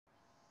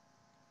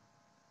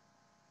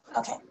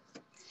Okay.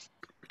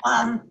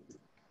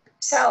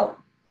 So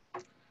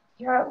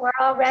we're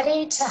all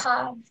ready to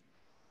have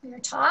your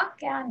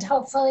talk, and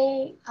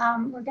hopefully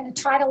we're going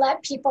to try to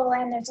let people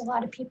in. There's a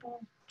lot of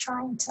people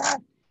trying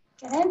to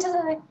get into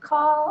the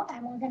call,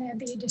 and we're going to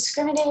be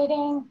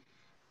discriminating.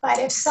 But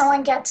if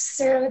someone gets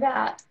through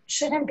that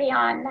shouldn't be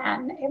on,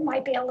 then it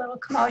might be a little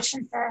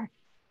commotion for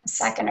a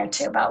second or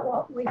two,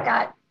 but we've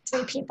got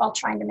 3 people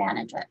trying to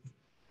manage it.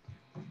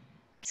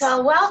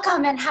 So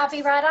welcome and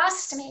happy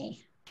Radhastami.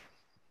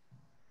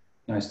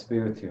 Nice to be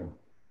with you.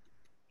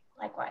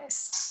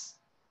 Likewise.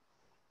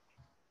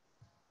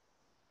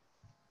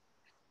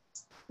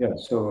 Yeah,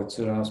 so it's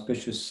an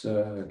auspicious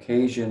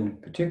occasion,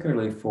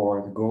 particularly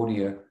for the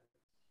Gaudiya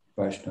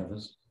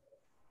Vaishnavas.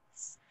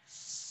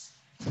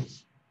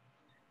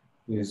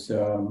 Is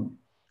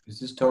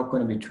this talk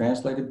going to be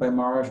translated by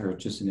Maharaj or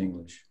just in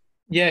English?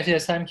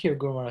 Yes, I'm here,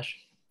 Guru Maharaj.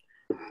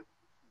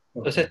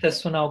 Entonces esta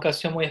es una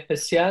ocasión muy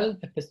especial,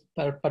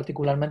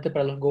 particularmente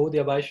para los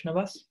Gaudiya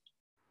Vaishnavas.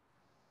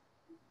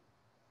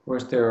 Of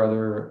course, there are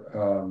other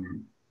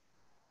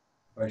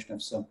Vaishnava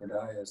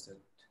Sampradayas that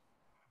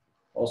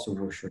also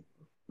worship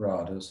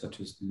Radha, such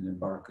as the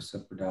Nimbarka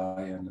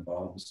Sampradaya and the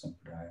Vallabha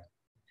Sampradaya.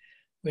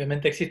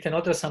 Obviamente existen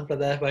otras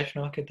Sampradayas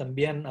Vaishnavas que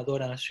también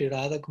adoran a Sri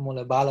Radha, como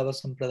la Vallabha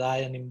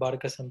Sampradaya,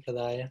 Nimbarka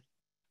Sampradaya.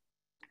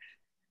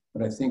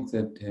 But I think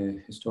that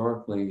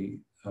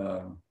historically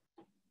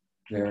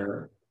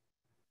their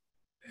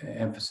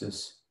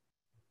emphasis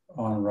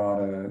on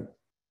Radha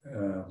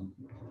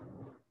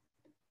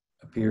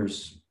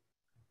appears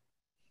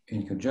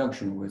in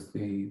conjunction with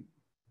the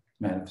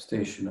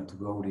manifestation of the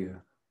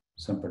Gaudiya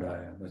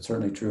Sampradaya. That's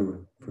certainly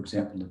true, for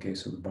example, in the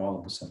case of the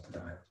Vallabha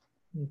Sampradaya.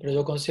 Pero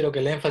yo considero que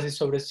el énfasis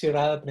sobre Sri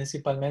Radha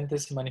principalmente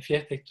se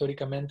manifiesta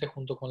históricamente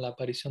junto con la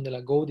aparición de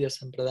la Gaudiya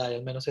Sampradaya.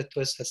 Al menos esto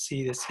es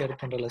así de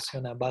cierto en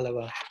relación a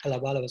la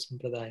Vallabha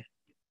Sampradaya.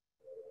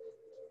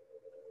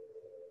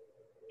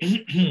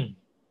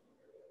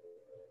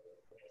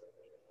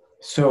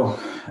 So,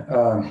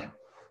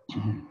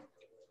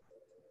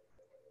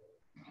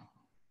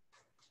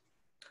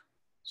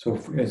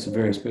 it's a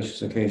very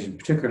auspicious occasion,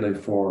 particularly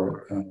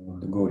for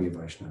the Gaudiya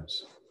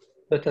Vaishnavas.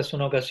 Esta es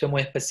una ocasión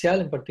muy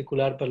especial, en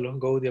particular para los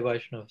Gaudiya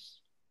Vaishnavas.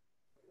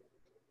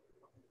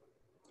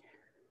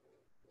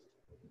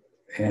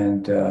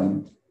 And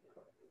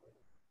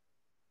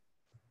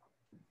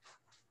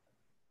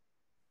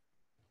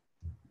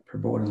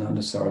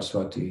Prabodhananda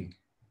Saraswati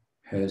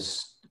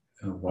has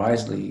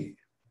wisely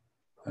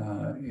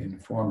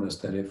informed us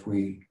that if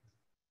we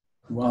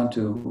want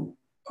to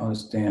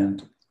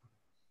understand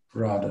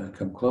Radha and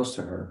come close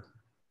to her,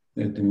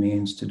 that the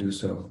means to do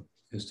so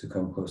is to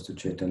come close to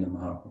Chaitanya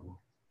Mahaprabhu.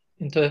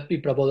 Entonces, y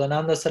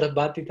Prabodhananda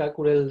Sarasvati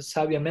Thakur él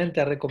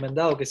sabiamente ha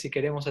recomendado que si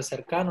queremos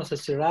acercarnos a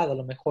Sri Radha,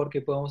 lo mejor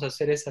que podemos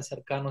hacer es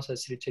acercarnos a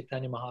Sri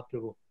Chaitanya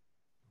Mahaprabhu.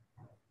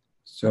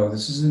 So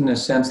this is in a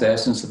sense the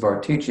essence of our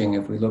teaching.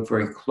 If we look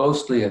very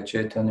closely at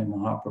Chaitanya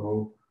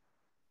Mahaprabhu,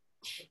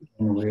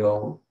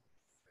 and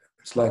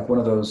it's like one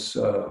of those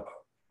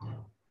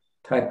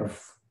type of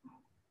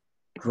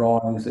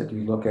drawings that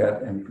you look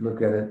at, and if you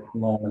look at it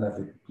long enough,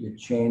 it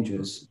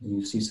changes, and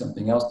you see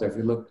something else there. If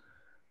you look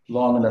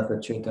long enough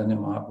at Chaitanya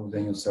Mahaprabhu,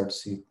 then you'll start to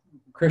see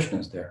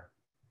Krishna's there.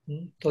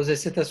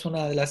 Entonces esta es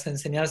una de las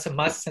enseñanzas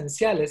más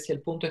esenciales, y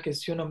el punto es que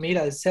si uno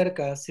mira de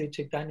cerca a Sri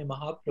Chaitanya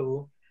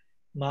Mahaprabhu,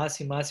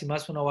 más y más y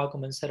más uno va a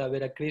comenzar a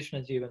ver a Krishna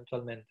allí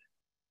eventualmente.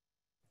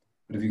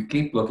 But if you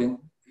keep looking,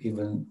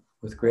 even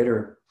with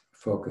greater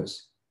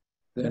focus,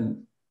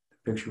 then the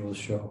picture will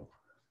show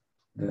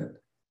that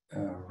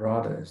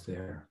Radha is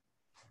there.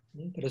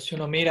 Pero si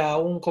uno mira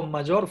aún con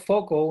mayor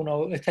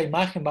foco, esta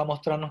imagen va a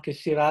mostrarnos que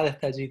Sri Radha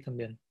está allí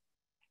también.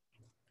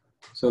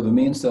 So the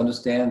means to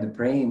understand the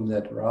prema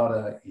that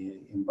Radha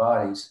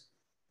embodies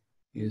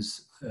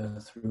is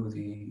through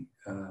the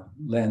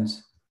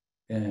lens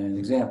and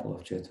example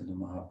of Chaitanya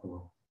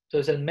Mahaprabhu.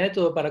 Entonces el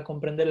método para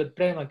comprender el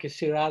prema que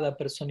Sri Radha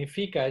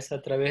personifica es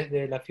a través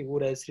de la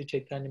figura de Sri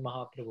Chaitanya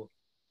Mahaprabhu.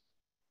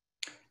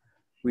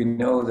 We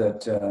know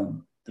that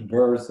the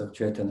birth of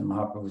Chaitanya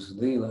Mahaprabhu's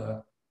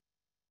Leela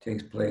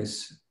takes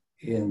place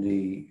in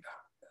the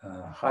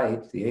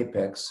height, the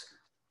apex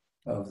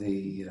of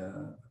the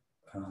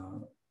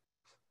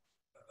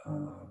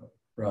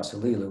Rasa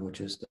Leela, which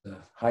is the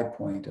high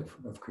point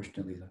of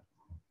Krishna Leela.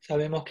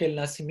 Sabemos que el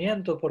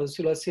nacimiento, por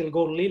decirlo así, el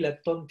Gaur Lila,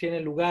 tiene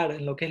lugar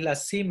en lo que es la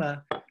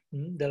cima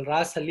del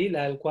Rasa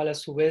Lila, el cual a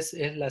su vez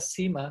es la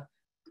cima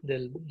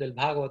del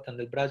Bhagavatam,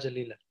 del Braja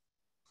Lila.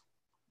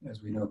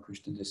 As we know,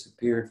 Krishna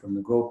disappeared from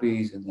the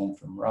gopis and then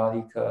from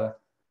Radhika,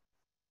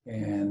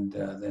 and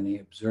then he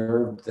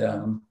observed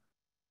them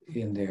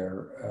in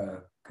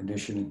their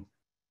condition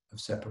of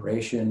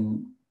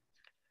separation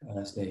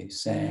as they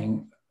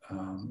sang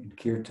in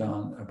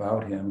kirtan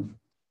about him,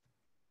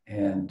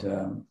 and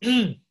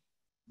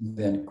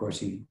then of course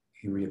he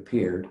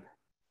reappeared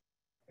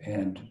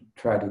and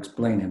tried to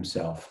explain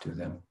himself to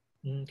them.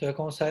 Entonces,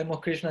 como sabemos,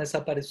 Krishna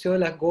desapareció de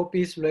las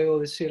gopis luego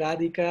de Sri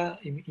Radhika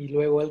y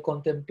luego él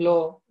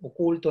contempló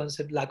oculto en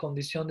la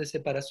condición de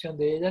separación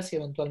de ellas, y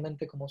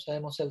eventualmente, como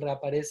sabemos, él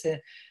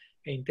reaparece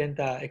e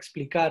intenta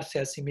explicarse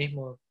a sí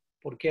mismo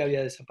por qué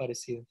había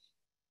desaparecido.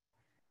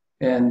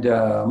 And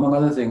among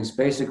other things,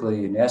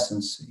 basically, in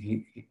essence,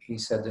 he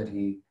said that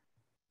he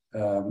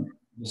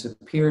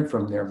disappeared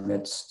from their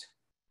midst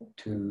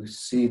to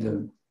see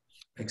the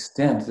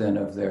extent then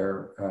of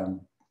their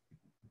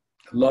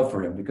love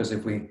for him. Because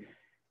if we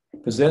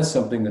possess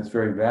something that's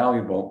very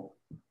valuable,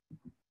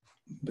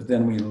 but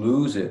then we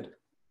lose it,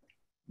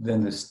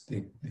 then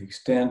the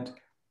extent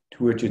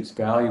to which it's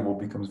valuable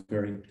becomes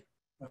very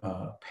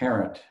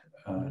apparent.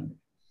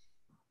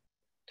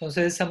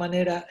 Entonces, de esa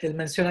manera, él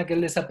menciona que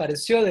él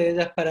desapareció de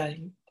ellas para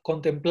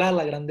contemplar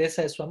la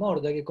grandeza de su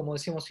amor, ya que, como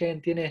decimos, si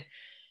alguien tiene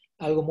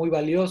algo muy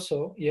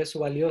valioso y eso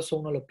valioso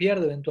uno lo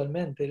pierde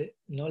eventualmente,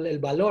 ¿no? El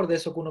valor de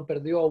eso que uno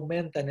perdió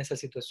aumenta en esa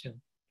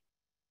situación.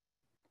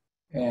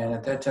 And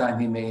at that time,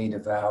 he made a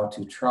vow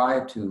to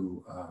try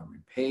to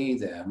repay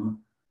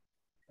them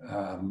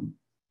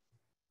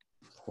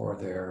for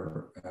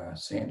their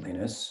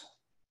saintliness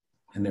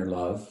and their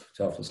love,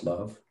 selfless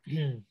love.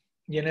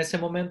 Y en ese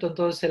momento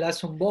entonces él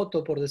hace un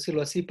voto, por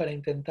decirlo así, para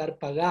intentar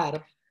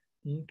pagar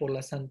por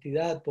la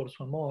santidad, por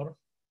su amor.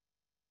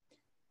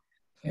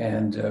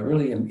 And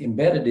really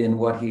embedded in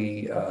what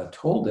he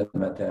told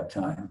them at that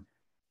time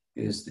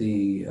is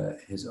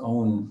his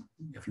own,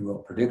 if you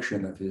will,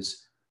 prediction of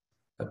his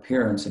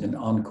appearance in an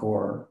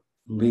encore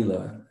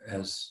Leela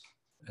as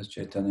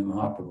Chaitanya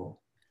Mahaprabhu.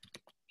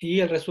 Y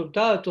el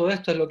resultado de todo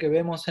esto es lo que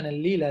vemos en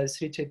el Lila de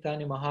Sri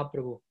Chaitanya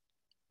Mahaprabhu.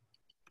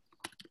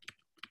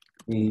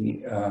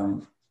 He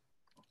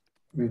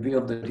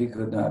revealed that he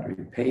could not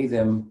repay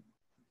them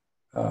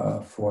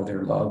for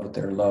their love, but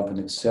their love in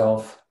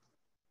itself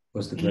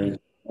was the greatest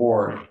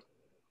reward.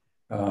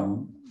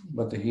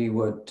 But that he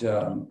would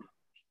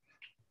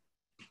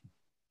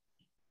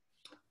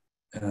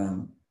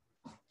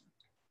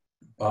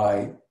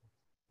by,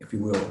 if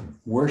you will,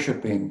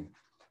 worshiping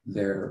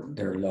their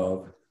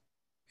love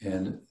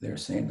and their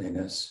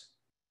saintliness,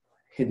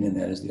 hidden in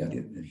that is the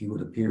idea that he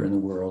would appear in the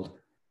world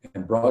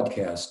and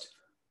broadcast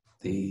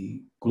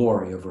the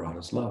glory of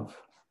Radha's love.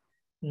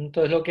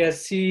 Entonces lo que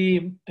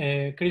así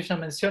Krishna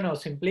menciona o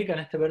se implica en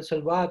este verso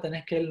del Bhagavatam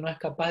es que él no es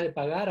capaz de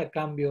pagar a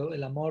cambio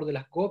el amor de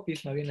las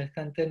gopis, más bien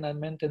está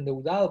eternamente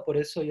endeudado, por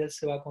eso y él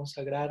se va a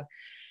consagrar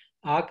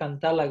a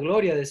cantar la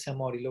gloria de ese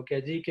amor. Y lo que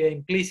allí queda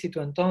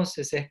implícito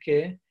entonces es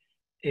que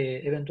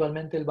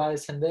eventualmente él va a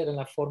descender en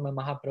la forma de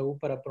Mahaprabhu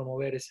para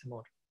promover ese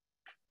amor.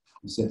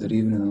 He said that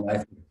even in the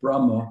life of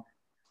Brahma,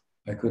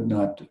 I could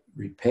not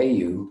repay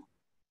you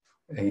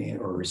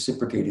or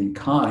reciprocate in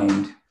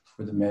kind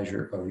for the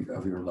measure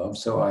of your love,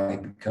 so I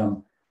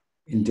become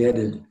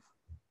indebted,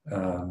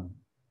 to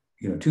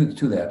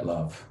that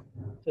love.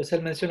 Entonces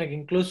él menciona que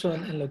incluso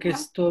en lo que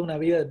es toda una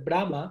vida de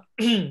Brahma,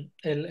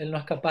 él no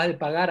es capaz de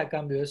pagar a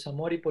cambio de ese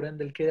amor y por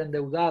ende él queda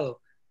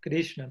endeudado,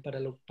 Krishna,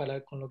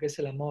 con lo que es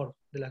el amor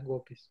de las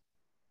gopis.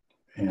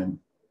 And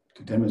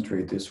to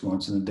demonstrate this,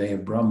 once in the day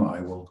of Brahma,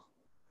 I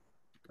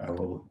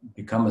will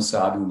become a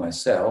sadhu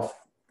myself,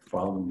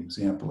 following the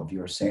example of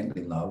your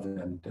saintly love,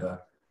 and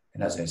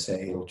as I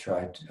say, I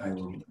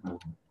will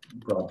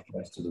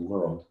broadcast to the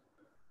world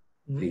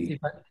the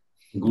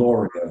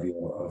glory of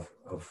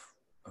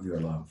your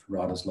love,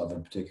 Radha's love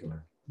in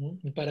particular.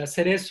 Y para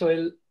hacer eso,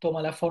 él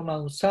toma la forma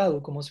de un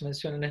sadhu, como se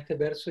menciona en este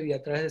verso, y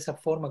a través de esa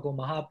forma, como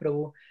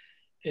Mahaprabhu,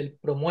 él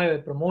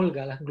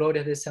promulga las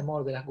glorias de ese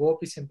amor, de las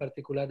gopis, en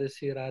particular de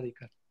Sri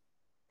Radhika.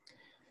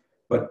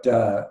 But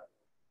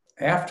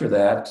after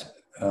that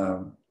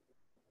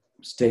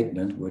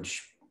statement,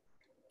 which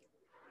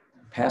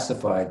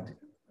pacified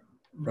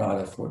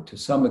Radha to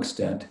some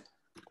extent,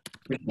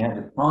 Krishna had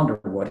to ponder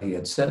what he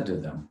had said to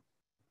them.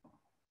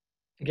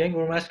 Again,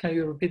 Guru Maharaj, can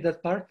you repeat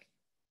that part?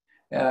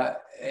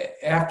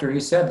 After he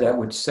said that,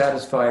 which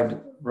satisfied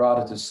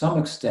Radha to some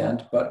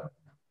extent, but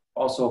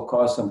also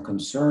caused some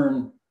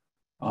concern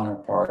on her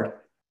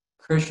part,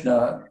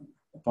 Krishna,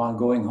 upon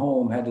going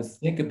home, had to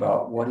think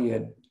about what he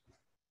had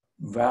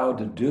vowed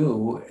to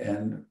do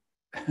and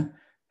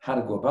how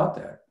to go about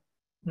that.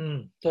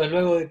 Entonces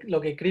luego de lo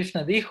que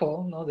Krishna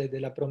dijo, ¿no? de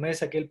la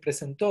promesa que él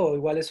presentó,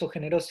 igual eso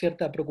generó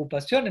cierta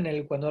preocupación en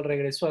él cuando él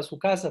regresó a su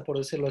casa, por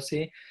decirlo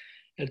así.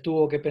 Él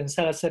tuvo que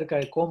pensar acerca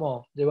de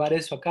cómo llevar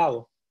eso a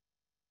cabo.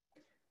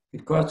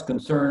 It caused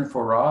concern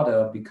for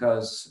Radha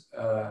because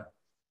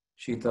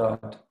she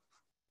thought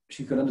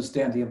she could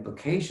understand the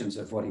implications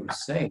of what he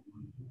was saying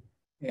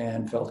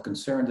and felt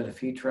concerned that if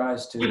he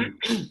tries to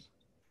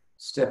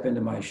step into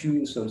my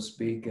shoes, so to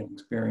speak, and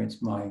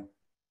experience my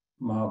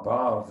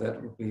Mahabhav,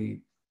 that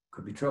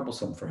could be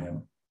troublesome for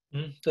him.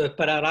 Entonces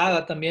para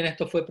Radha también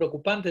esto fue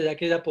preocupante, ya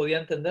que ella podía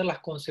entender las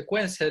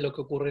consecuencias de lo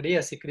que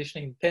ocurriría si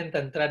Krishna intenta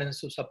entrar en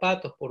sus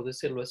zapatos, por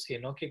decirlo así,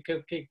 ¿no?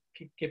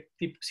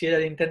 Si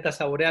ella intenta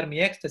saborear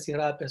mi éxtasis,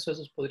 Radha pensó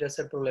eso podría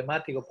ser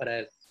problemático para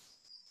él.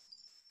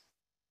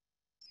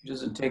 She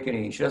doesn't take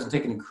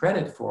any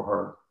credit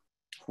for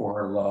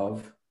her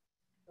love,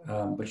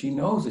 but she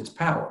knows its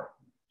power.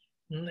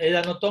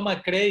 Ella no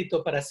toma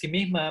crédito para sí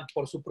misma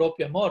por su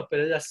propio amor,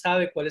 pero ella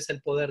sabe cuál es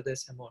el poder de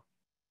ese amor.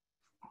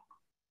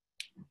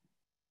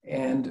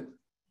 And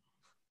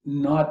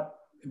not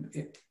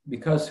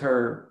because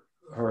her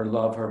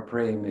love, her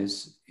prema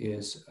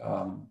is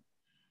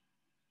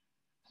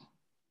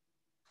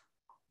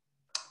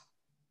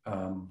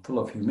full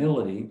of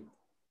humility,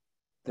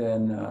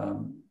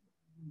 then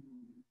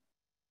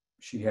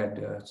she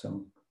had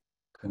some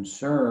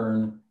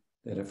concern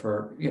that if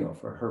her,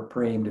 for her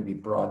prema to be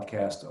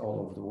broadcast all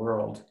over the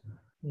world,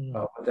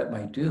 what that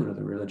might do to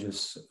the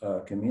religious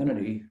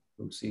community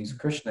who sees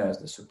Krishna as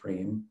the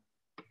supreme,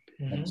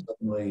 and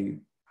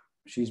suddenly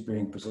she's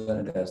being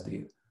presented as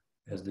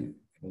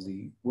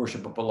the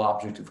worshipable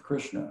object of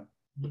Krishna.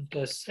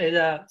 Entonces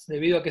ella,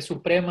 debido a que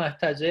su prema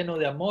está lleno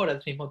de amor,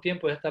 al mismo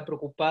tiempo ella está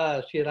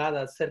preocupada,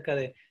 Shirada, acerca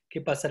de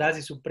qué pasará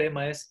si su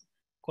prema es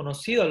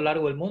conocido a lo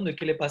largo del mundo y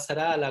qué le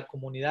pasará a la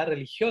comunidad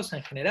religiosa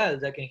en general,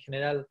 ya que en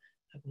general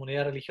la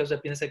comunidad religiosa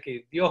piensa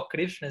que Dios,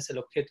 Krishna, es el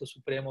objeto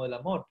supremo del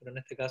amor, pero en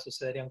este caso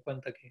se darían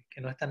cuenta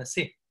que no es tan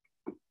así.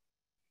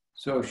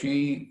 So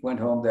she went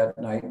home that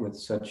night with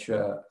such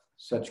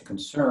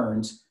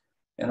concerns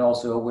and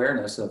also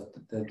awareness of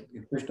that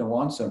if Krishna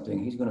wants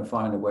something, he's going to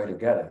find a way to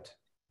get it.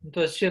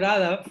 Entonces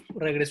Shirada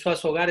regresó a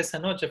su hogar esa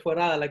noche, fue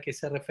Radha la que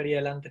se refería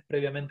él antes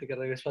previamente, que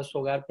regresó a su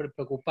hogar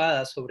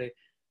preocupada sobre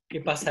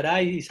qué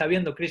pasará y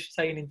sabiendo que Krishna es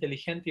alguien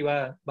inteligente y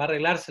va a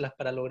arreglárselas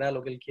para lograr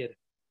lo que él quiere.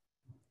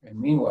 And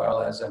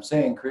meanwhile, as I'm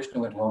saying, Krishna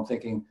went home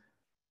thinking,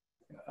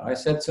 I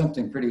said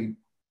something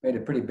made a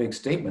pretty big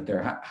statement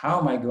there. How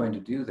am I going to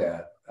do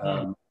that?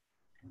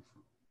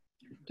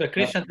 Entonces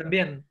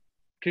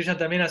Krishna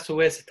también a su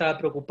vez estaba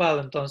preocupado,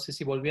 entonces,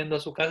 y volviendo a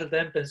su casa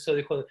también pensó,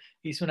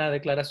 hizo una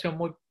declaración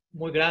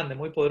muy grande,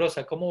 muy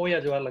poderosa, ¿cómo voy a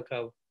llevarla a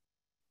cabo?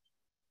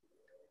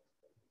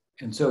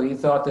 And so he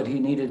thought that he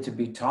needed to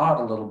be taught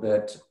a little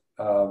bit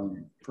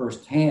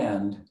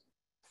firsthand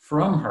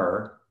from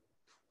her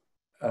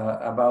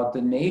about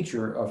the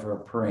nature of her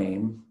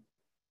prema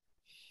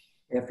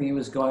if he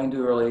was going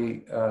to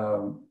really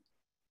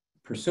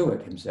pursue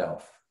it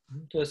himself.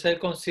 Entonces él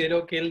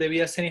consideró que él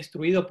debía ser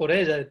instruido por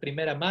ella de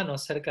primera mano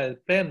acerca del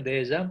prem de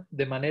ella,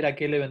 de manera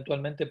que él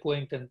eventualmente pueda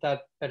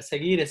intentar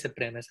perseguir ese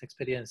prem, esa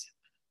experiencia.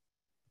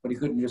 But he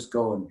couldn't just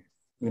go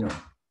and,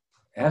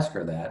 ask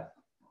her that.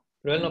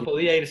 Pero él no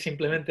podía ir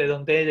simplemente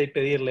donde ella y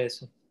pedirle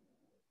eso.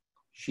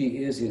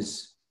 She is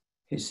his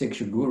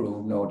Siksha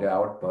guru, no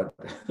doubt,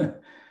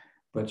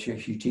 but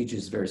she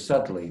teaches very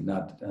subtly,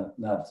 not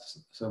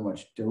so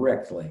much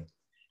directly.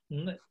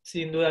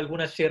 Sin duda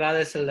alguna, Shirada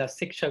es la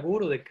Siksha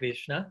Guru de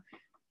Krishna,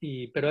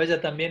 pero ella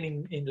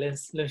también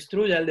lo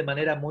instruye a él de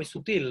manera muy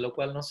sutil, lo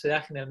cual no se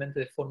da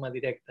generalmente de forma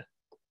directa.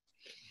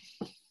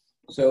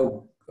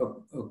 So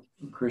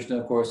Krishna,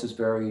 of course, is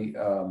very,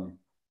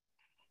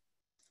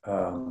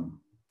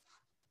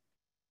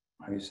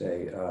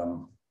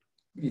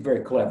 he's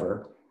very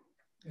clever.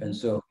 And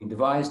so he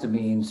devised a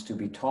means to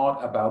be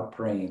taught about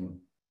prema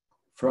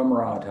from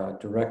Radha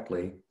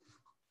directly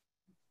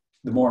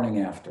the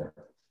morning after.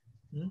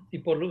 Y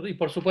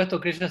por supuesto,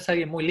 Krishna es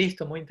alguien muy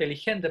listo, muy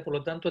inteligente, por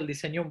lo tanto, él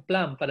diseñó un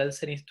plan para él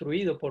ser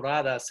instruido por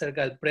Radha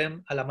acerca del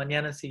prem a la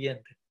mañana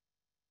siguiente.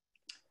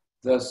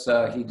 Thus,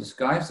 he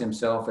disguised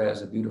himself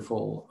as a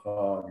beautiful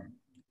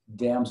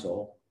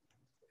damsel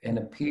and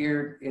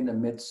appeared in the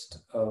midst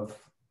of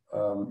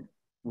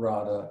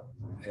Radha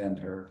and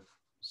her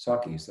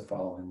Sakis the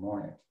following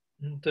morning.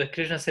 Entonces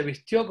Krishna se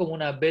vistió como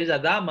una bella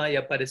dama y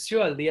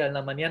apareció en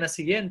la mañana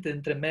siguiente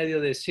entre medio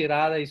de Sri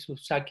Radha y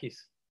sus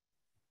Sakis.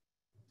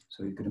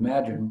 So you can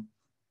imagine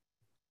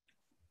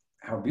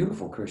how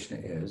beautiful Krishna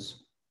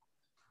is,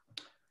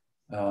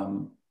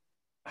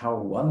 how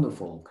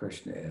wonderful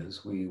Krishna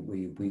is.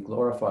 We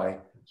glorify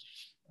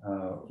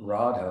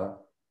Radha,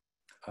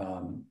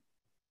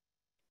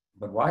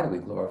 but why do we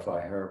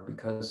glorify her?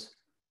 Because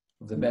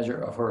of the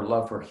measure of her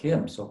love for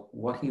him. So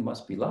what he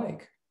must be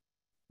like.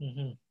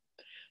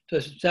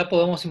 Entonces ya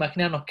podemos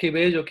imaginarnos qué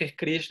bello que es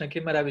Krishna,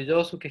 qué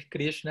maravilloso que es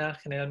Krishna.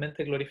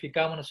 Generalmente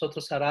glorificamos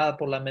nosotros a Radha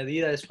por la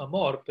medida de su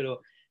amor,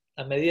 pero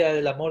la medida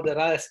del amor de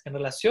Radha es en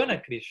relación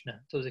a Krishna.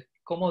 Entonces,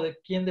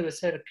 ¿quién debe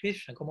ser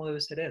Krishna? ¿Cómo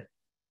debe ser él?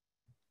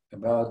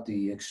 About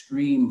the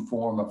extreme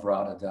form of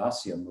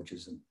Radhadasyam, which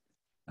is the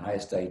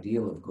highest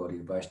ideal of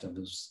Gaudiya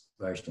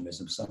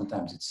Vaishnavism.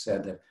 Sometimes it's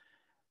said that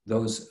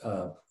those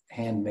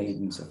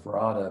handmaidens of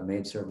Radha,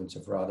 maidservants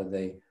of Radha,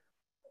 they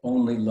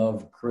only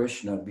love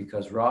Krishna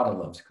because Radha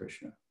loves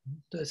Krishna.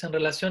 Entonces, en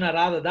relación a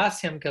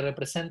Radhadasyam, que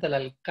representa el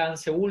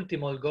alcance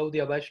último del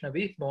Gaudiya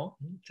Vaishnavismo,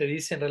 se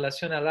dice en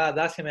relación a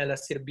Radhadasyam, a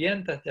las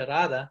sirvientas de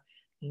Radha,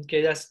 que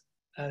ellas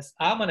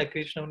aman a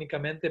Krishna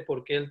únicamente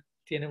porque él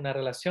tiene una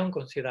relación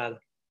con Sri Radha.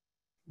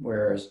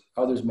 Whereas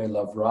others may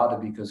love Radha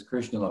because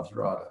Krishna loves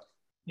Radha.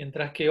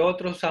 Mientras que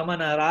otros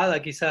aman a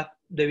Radha quizás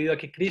debido a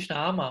que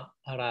Krishna ama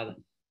a Radha.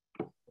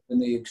 In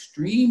the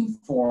extreme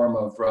form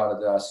of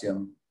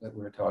Radhadasyam that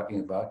we're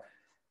talking about,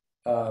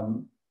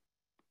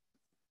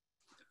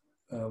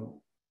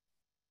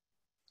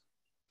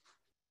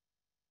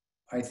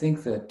 I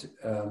think that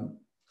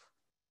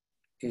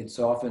it's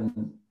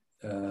often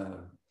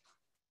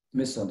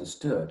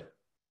misunderstood.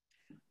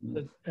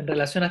 En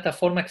relación a esta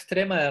forma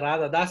extrema de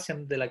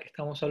Radhadasyam de la que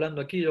estamos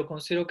hablando aquí, yo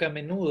considero que a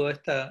menudo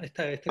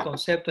este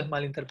concepto es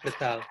mal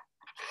interpretado.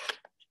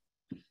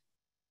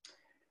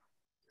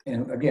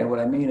 And again, what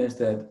I mean is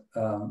that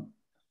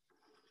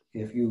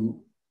if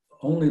you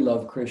only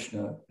love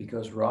Krishna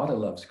because Radha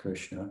loves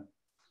Krishna,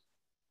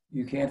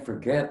 you can't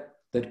forget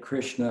that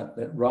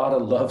Radha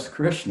loves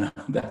Krishna.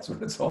 That's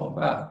what it's all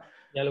about.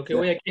 Y a lo que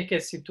voy aquí es que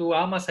si tú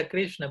amas a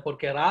Krishna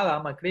porque Radha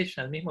ama a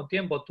Krishna, al mismo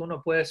tiempo tú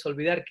no puedes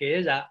olvidar que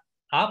ella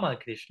ama a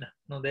Krishna.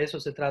 No, de eso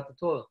se trata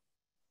todo.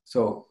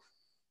 So,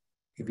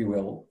 if you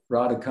will,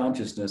 Radha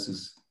consciousness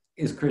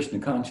is Krishna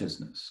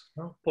consciousness.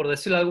 ¿No? Por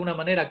decirlo de alguna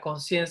manera,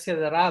 conciencia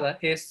de Radha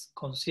es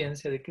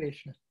conciencia de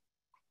Krishna.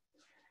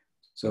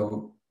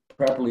 So,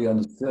 properly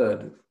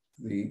understood,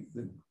 the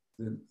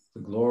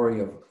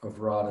glory of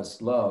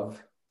Radha's love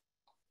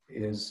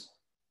is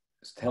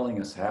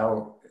telling us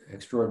how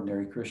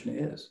extraordinary Krishna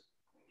is.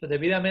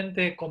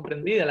 Debidamente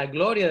comprendida, la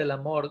gloria del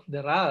amor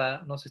de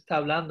Radha nos está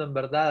hablando en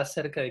verdad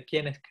acerca de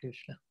quién es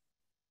Krishna.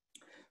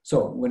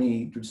 So when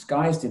he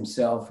disguised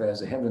himself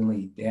as a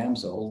heavenly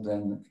damsel,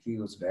 then he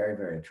was very,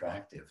 very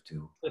attractive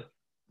to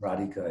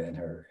Radhika and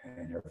her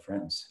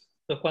friends.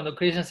 Entonces, cuando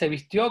Krishna se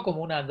vistió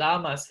como una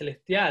dama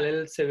celestial,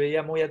 él se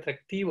veía muy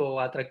atractivo o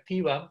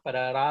atractiva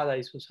para Radha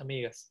y sus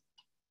amigas.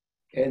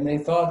 And they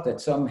thought that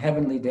some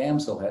heavenly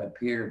damsel had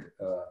appeared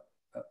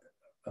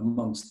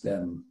amongst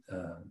them,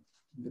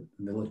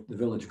 the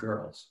village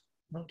girls.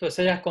 Entonces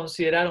ellas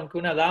consideraron que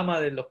una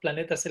dama de los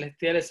planetas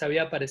celestiales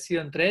había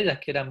aparecido entre ellas,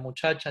 que eran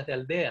muchachas de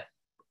aldea.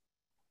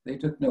 They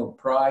took no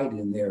pride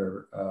in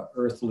their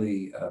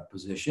earthly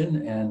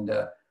position and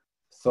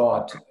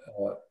thought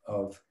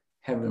of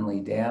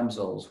heavenly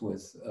damsels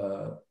with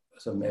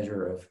some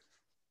measure of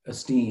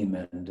esteem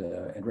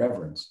and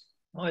reverence.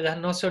 ¿No? Ellas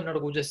no se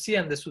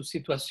enorgullecían de su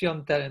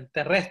situación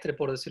terrestre,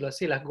 por decirlo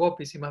así, las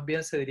gopis, y más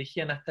bien se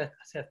dirigían hasta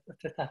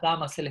estas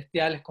damas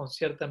celestiales con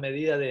cierta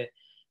medida de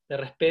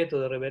respeto,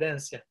 de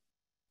reverencia.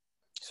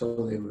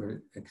 So they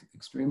were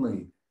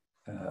extremely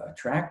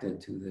attracted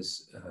to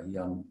this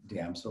young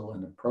damsel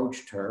and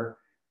approached her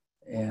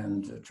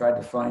and tried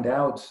to find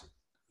out,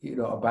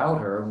 about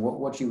her,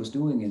 what she was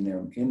doing in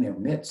their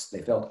midst.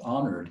 They felt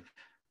honored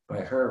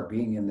by her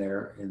being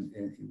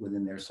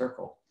within their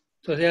circle.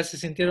 Entonces ellas se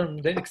sintieron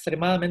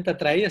extremadamente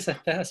atraídas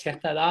hacia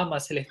esta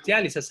dama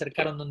celestial y se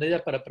acercaron donde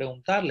ella para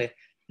preguntarle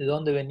de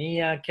dónde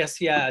venía, qué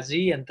hacía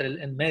allí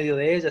en medio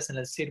de ellas, en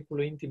el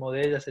círculo íntimo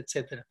de ellas,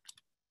 etc.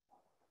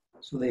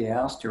 So they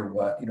asked her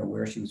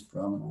where she was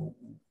from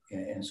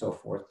and so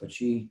forth, but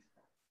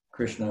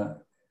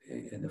Krishna,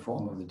 in the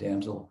form of the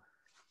damsel,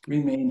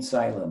 remained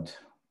silent.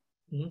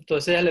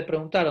 Entonces ellas le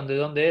preguntaron de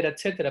dónde era,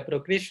 etc.,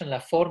 pero Krishna, en la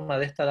forma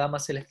de esta dama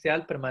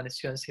celestial,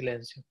 permaneció en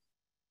silencio.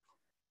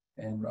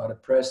 And Radha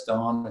pressed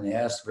on and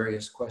asked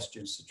various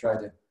questions to try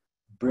to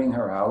bring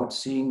her out,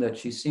 seeing that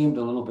she seemed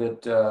a little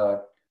bit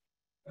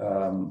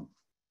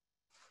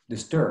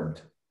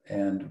disturbed,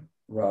 and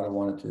Radha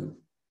wanted to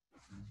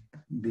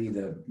be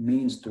the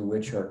means through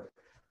which her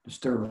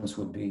disturbance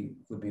would be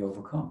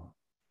overcome.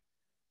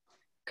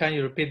 Can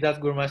you repeat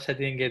that, Guru Maharaj? I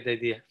didn't get the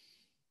idea.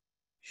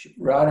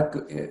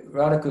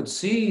 Radha could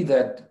see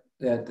that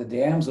the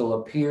damsel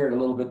appeared a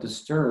little bit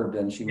disturbed,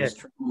 and she was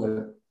trying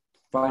to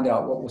find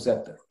out what was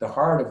at the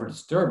heart of her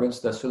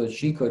disturbance, so that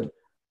she could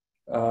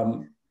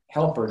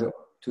help her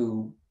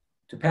to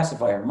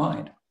pacify her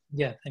mind.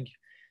 Yeah, thank you.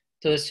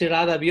 Entonces si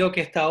Radha vio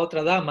que esta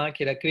otra dama,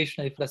 que era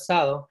Krishna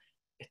disfrazado,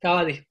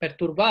 estaba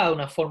perturbada de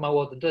una forma u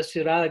otra. Entonces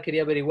si Radha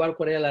quería averiguar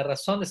cuál era la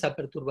razón de esa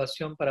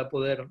perturbación para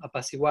poder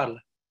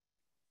apaciguarla.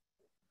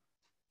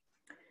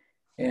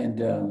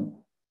 And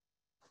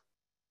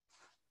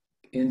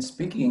in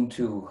speaking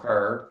to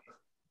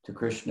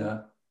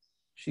Krishna,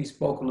 she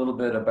spoke a little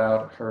bit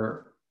about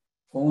her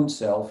own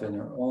self and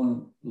her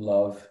own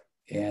love,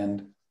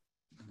 and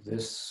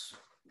this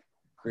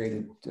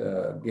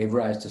gave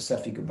rise to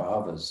Satvika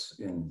Bhavas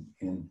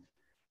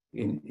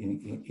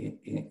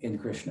in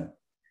Krishna.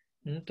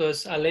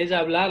 Entonces, al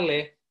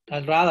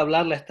Radha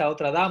hablarle a esta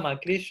otra dama, a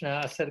Krishna,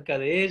 acerca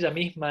de ella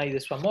misma y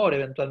de su amor,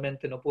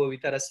 eventualmente no pudo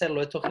evitar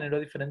hacerlo. Esto generó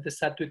diferentes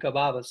Satvika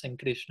Bhavas en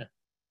Krishna.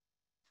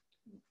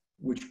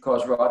 Which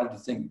caused Radha to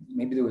think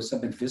maybe there was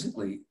something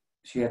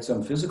she had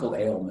some physical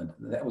ailment.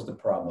 That was the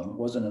problem. It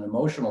wasn't an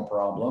emotional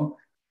problem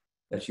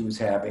that she was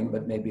having,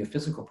 but maybe a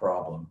physical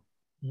problem.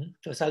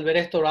 Entonces al ver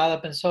esto,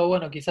 Radha pensó,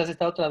 bueno, quizás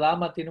esta otra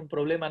dama tiene un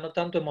problema no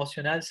tanto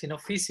emocional, sino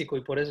físico,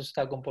 y por eso se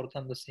está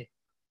comportando así.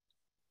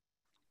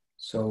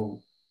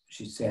 So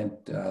she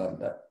sent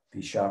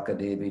Vishaka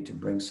Devi to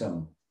bring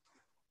some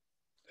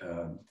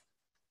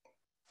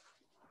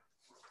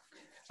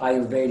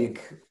Ayurvedic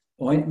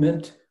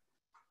ointment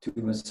to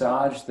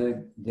massage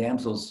the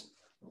damsel's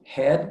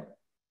head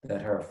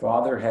that her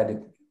father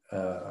had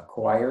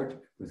acquired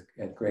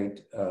at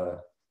great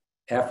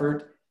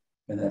effort,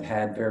 and that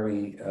had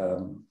very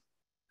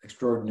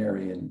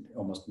extraordinary and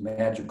almost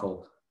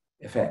magical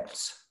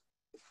effects.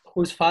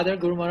 Whose father,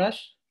 Guru Maharaj?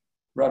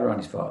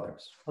 Radharani's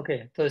father's. Ok,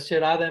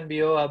 entonces Radha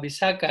envió a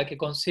Vishaka que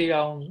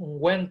consiga un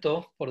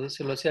ungüento, por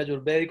decirlo así,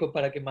 ayurvédico,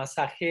 para que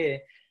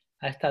masajee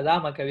a esta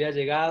dama que había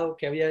llegado,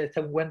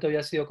 este ungüento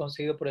había sido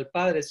conseguido por el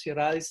padre Sri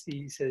Radha,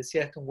 y se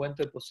decía este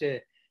ungüento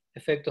posee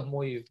efectos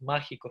muy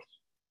mágicos.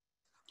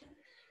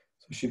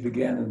 She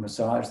began to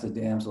massage the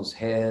damsel's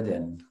head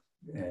and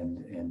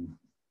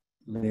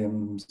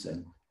limbs,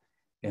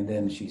 and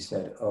then she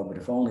said, "Oh, but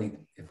if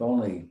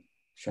only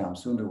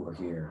Shamsundar were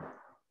here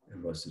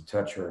and was to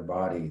touch her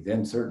body,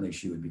 then certainly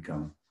she would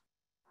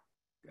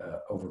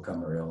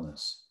overcome her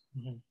illness."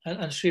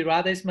 And Sri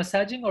Radha is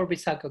massaging or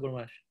Visakha Guru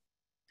Maharaj?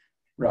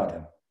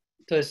 Radha.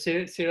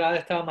 Entonces Sri Radha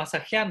estaba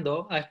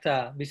masajeando a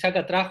esta,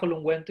 Visakha trajo el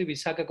ungüento y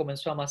Visakha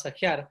comenzó a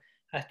masajear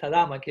a esta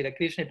dama que era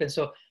Krishna y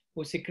pensó,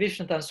 si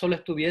Krishna tan solo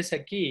estuviese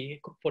aquí,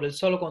 por el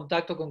solo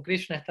contacto con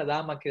Krishna, esta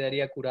dama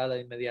quedaría curada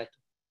de inmediato.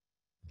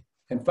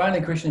 And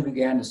finally Krishna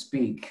began to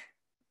speak.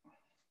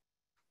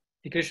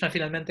 Y Krishna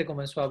finalmente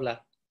comenzó a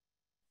hablar.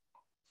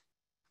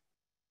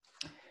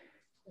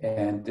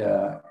 And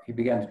he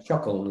began to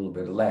chuckle a little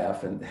bit,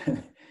 laugh, and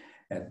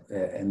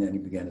then he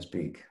began to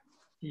speak.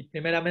 Y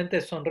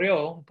primeramente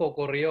sonrió, un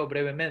poco rió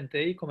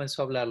brevemente y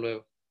comenzó a hablar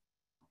luego.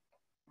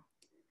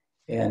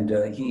 And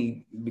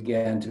he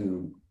began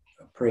to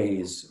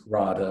praise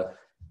Radha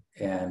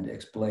and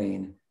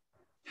explain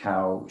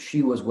how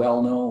she was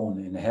well known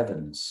in the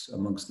heavens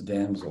amongst the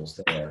damsels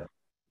there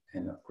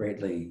and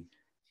greatly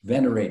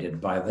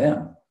venerated by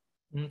them.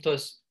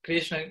 Entonces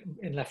Krishna,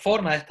 en la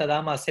forma de esta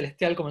dama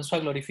celestial, comenzó a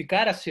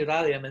glorificar a Sri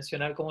Radha y a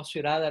mencionar cómo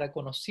Sri Radha era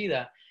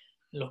conocida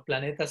en los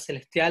planetas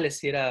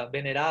celestiales y era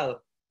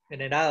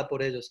venerada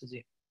por ellos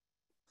allí.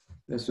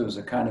 This was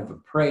a kind of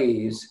a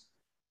praise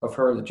of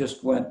her that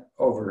just went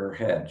over her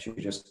head. She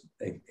just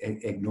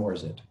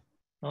ignores it.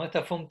 ¿No?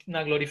 Esta fue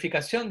una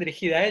glorificación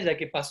dirigida a ella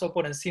que pasó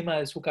por encima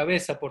de su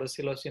cabeza, por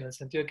decirlo así, en el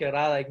sentido de que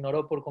Radha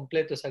ignoró por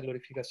completo esa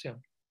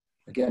glorificación.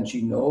 Again,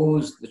 she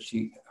knows that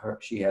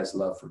she has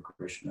love for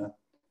Krishna,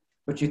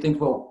 but she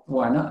thinks, well,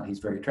 why not? He's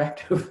very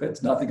attractive.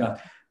 It's nothing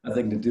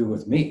to do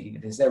with me.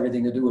 It has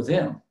everything to do with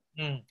him.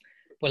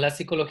 Pues la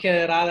psicología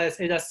de Radha es,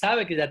 ella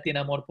sabe que ella tiene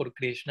amor por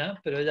Krishna,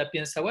 pero ella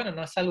piensa, bueno,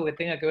 no es algo que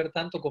tenga que ver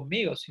tanto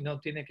conmigo, sino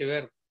tiene que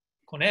ver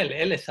con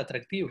él es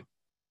atractivo.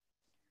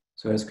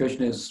 So as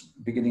Krishna is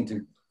beginning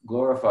to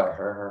glorify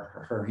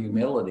her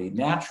humility,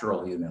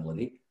 natural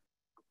humility,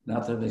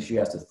 not something she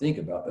has to think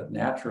about, but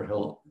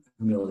natural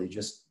humility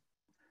just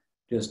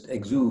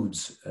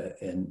exudes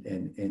and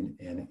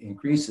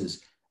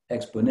increases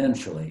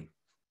exponentially.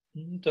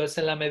 Entonces,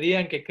 en la medida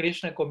en que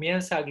Krishna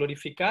comienza a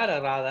glorificar a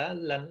Radha,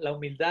 la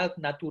humildad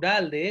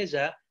natural de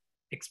ella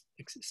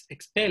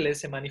expele,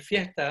 se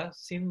manifiesta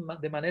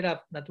de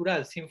manera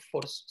natural, sin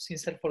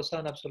ser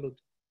forzado en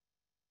absoluto.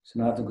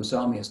 Sanatana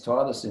Goswami has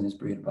taught us in his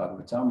Brihad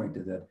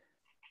Bhagavatamrita that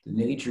the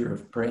nature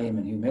of prema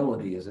and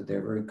humility is that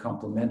they're very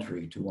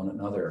complementary to one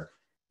another.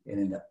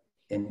 And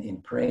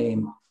in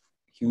prema,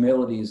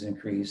 humility is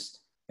increased,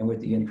 and with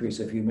the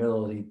increase of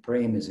humility,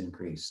 prema is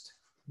increased.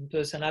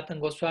 Entonces Sanatana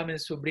Goswami en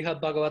su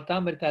Brihad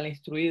Bhagavatamrita ha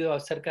instruido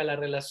acerca de la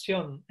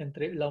relación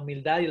entre la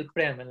humildad y el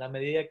prema. En la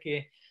medida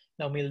que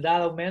la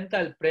humildad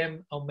aumenta, el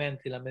prema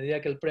aumenta. Y en la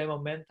medida que el prema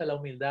aumenta, la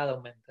humildad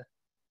aumenta.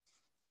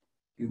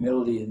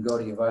 Humility in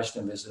Gaudiya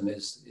Vaishnavism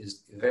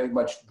is very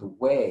much the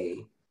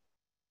way,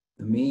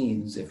 the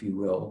means, if you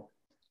will,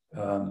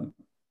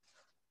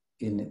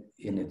 in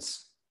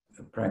its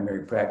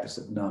primary practice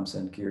of Nam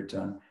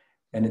Sankirtan,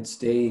 and it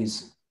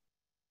stays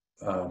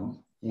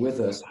with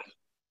us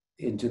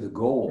into the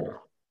goal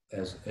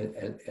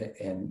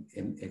and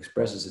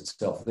expresses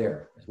itself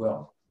there as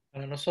well.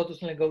 Para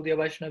nosotros en el Gaudiya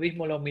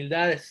Vaishnavismo la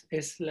humildad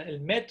es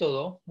el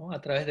método, ¿no?, a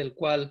través del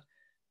cual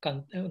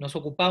nos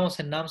ocupamos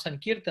en Nam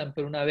Sankirtan,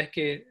 pero una vez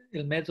que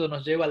el método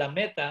nos lleva a la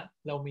meta,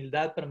 la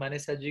humildad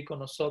permanece allí con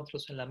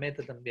nosotros en la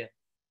meta también.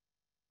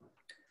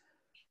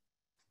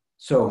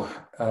 So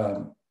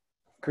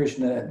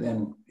Krishna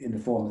then in the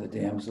form of the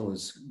damsel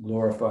is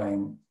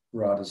glorifying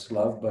Radha's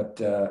love, but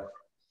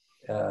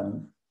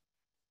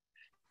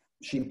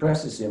she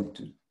presses him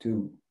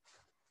to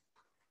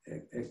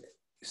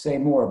say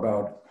more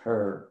about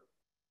her,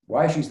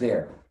 why she's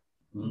there.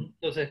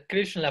 Entonces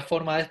Krishna en la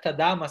forma de esta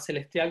dama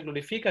celestial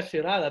glorifica a Sri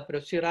Radha,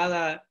 pero Sri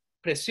Radha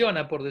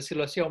presiona, por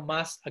decirlo así, aún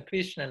más a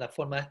Krishna en la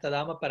forma de esta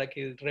dama para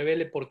que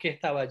revele por qué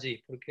estaba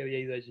allí, por qué había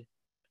ido allí.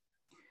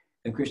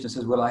 And Krishna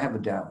says, well, I have a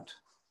doubt.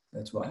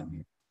 That's why I'm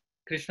here.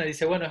 Krishna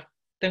dice, bueno,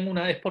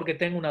 es porque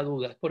tengo una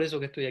duda, es por eso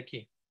que estoy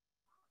aquí.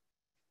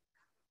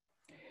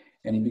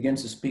 And he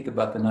begins to speak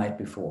about the night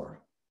before.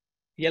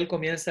 Y él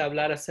comienza a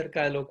hablar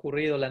acerca de lo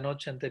ocurrido la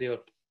noche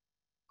anterior.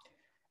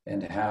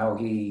 And how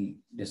he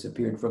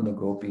disappeared from the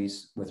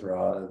gopis with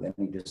Radha, then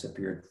he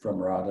disappeared from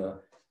Radha,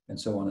 and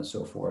so on and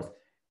so forth.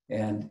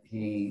 And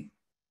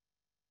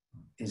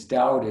his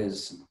doubt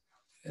is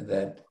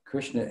that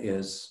Krishna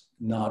is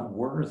not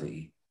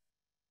worthy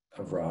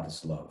of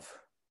Radha's love.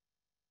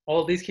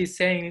 All this he's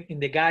saying in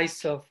the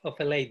guise of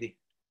a lady.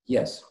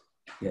 Yes,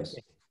 yes.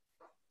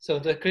 So,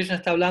 entonces Krishna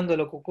está hablando de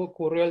lo que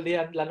ocurrió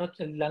la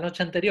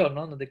noche anterior,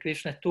 ¿no? Donde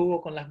Krishna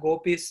estuvo con las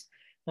gopis,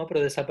 ¿no?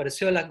 Pero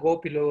desapareció de las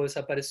gopis, luego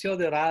desapareció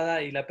de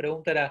Radha, y la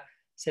pregunta era,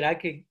 ¿será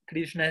que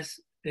Krishna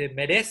es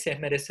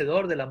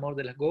merecedor del amor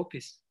de las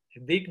gopis?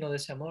 ¿Es digno de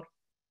ese amor?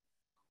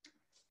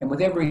 And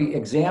with every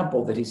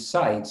example that he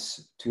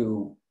cites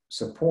to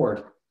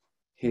support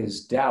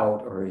his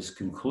doubt or his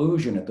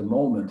conclusion at the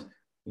moment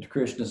that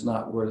Krishna is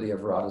not worthy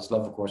of Radha's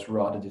love. Of course,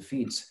 Radha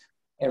defeats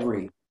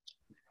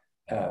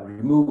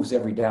removes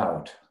every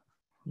doubt.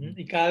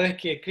 Y cada vez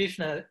que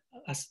Krishna,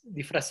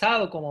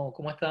 disfrazado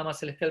como esta dama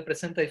celestial,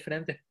 presenta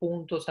diferentes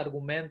puntos,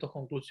 argumentos,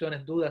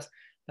 conclusiones, dudas,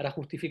 para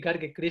justificar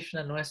que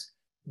Krishna no es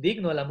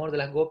digno del amor de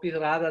las gopis,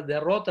 Radha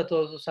derrota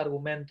todos esos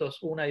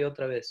argumentos una y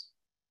otra vez.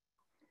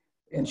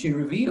 And she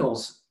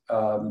reveals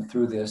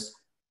through this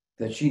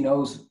that she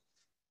knows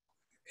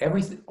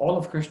everything, all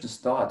of Krishna's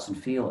thoughts and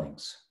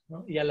feelings.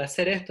 ¿No? Y al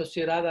hacer esto,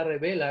 Sri Radha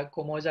revela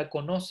cómo ella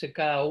conoce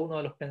cada uno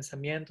de los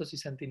pensamientos y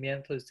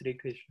sentimientos de Sri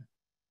Krishna.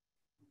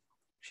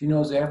 She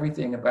knows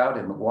everything about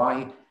him,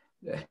 why,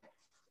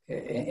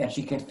 and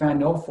she can find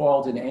no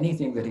fault in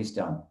anything that he's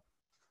done.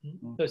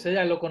 Entonces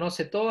ella lo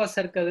conoce todo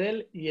acerca de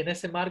él y en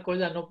ese marco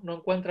ella no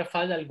encuentra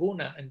falla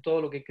alguna en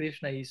todo lo que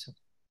Krishna hizo.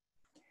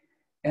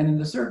 And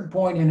at a certain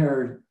point in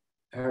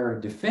her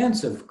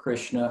defense of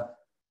Krishna,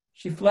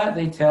 she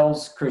flatly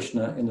tells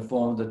Krishna in the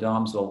form of the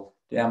damsel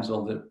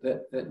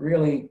that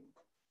really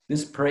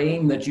this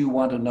praying that you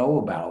want to know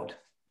about,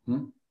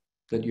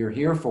 that you're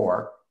here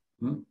for,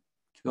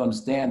 to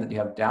understand that you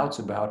have doubts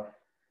about,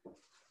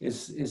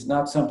 is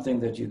not something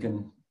that you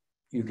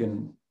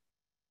can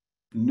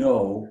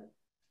know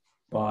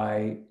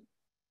by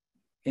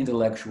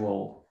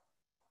intellectual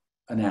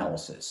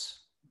analysis.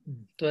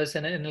 Entonces,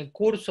 en el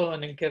curso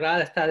en el que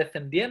Radha está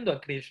defendiendo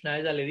a Krishna,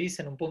 ella le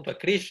dice en un punto a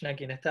Krishna,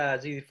 quien está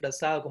allí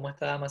disfrazado como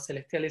esta dama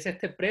celestial, es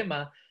este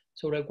prema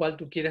sobre el cual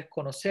tú quieres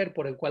conocer,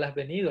 por el cual has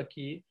venido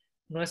aquí,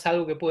 no es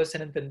algo que puede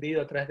ser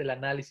entendido a través del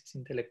análisis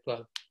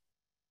intelectual.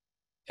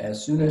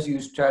 As soon as you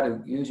try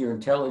to use your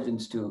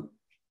intelligence to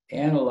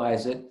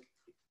analyze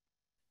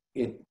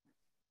it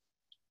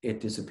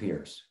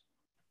disappears.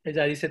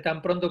 Ella dice,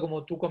 tan pronto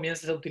como tú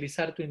comienzas a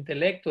utilizar tu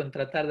intelecto en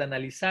tratar de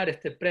analizar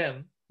este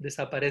prem,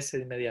 desaparece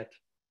de inmediato.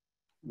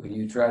 When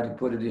you try to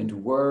put it into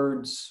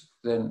words,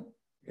 then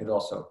it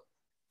also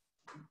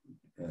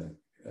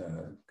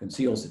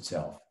conceals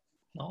itself.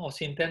 ¿No? O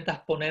si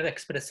intentas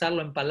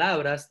expresarlo en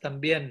palabras,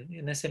 también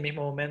en ese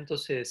mismo momento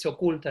se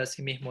oculta a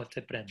sí mismo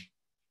este prem.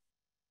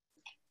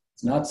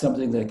 It's not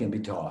something that can be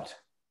taught.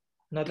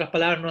 En otras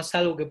palabras, no es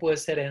algo que puede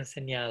ser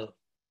enseñado.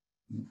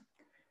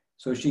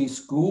 So she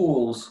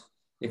schools,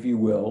 if you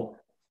will,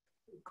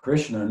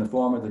 Krishna in the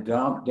form of the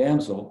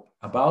damsel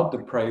about the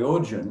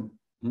prayojan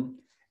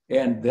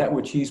and that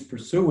which he's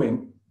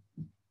pursuing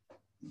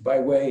by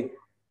way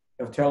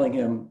of telling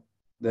him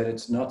that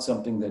it's not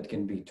something that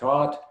can be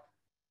taught,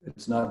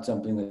 it's not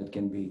something that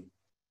can be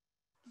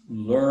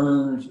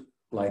learned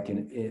like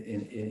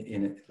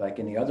like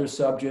any other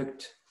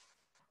subject.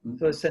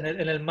 Entonces,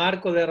 en el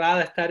marco de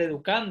Radha estar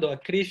educando a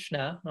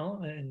Krishna,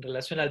 ¿no? En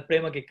relación al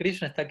prema que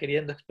Krishna está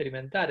queriendo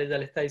experimentar, ella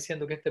le está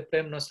diciendo que este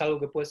prema no es algo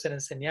que puede ser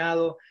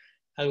enseñado,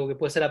 algo que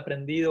puede ser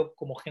aprendido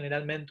como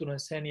generalmente uno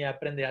enseña y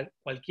aprende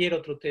cualquier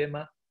otro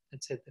tema,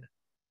 etc.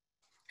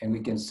 And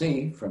we can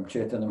see from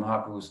Chaitanya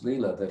Mahaprabhu's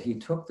Leela that he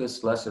took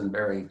this lesson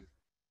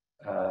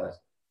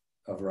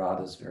of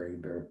Radha's very,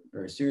 very,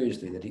 very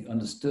seriously, that he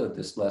understood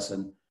this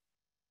lesson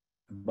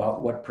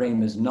about what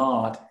prema is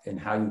not and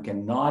how you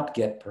cannot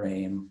get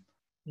prema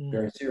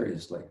very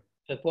seriously.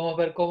 Entonces podemos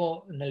ver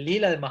cómo en el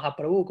lila de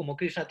Mahaprabhu, como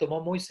Krishna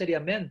tomó muy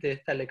seriamente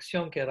esta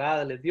lección que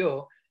Radha le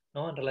dio,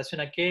 ¿no? En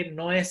relación a qué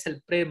no es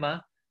el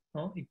prema,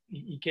 ¿no?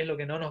 Y qué es lo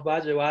que no nos va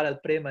a llevar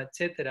al prema,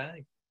 etc.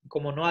 Y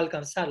cómo no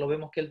alcanzarlo,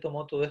 vemos que él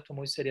tomó todo esto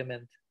muy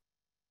seriamente.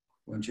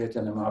 When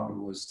Chaitanya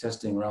Mahaprabhu was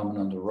testing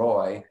Ramananda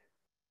Roy,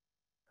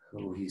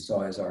 who he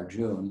saw as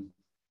Arjun,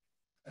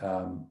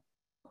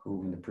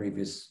 who in the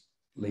previous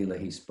Leela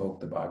he spoke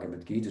the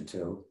Bhagavad Gita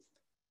to.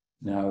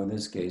 Now in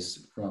this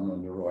case,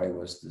 Ramananda Roy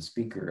was the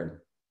speaker and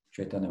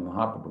Chaitanya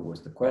Mahaprabhu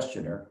was the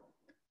questioner.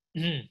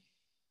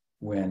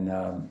 When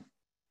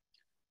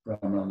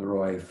Ramananda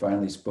Roy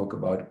finally spoke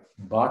about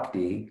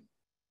bhakti,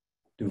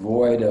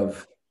 devoid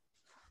of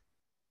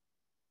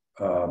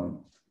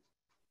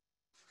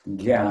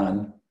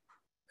gyan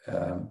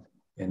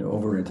and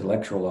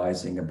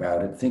over-intellectualizing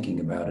about it, thinking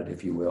about it,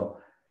 if you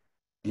will,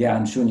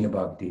 gyan shunya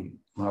bhakti,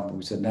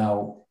 Mahaprabhu said,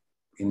 now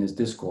in this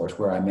discourse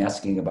where I'm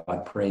asking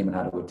about prema and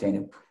how to attain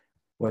it,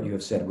 what you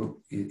have said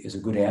is a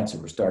good answer.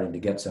 We're starting to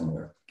get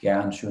somewhere.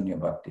 Gyan shunya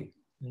bhakti.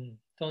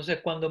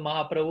 Entonces, cuando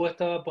Mahaprabhu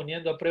estaba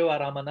poniendo a prueba a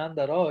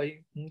Ramananda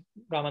Roy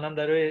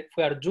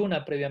fue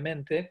Arjuna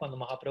previamente, cuando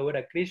Mahaprabhu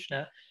era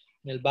Krishna,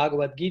 en el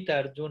Bhagavad Gita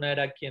Arjuna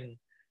era quien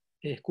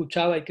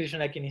escuchaba y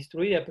Krishna era quien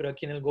instruía, pero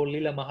aquí en el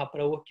Gaur-lila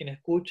Mahaprabhu es quien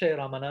escucha y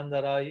Ramananda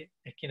Roy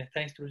es quien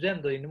está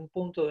instruyendo. Y en el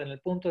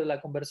punto de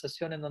la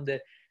conversación en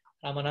donde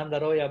Ramananda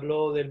Roy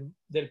habló del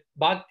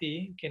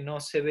bhakti, que no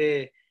se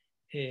ve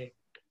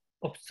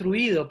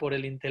obstruido por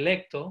el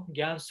intelecto,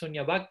 Gyan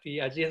Sunya Bhakti,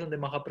 allí es donde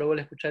Mahaprabhu al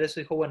escuchar eso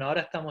dijo, bueno,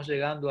 ahora estamos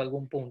llegando a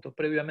algún punto.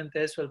 Previamente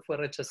a eso él fue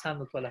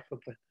rechazando todas las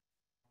propuestas.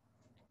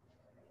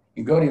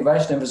 In Gaudiya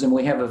Vaishnavism,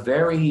 we have a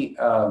very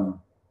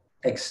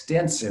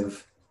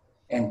extensive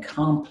and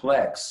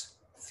complex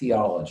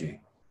theology.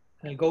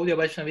 En el Gaudiya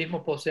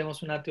Vaishnavismo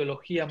poseemos una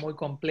teología muy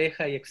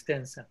compleja y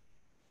extensa.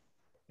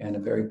 And a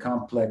very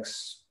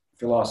complex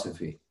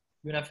philosophy.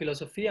 Y una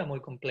filosofía muy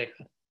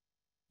compleja.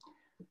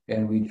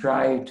 and we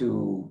try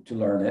to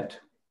learn it.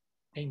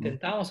 e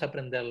intentamos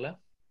aprenderla.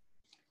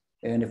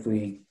 And if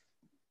we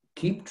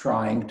keep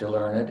trying to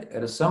learn it,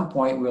 at some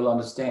point we'll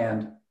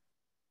understand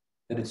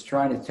that it's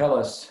trying to tell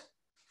us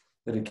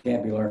that it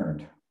can't be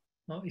learned.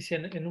 ¿No? Y si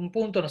en un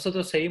punto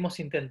nosotros seguimos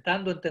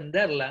intentando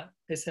entenderla,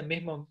 esa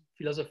misma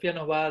filosofía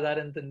nos va a dar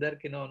a entender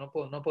que no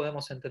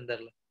podemos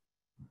entenderla.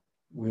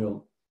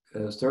 We'll,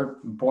 at a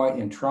certain point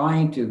in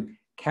trying to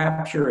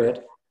capture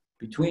it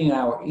between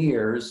our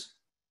ears,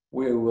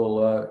 we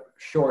will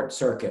short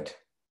circuit.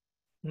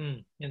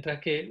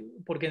 Mientras que,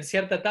 porque en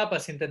cierta etapa,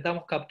 si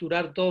intentamos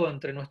capturar todo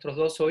entre nuestros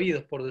dos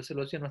oídos, por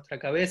decirlo así, en nuestra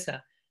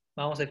cabeza,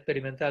 vamos a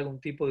experimentar algún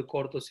tipo de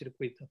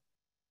cortocircuito.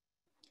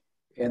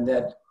 And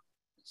that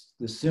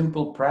the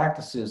simple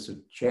practices of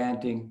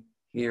chanting,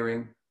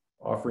 hearing,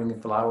 offering a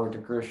flower to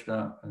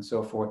Krishna, and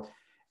so forth,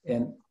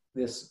 and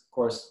this, of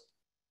course,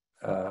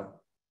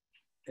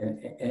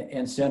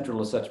 and central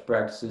to such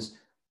practices,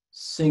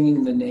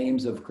 singing the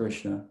names of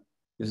Krishna.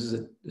 This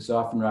is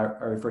often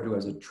referred to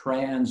as a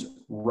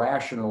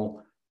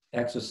trans-rational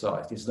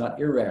exercise. It's not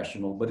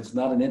irrational, but it's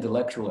not an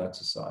intellectual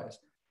exercise.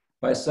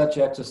 By such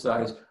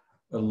exercise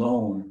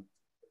alone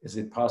is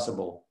it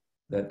possible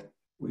that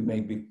we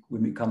may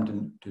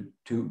come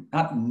to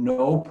not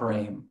know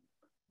Prem,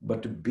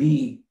 but to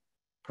be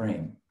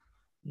Prem.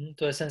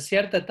 Entonces, en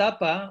cierta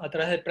etapa, a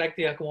través de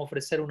prácticas como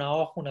ofrecer una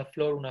hoja, una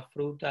flor, una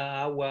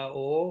fruta, agua,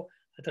 o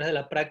a través de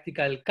la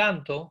práctica del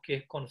canto, que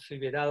es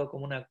considerado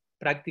como una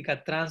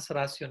práctica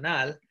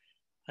transracional,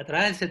 a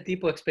través de ese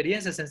tipo de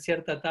experiencias en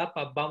cierta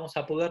etapa vamos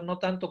a poder no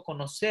tanto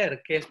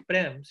conocer qué es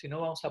Prem,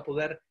 sino vamos a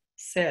poder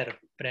ser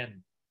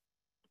Prem.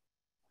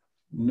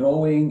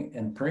 Knowing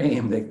and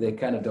Prem, they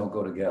kind of don't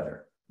go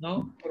together.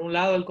 ¿No? Por un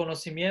lado, el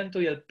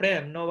conocimiento y el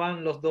Prem no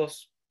van los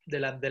dos de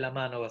la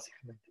mano,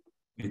 básicamente.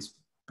 It's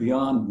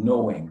beyond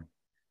knowing.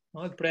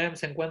 ¿No? El Prem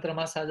se encuentra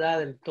más allá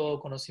del todo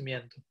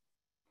conocimiento.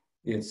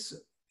 It's,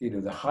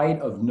 the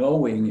height of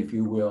knowing, if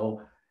you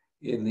will,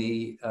 in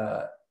the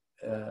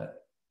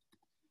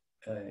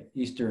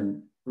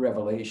Eastern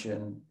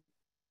revelation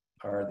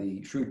are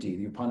the Shruti,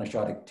 the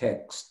Upanishadic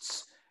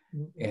texts,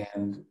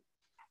 and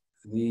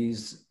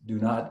these do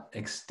not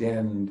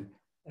extend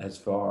as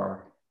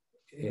far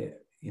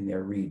in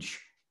their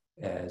reach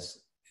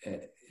as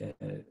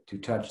to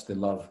touch the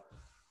love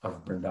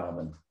of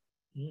Vrindavan.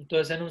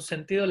 Entonces, en un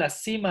sentido, la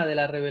cima de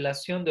la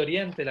revelación de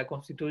Oriente la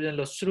constituyen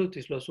los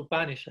Shrutis, los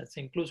Upanishads.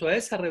 Incluso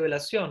esa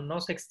revelación no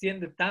se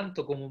extiende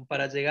tanto como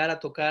para llegar a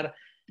tocar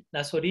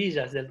las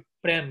orillas del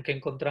Prem que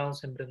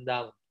encontramos en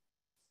Vrindavan.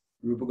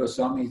 Rupa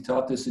Goswami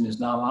taught this in his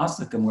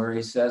Namastakam, where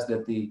he says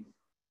that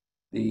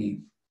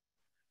the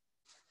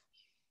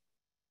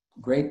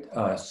great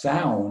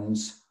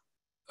sounds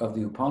of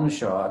the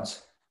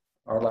Upanishads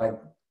are like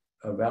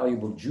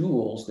valuable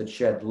jewels that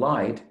shed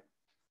light,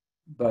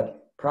 but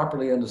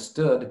properly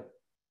understood,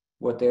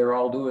 what they're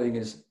all doing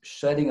is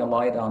shedding a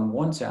light on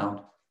one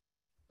sound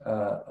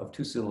of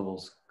two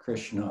syllables,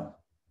 Krishna,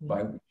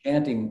 by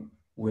chanting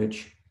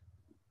which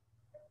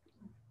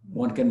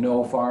one can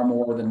know far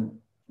more than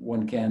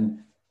one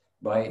can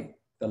by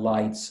the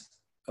lights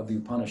of the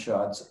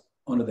Upanishads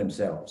unto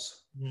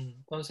themselves.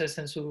 Entonces,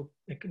 en su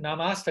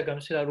Namastakam,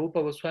 Srila Rupa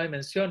Goswami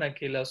menciona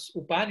que los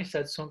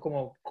Upanishads son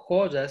como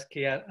joyas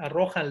que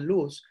arrojan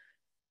luz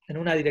en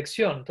una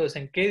dirección. Entonces,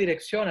 ¿en qué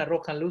dirección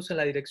arrojan luz? En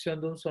la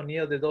dirección de un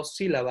sonido de dos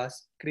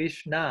sílabas,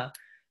 Krishna,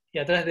 y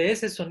a través de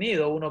ese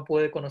sonido uno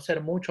puede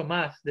conocer mucho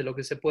más de lo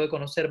que se puede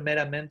conocer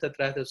meramente a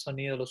través del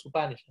sonido de los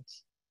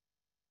Upanishads.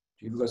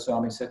 Jiva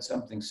Goswami said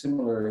something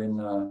similar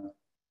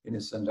in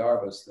his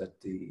Sandarbhas, that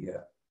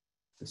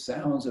the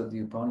sounds of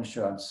the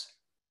Upanishads,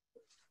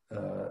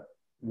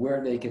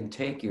 where they can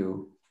take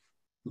you,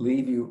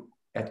 leave you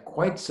at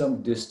quite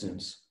some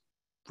distance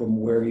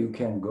from where you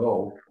can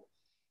go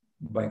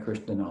by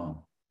Krishna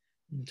Nam.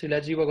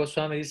 Srila Jiva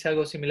Goswami dice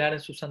algo similar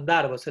en sus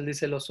Sandarbhas. Él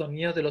dice, los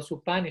sonidos de los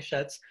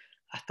Upanishads,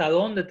 hasta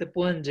dónde te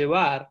pueden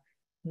llevar,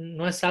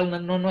 no es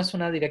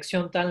una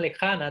dirección tan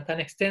lejana,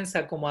 tan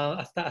extensa como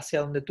hasta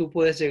hacia donde tú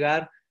puedes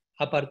llegar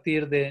a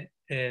partir de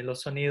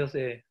los sonidos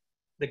a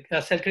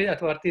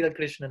partir del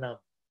Krishna Nam.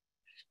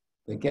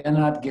 They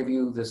cannot give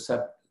you the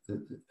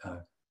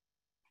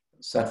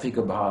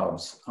sattvika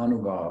bhavs,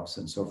 anubhavs,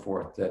 and so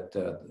forth, that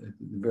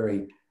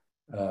very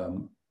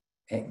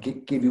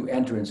give you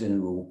entrance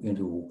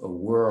into a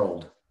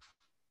world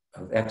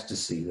of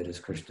ecstasy that is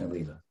Krishna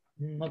Lila.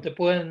 No te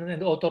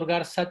pueden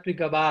otorgar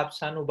sattvika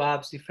bhavs,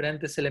 anubhavs,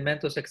 diferentes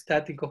elementos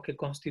extáticos que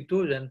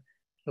constituyen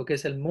lo que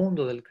es el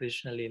mundo del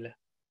Krishna Lila.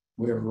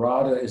 Where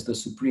Radha is the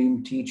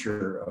supreme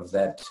teacher of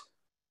that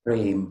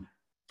prem,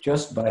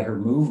 just by her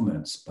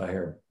movements, by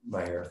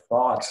her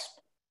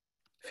thoughts,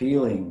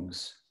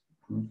 feelings.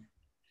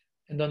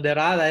 En donde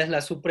Radha es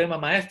la suprema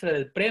maestra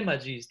del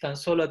Premaji, tan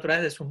solo a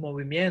través de sus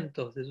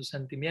movimientos, de sus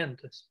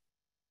sentimientos.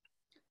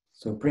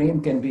 So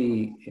prem can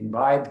be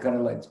imbibed kind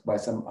of like by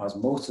some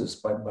osmosis,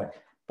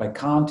 by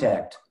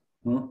contact,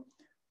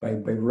 by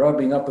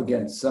rubbing up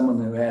against someone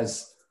who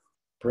has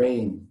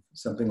prem,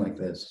 something like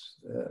this.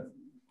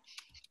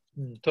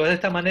 Entonces, de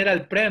esta manera,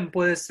 el prem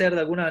puede ser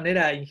de alguna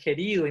manera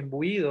ingerido,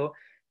 imbuido,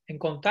 en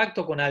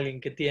contacto con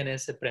alguien que tiene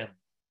ese prem.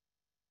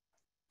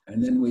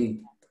 And then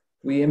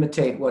we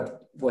imitate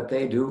what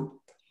they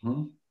do.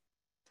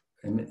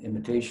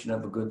 Imitation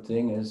of a good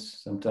thing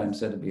is sometimes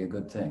said to be a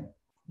good thing.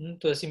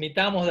 Entonces,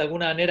 imitamos de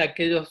alguna manera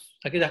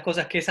aquellas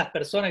cosas que esas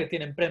personas que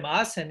tienen prema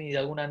hacen, y de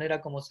alguna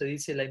manera, como se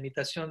dice, la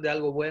imitación de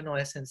algo bueno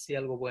es en sí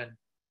algo bueno.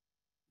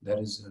 That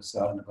is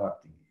sadhana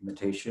bhakti,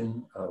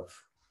 imitation of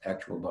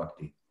actual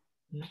bhakti.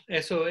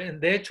 Eso,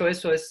 de hecho,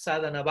 eso es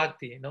sadhana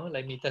bhakti, ¿no? La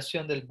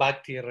imitación del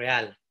bhakti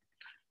real.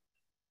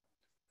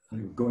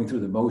 Going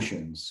through the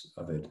motions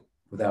of it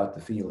without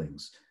the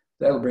feelings.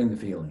 That'll bring the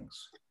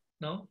feelings.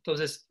 ¿No?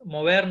 Entonces,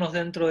 movernos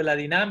dentro de la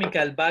dinámica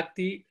del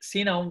bhakti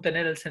sin aún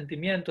tener el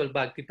sentimiento del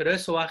bhakti, pero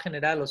eso va a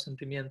generar los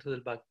sentimientos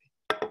del bhakti.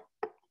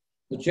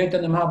 The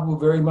Chaitanya Mahaprabhu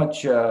very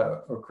much,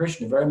 or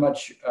Krishna very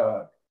much,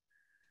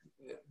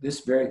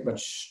 this very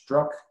much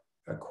struck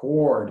a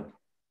chord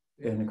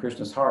in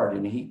Krishna's heart,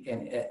 and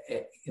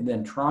and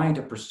then trying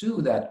to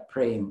pursue that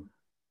prem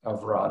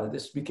of Radha,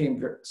 this became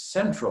very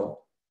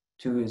central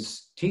to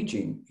his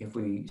teaching if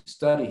we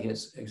study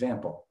his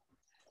example.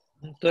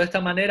 De esta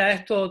manera,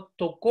 esto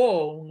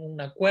tocó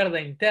una cuerda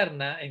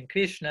interna en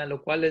Krishna,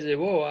 lo cual le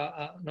llevó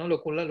 ¿no?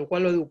 lo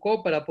cual lo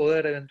educó para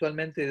poder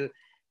eventualmente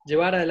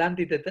llevar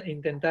adelante y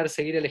intentar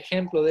seguir el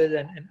ejemplo de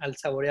ella al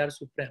saborear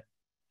su prema.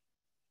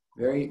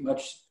 Very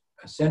much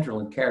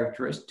central and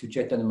characteristic to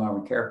Chaitanya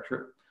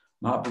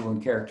Mahaprabhu,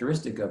 and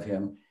characteristic of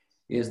him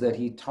is that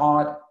he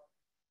taught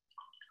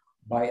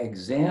by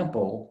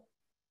example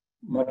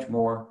much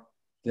more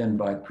than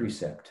by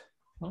precept.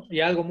 ¿No?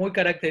 Y algo muy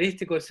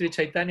característico de Sri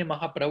Chaitanya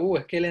Mahaprabhu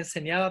es que él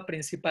enseñaba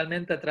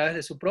principalmente a través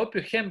de su propio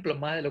ejemplo,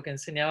 más de lo que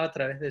enseñaba a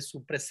través de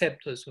su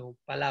precepto, de su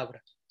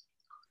palabra.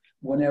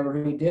 Whenever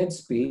he did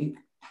speak,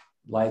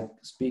 like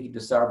speaking to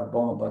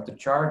Sarvabhauma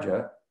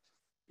Bhattacharya,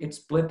 it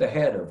split the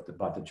head of the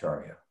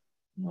Bhattacharya.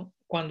 ¿No?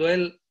 Cuando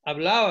él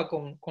hablaba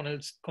con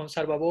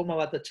Sarvabhauma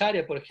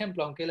Bhattacharya, por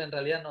ejemplo, aunque él en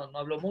realidad no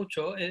habló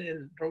mucho,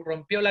 él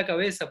rompió la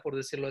cabeza, por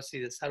decirlo así,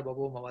 de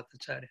Sarvabhauma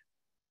Bhattacharya.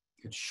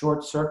 It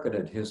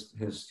short-circuited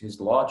his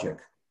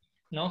logic.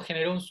 ¿No?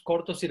 Generó un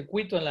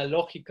cortocircuito en la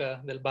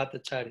lógica del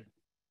Bhattacharya.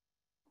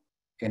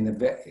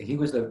 And he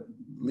was the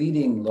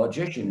leading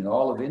logician in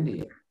all of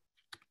India.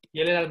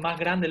 Y él era el más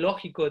grande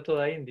lógico de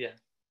toda India.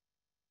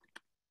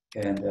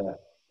 And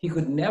he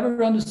could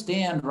never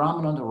understand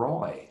Ramananda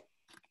Roy.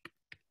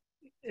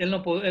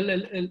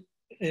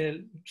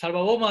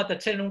 Sarvabhauma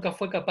Bhattacharya nunca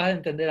fue capaz de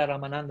entender a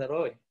Ramananda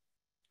Roy,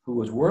 who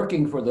was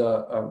working for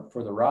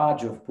the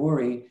Raj of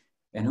Puri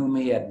and whom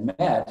he had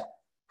met,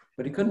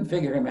 but he couldn't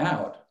figure him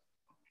out.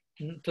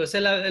 Entonces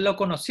él lo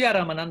conocía a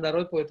Ramananda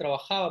Roy porque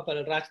trabajaba para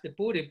el Raj de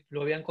Puri,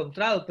 lo había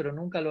encontrado, pero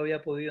nunca lo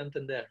había podido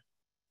entender.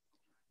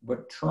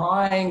 But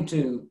trying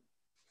to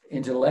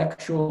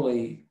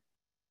intellectually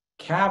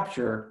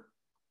capture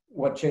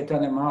what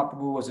Chaitanya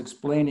Mahaprabhu was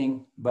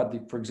explaining, but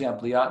for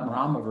example, the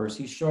Atmarama verse,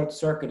 he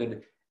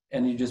short-circuited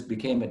and he just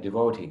became a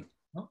devotee.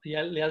 ¿No? Y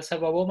al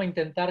Sarvabhauma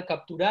intentar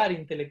capturar,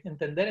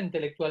 entender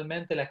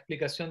intelectualmente la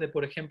explicación de,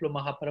 por ejemplo,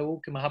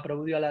 que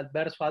Mahaprabhu dio al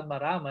verso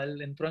Atmarama,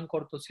 él entró en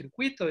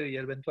cortocircuito y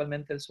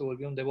eventualmente él se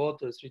volvió un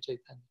devoto de Sri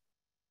Chaitanya.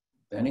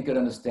 Then he could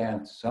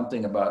understand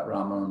something about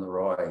Ramananda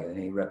Roy, and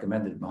he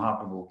recommended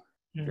Mahaprabhu,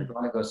 if you're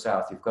going to go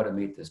south, you've got to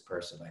meet this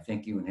person. I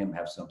think you and him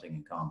have something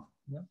in common.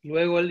 ¿No?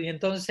 Y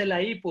entonces él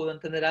ahí pudo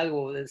entender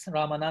algo de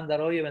Ramananda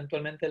Roy, y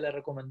eventualmente le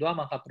recomendó a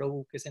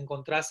Mahaprabhu que se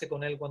encontrase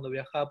con él cuando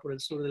viajaba por el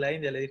sur de la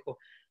India. Le dijo,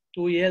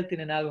 tú y él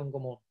tienen algo en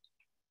común.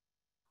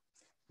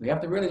 We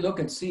have to really look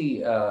and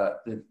see,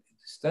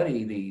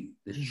 study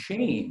the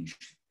change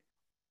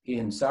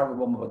in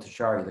Sarvabhauma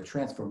Bhattacharya, the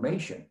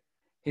transformation.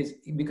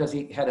 Because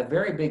he had a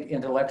very big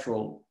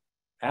intellectual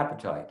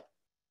appetite,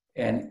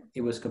 and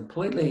it was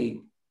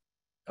completely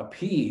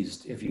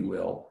appeased, if you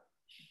will,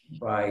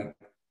 by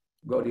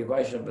Gaudiya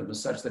Vaishnavism,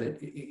 such that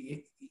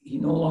he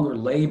no longer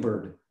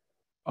labored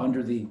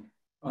under the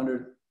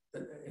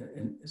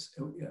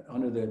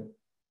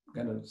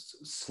kind of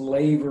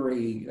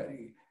slavery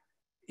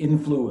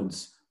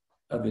influence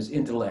of his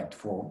intellect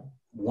for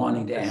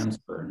wanting to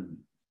answer and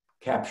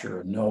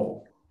capture and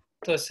know.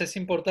 Entonces es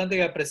importante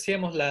que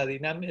apreciemos la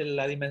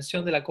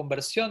dimensión de la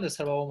conversión de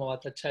Sarvabhauma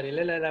Bhattacharya.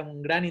 Él era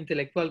un gran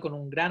intelectual con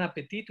un gran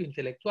apetito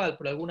intelectual.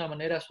 Por alguna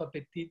manera su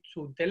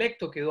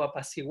intelecto quedó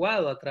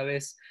apaciguado a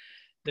través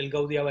del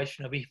Gaudiya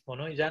Vaishnavismo,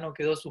 ¿no? Y ya no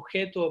quedó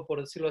sujeto,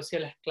 por decirlo así,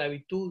 a la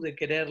esclavitud de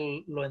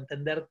quererlo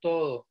entender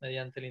todo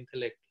mediante el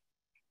intelecto.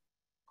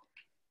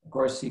 Of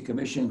course, he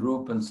commissioned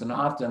Rupa and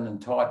Sanatan and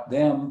taught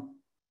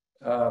them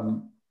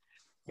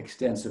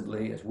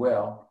extensively as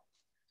well.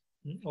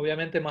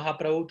 Obviamente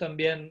Mahaprabhu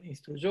también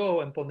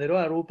empoderó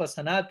a Rupa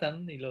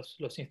Sanatan y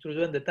los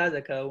instruyó en detalle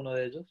a cada uno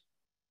de ellos.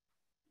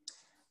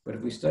 But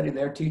if we study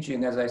their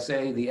teaching, as I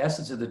say, the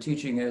essence of the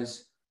teaching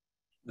is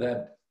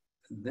that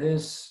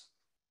this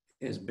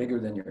is bigger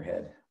than your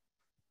head.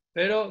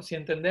 Pero si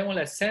entendemos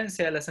la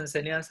esencia de las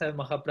enseñanzas de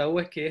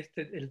Mahaprabhu, es que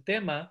el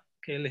tema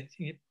que les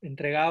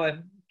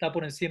entregaba está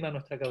por encima de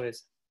nuestra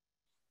cabeza.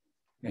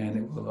 And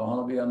it will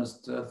only be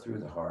understood through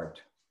the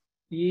heart.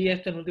 Y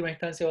esto en última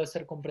instancia va a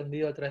ser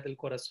comprendido a través del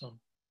corazón.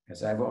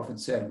 As I've often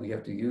said, we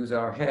have to use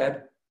our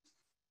head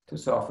to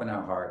soften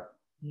our heart.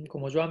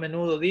 Como yo a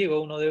menudo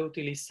digo, uno debe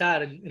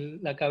utilizar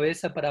la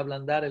cabeza para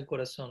ablandar el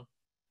corazón.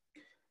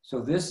 So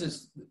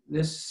this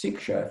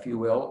siksha, if you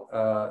will,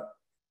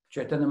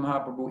 Chaitanya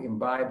Mahaprabhu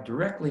imbibed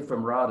directly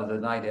from Radha the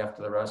night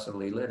after the Rasa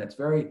Leela, and it's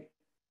very,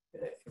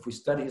 if we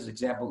study his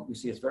example, we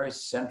see it's very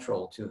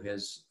central to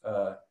his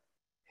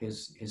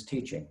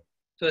teaching.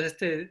 Entonces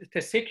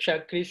este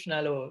Siksha, Krishna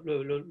lo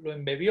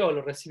embebió,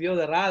 lo recibió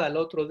de Radha el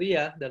otro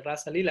día del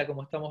Rasa Lila,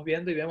 como estamos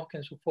viendo, y vemos que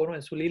en su forma,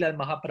 en su lila, el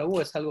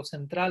Mahaprabhu es algo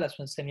central a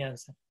su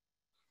enseñanza.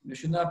 It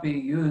should not be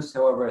used,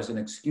 however, as an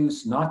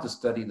excuse not to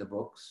study the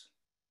books.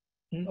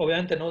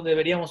 Obviamente no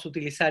deberíamos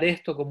utilizar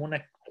esto como una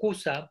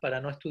excusa para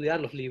no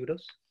estudiar los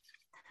libros.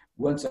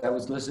 Once I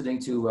was listening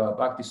to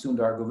Bhakti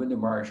Sundar Govinda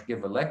Maharaj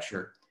give a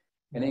lecture,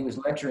 and he was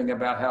lecturing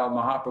about how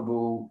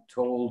Mahaprabhu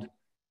told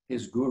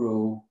his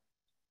guru,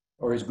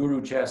 or his guru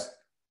just,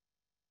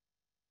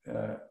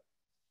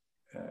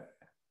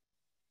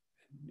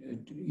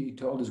 he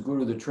told his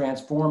guru the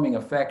transforming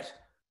effect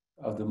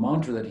of the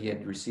mantra that he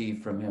had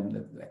received from him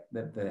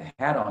that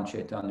had on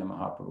Chaitanya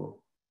Mahaprabhu.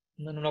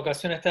 En una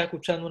ocasión estaba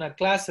escuchando una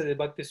clase de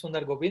Bhakti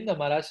Sundar Govinda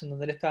Maharaj en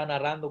donde él estaba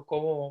narrando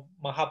cómo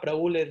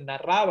Mahaprabhu le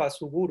narraba a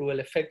su guru el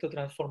efecto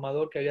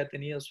transformador que había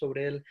tenido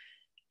sobre él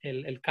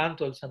el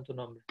canto del Santo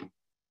Nombre.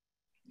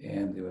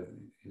 And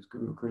his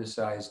guru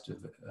criticized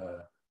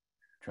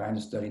trying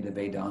to study the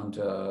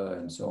Vedanta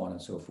and so on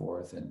and so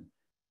forth, and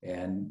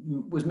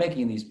was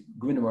making these,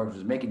 Govinda Maharaj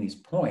was making these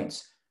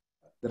points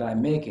that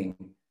I'm making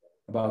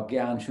about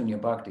Gyan Shunya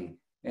Bhakti,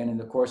 and in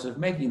the course of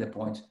making the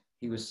points,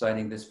 he was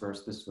citing this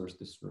verse, this verse,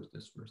 this verse,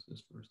 this verse,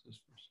 this verse, this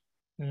verse.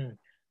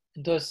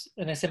 Entonces,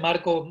 en ese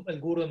marco, el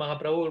guru de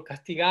Mahaprabhu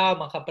castigaba a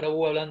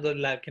Mahaprabhu hablando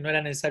de que no era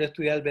necesario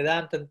estudiar el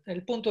Vedanta.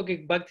 El punto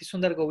que Bhakti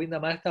Sundar Govinda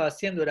Maharaj estaba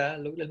haciendo era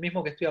el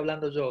mismo que estoy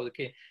hablando yo, de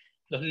que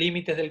los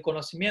límites del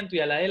conocimiento, y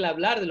al él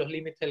hablar de los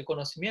límites del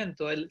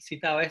conocimiento, él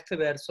citaba este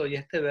verso, y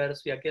aquel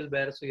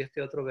verso, y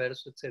este otro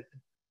verso, etc.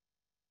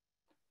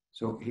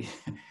 So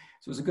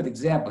it was a good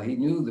example. He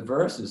knew the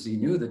verses, he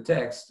knew the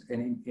text,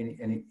 and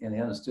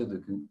he understood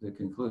the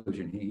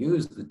conclusion. He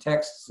used the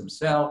texts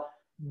himself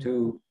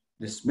to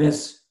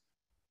dismiss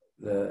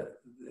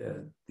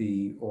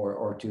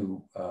or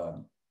to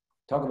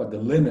talk about the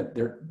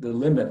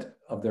limit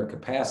of their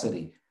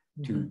capacity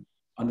to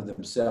under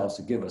themselves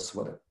to give us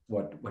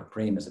what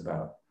prema is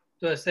about.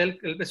 Entonces él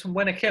es un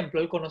buen ejemplo.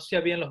 Él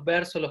conocía bien los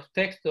versos, los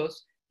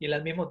textos, y él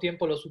al mismo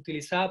tiempo los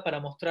utilizaba para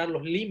mostrar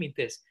los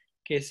límites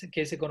que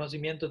ese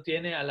conocimiento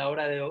tiene a la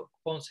hora de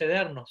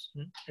concedernos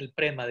el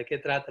prema, de qué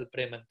trata el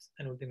prema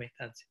en última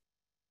instancia.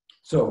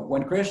 So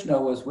when Krishna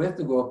was with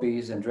the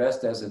gopis and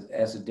dressed as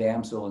a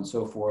damsel and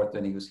so forth,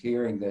 and he was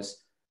hearing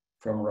this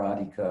from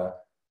Radhika,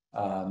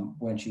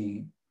 when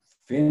she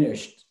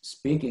finished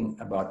speaking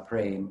about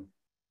prem,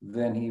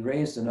 then he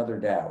raised another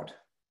doubt.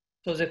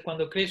 Entonces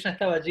cuando Krishna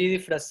estaba allí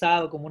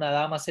disfrazado como una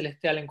dama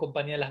celestial en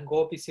compañía de las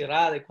gopis y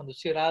Radha, y cuando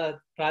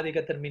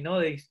Radhika terminó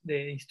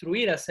de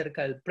instruir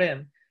acerca del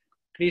prem,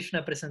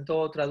 Krishna presentó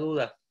otra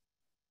duda.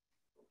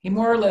 He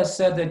more or less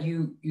said that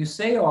you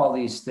say all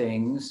these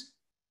things,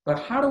 but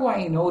how do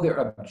I know they're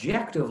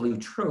objectively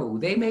true?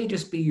 They may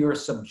just be your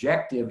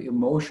subjective,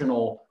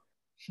 emotional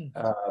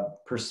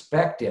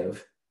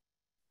perspective,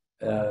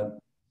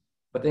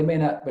 but they may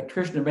not. But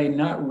Krishna may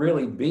not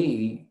really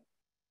be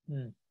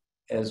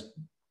as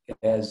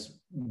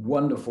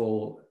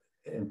wonderful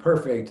and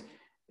perfect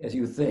as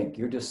you think.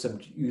 You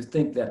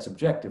think that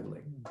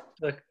subjectively.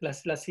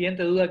 La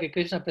siguiente duda que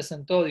Krishna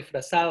presentó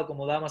disfrazado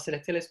como dama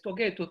celestial es,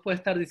 ok, tú puedes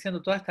estar diciendo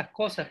todas estas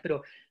cosas,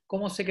 pero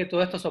 ¿cómo sé que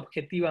todo esto es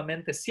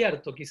objetivamente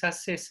cierto?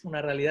 Quizás es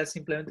una realidad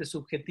simplemente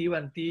subjetiva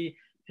en ti,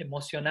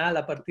 emocional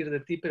a partir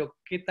de ti, pero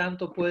 ¿qué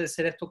tanto puede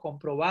ser esto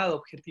comprobado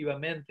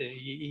objetivamente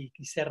y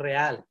ser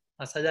real,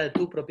 más allá de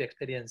tu propia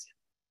experiencia?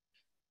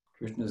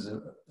 Krishna is a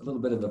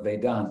little bit of a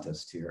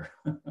Vedantist here.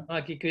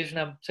 Aquí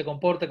Krishna se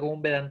comporta como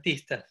un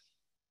vedantista.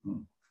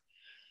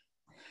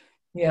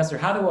 He asked her,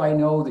 how do I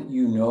know that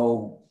you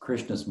know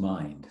Krishna's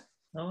mind?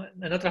 ¿No?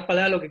 En otras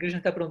palabras, lo que Krishna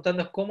está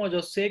preguntando es cómo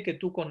yo sé que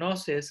tú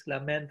conoces la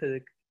mente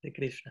de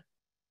Krishna.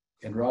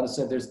 And Radha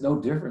said, there's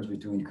no difference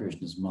between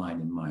Krishna's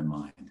mind and my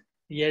mind.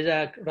 Y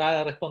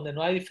Radha responde,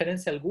 no hay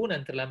diferencia alguna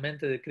entre la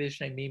mente de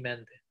Krishna y mi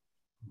mente.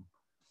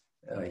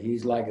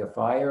 He's like a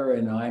fire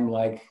and I'm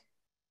like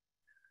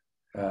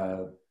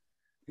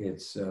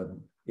its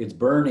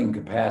burning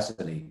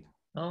capacity.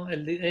 ¿No?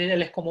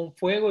 Él es como un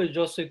fuego y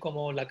yo soy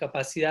como la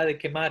capacidad de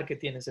quemar que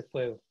tiene ese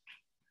fuego.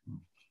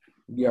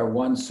 We are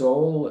one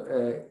soul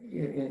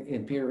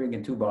appearing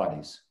in two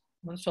bodies.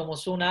 ¿No?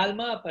 Somos un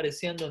alma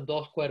apareciendo en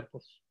dos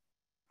cuerpos.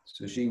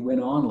 So she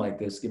went on like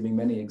this, giving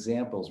many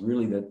examples,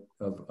 really,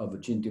 of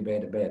Achintya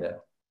Veda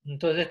Veda.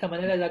 Entonces de esta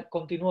manera ella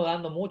continuó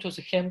dando muchos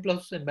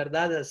ejemplos, en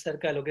verdad,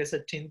 acerca de lo que es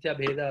Achintya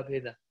Veda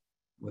Veda.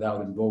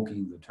 Without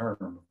invoking the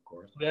term, of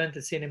course.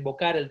 Obviamente sin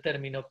invocar el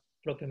término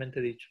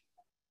propiamente dicho.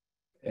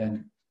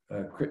 And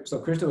so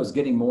Krishna was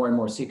getting more and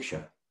more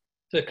siksha.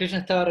 Entonces Krishna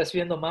estaba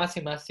recibiendo más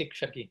y más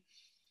siksha aquí.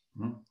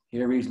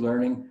 Here he's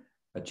learning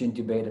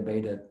Achintya Beda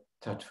Beda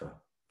Tattva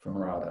from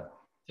Radha.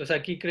 Entonces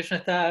aquí Krishna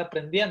está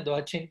aprendiendo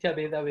Achintya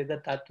Veda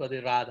Veda Tattva de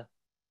Radha.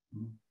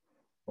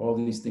 All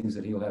these things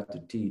that he'll have to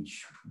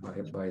teach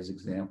by his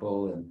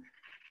example and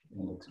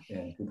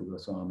typical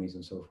Swamis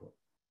and so forth.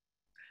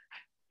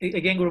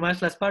 Again, Guru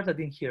Maharaj, last part I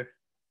didn't hear.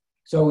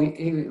 So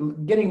he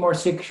getting more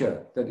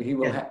siksha that he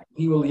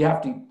will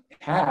have to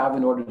have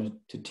in order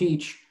to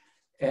teach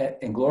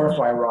and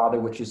glorify Radha,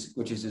 which is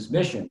his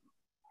mission.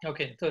 Ok,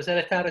 entonces él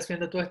está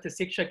recibiendo todo este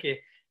siksha que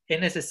es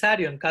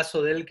necesario en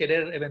caso de él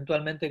querer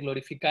eventualmente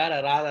glorificar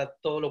a Radha,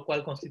 todo lo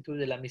cual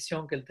constituye la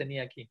misión que él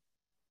tenía aquí.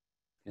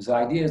 His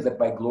idea is that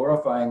by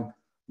glorifying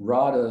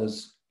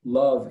Radha's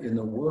love in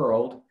the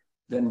world,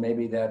 then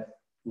maybe that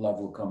love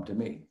will come to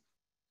me.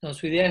 Entonces,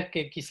 su idea es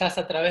que quizás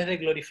a través de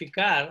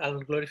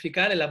al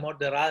glorificar el amor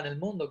de Radha en el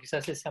mundo,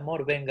 quizás ese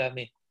amor venga a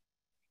mí.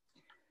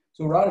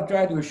 So Radha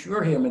tried to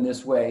assure him in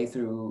this way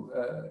through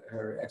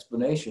her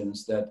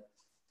explanations that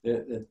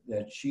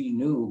she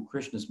knew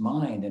Krishna's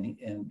mind, and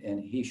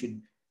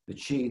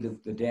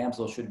the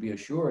damsel should be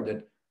assured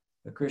that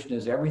Krishna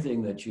is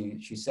everything that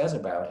she says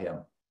about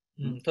him.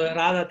 Entonces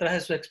Radha, a través de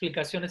sus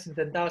explicaciones,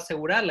 intentaba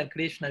asegurarle a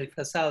Krishna,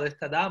 disfrazado de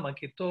esta dama,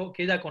 que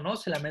ella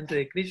conoce la mente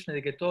de Krishna y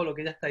de que todo lo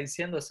que ella está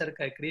diciendo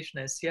acerca de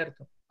Krishna es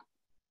cierto.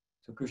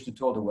 So Krishna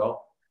told her,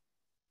 well,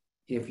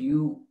 if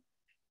you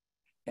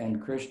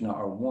and Krishna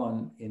are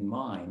one in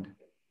mind,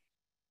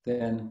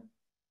 then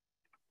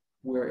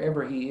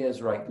wherever he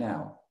is right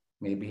now,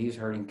 maybe he's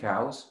herding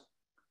cows,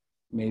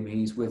 maybe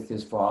he's with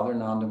his father,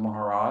 Nanda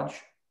Maharaj,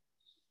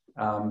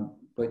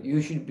 but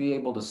you should be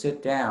able to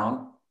sit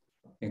down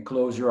and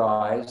close your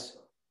eyes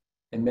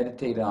and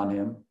meditate on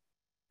him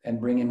and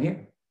bring him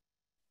here.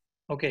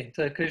 Ok,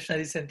 entonces Krishna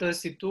dice, entonces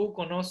si tú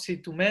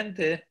conoces tu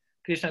mente,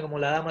 Krishna como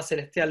la dama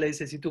celestial le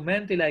dice, si tu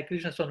mente y la de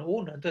Krishna son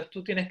uno, entonces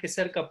tú tienes que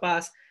ser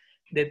capaz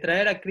de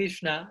traer a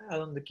Krishna a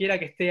donde quiera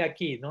que esté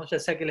aquí, ¿no? Ya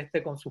sea que él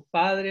esté con sus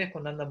padres,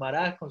 con Nanda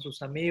Maharaj, con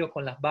sus amigos,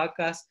 con las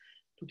vacas,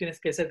 tú tienes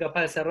que ser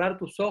capaz de cerrar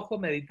tus ojos,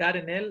 meditar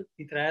en él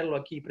y traerlo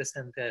aquí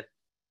presente a él.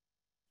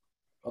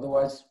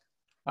 Otherwise,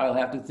 I'll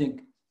have to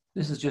think,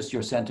 this is just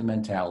your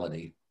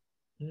sentimentality.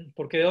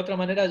 Porque de otra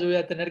manera yo voy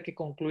a tener que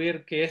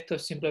concluir que esto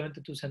es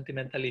simplemente tu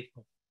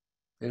sentimentalismo.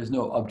 There's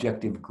no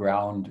objective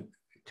ground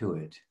to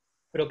it.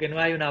 Pero que no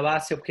hay una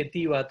base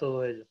objetiva a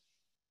todo ello.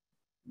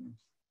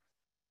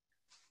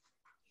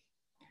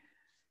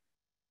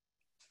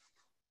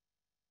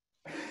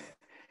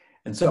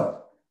 And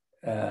so,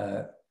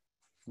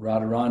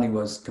 Radharani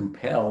was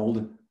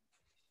compelled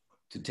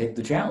to take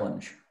the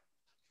challenge.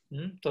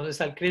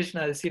 Entonces al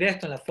Krishna decir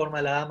esto en la forma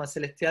de la dama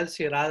celestial,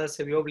 Radha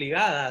se vio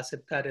obligada a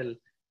aceptar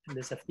el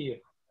desafío.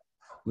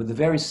 With a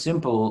very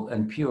simple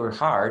and pure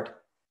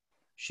heart,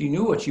 she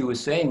knew what she was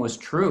saying was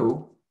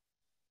true,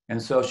 and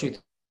so she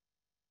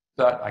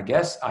thought, I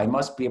guess I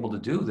must be able to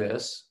do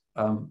this.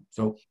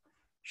 So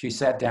she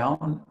sat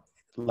down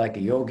like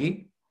a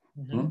yogi,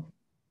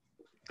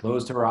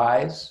 closed her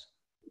eyes,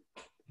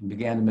 and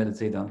began to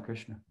meditate on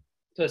Krishna.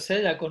 Entonces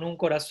ella, con un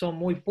corazón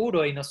muy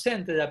puro e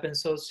inocente, ella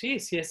pensó, sí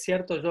es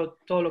cierto,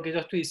 todo lo que yo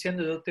estoy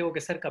diciendo, yo tengo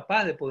que ser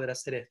capaz de poder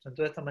hacer esto.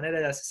 Entonces de esta manera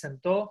ella se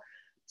sentó,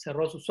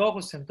 cerró sus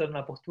ojos, se sentó en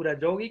una postura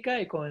yógica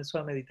y comenzó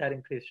a meditar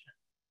en Krishna.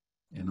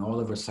 And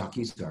all of her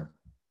sakis are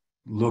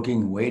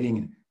looking,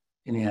 waiting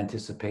in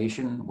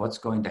anticipation, what's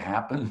going to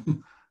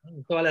happen.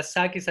 Todas las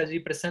sakis allí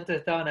presentes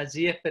estaban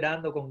allí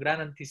esperando con gran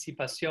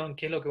anticipación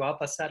qué es lo que va a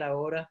pasar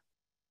ahora.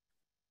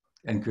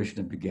 And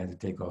Krishna began to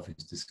take off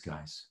his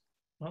disguise.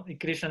 ¿No? Y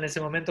Krishna en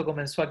ese momento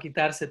comenzó a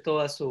quitarse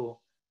toda su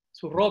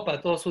ropa,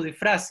 todo su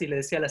disfraz y le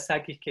decía a las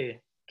sakis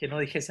que no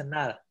dijesen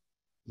nada.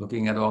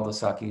 Looking at all the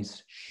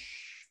sakis,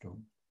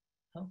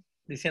 ¿No?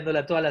 Diciéndole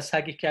a todas las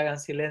sakis que hagan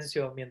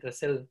silencio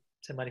mientras él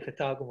se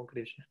manifestaba como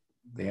Krishna.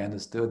 They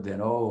understood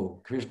that,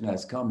 oh, Krishna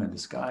has come in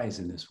disguise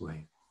in this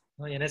way.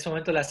 ¿No? Y en ese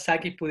momento las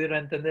sakis pudieron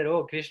entender,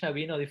 oh, Krishna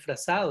vino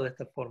disfrazado de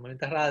esta forma,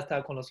 mientras Radha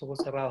estaba con los ojos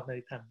cerrados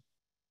meditando.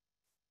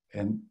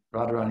 And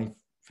Radharani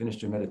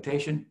finished her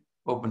meditation,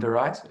 opened her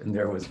eyes, and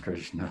there was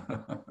Krishna.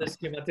 Entonces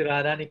Srimati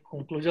Radharani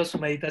concluyó su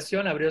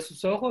meditación, abrió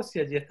sus ojos y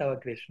allí estaba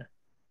Krishna.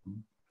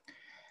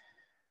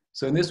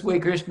 So in this way,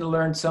 Krishna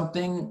learned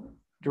something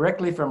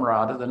directly from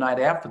Radha the night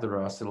after the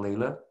Rasa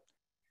Leela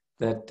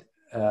that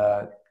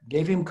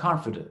gave him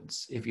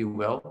confidence, if you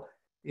will,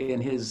 in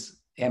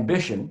his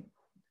ambition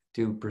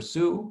to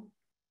pursue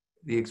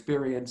the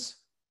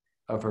experience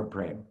of her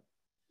prema.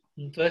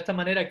 De esta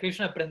manera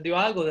Krishna aprendió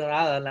algo de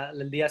Radha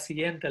el día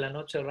siguiente, la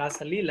noche de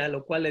Rasa Lila,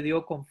 lo cual le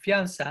dio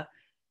confianza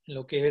en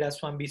lo que era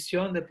su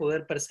ambición de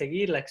poder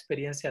perseguir la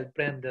experiencia del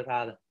Prem de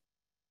Radha.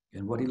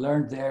 And what he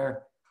learned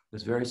there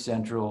was very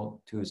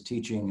central to his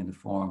teaching in the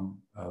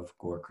form of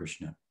Gaur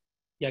Krishna.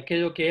 Y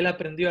aquello que él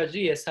aprendió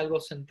allí es algo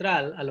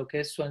central a lo que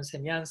es su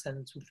enseñanza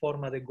en su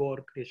forma de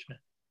Gaur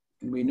Krishna.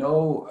 And we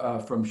know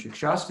from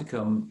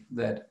Shikshastakam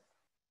that,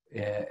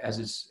 as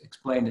it's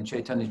explained in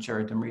Chaitanya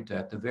Charitamrita,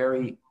 at the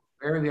very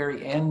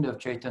end of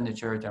Chaitanya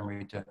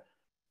Charitamrita,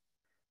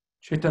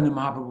 Chaitanya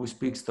Mahaprabhu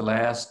speaks the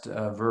last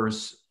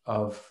verse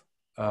of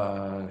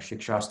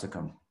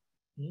Shikshastakam.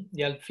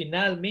 Y al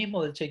final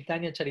mismo del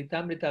Chaitanya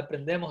Charitamrita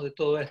aprendemos de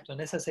todo esto.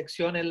 En esa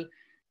sección él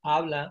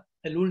habla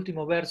el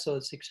último verso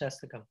del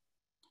Sikshastakam.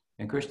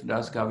 And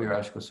Krishnadas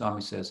Kaviraj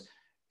Goswami says,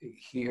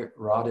 here,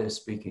 Radha is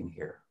speaking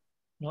here.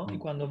 ¿No? Y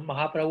cuando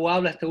Mahaprabhu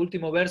habla este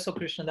último verso,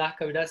 Krishnadas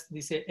Kaviraj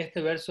dice,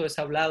 este verso es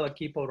hablado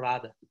aquí por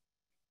Radha.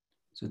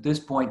 So at this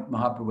point,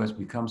 Mahaprabhu has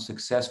become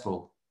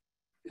successful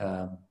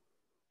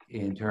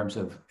in terms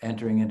of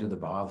entering into the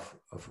bhav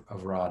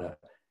of Radha.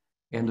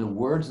 And the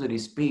words that he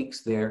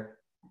speaks there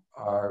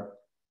are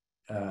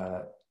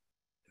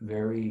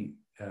very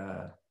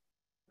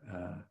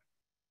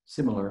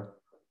similar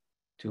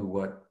to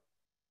what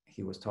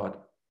he was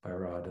taught by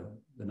Radha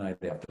the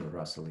night after the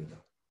Rasa Lila.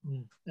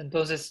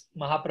 Entonces,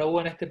 Mahaprabhu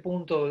en este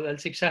punto, el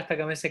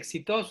Sikshastakam es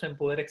exitoso en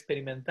poder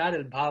experimentar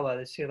el bhava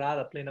de Sri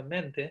Radha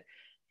plenamente.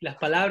 Las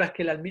palabras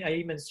que él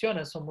ahí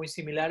menciona son muy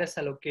similares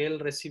a lo que él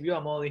recibió a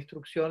modo de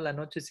instrucción la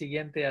noche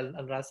siguiente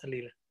al Rasa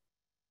Lila.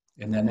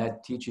 And then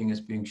that teaching is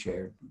being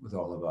shared with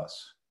all of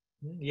us.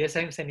 Y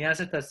esa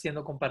enseñanza está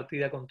siendo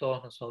compartida con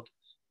todos nosotros.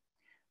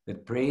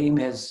 That prem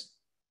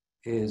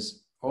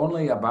is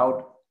only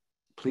about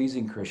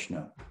pleasing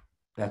Krishna.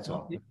 That's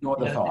all. No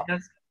other thought.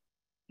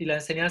 Y la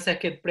enseñanza es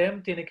que el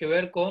Prem tiene que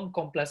ver con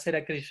complacer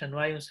a Krishna. No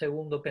hay un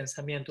segundo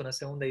pensamiento, una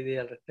segunda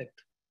idea al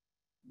respecto.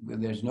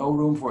 There's no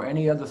room for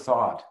any other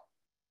thought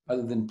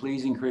other than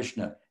pleasing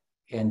Krishna.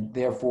 And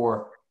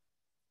therefore,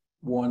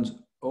 one's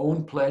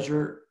own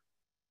pleasure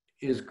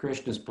is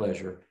Krishna's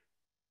pleasure.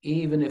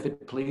 Even if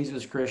it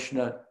pleases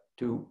Krishna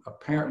to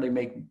apparently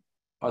make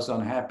us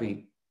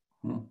unhappy,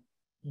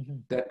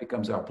 that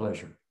becomes our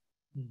pleasure.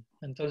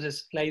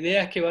 Entonces, la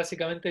idea es que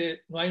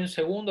básicamente no hay un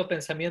segundo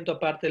pensamiento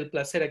aparte del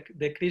placer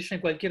de Krishna. Y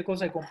cualquier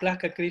cosa que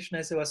complazca a Krishna,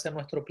 ese va a ser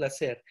nuestro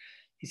placer.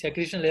 Y si a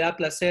Krishna le da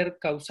placer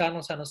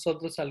causarnos a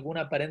nosotros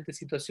alguna aparente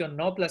situación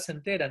no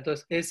placentera,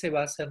 entonces ese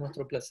va a ser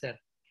nuestro placer.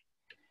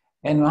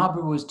 And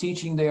Mahaprabhu was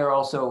teaching there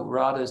also,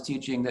 Radha is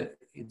teaching that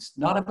it's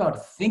not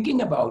about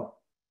thinking about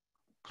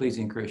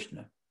pleasing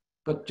Krishna,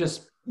 but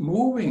just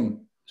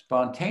moving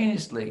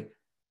spontaneously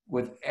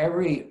with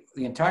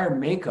the entire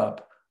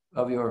makeup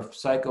of your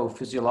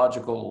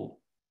psychophysiological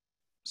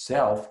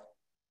self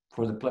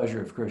for the pleasure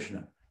of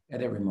Krishna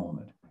at every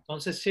moment.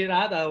 Entonces, Sri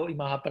Radha y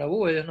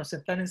Mahaprabhu, ellos nos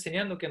están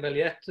enseñando que en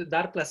realidad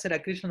dar placer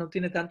a Krishna no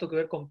tiene tanto que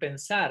ver con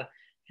pensar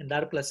en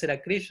dar placer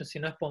a Krishna,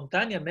 sino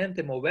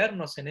espontáneamente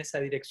movernos en esa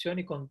dirección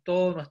y con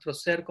todo nuestro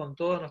ser, con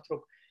todo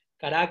nuestro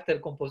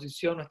carácter,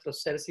 composición, nuestro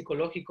ser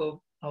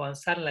psicológico,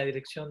 avanzar en la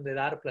dirección de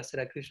dar placer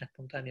a Krishna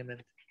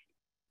espontáneamente.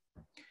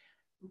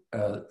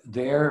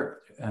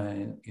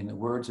 In the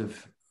words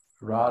of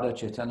Radha,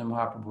 Chaitanya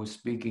Mahaprabhu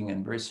speaking,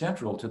 and very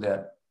central to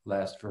that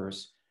last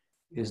verse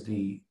is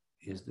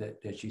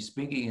that she's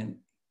speaking in,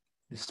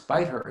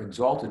 despite her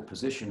exalted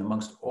position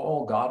amongst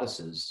all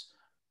goddesses,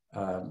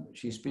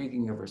 she's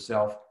speaking of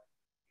herself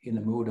in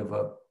the mood of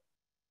a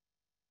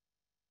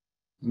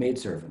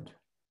maidservant.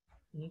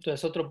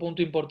 Entonces, otro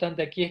punto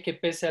importante aquí es que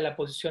pese a la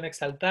posición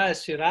exaltada de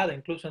Sri Radha,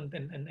 incluso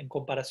en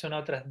comparación a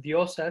otras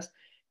diosas,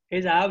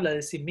 ella habla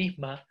de sí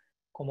misma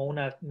como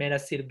una mera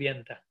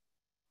sirvienta.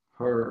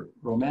 Her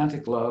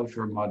romantic love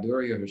for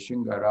Madhurya, her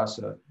Shringa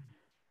rasa,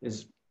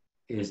 is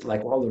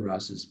like all the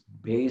rasas,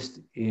 based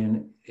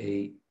in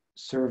a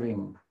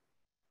serving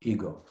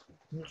ego.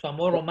 Su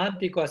amor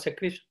romántico hacia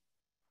Krishna.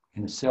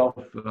 In a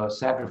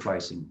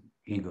self-sacrificing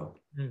ego.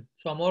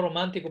 Su amor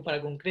romántico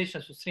para con Krishna,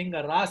 su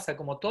Shringa rasa,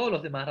 como todos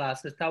los demás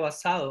razas, está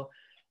basado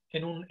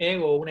en un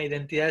ego, una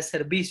identidad de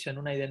servicio, en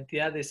una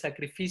identidad de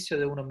sacrificio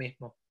de uno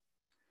mismo.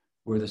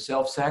 Where the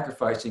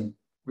self-sacrificing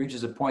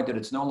reaches a point that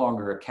it's no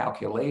longer a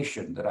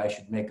calculation that I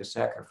should make a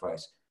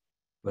sacrifice,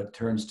 but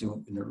turns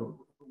to, in the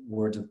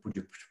words of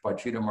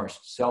Pachidamar,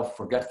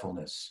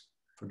 self-forgetfulness,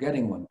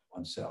 forgetting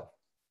oneself.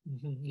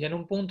 Y en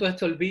un punto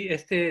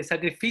este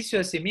sacrificio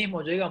de sí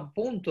mismo llega a un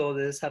punto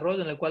de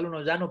desarrollo en el cual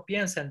uno ya no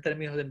piensa en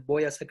términos de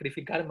voy a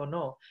sacrificarme o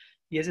no.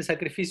 Y ese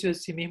sacrificio de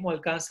sí mismo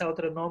alcanza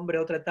otro nombre,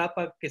 otra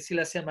etapa que si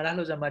la llamarás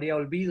lo llamaría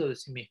olvido de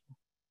sí mismo.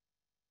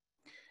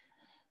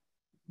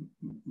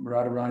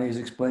 Radharani is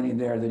explaining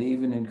there that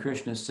even in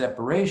Krishna's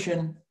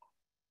separation,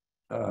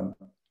 the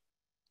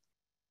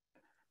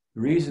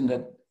reason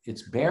that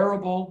it's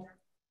bearable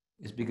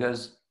is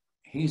because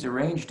he's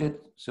arranged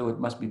it, so it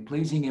must be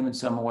pleasing him in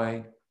some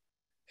way.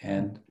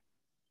 And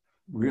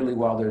really,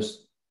 while the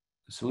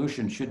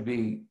solution should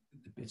be,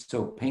 it's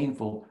so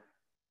painful,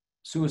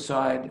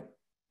 suicide,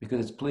 because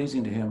it's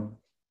pleasing to him,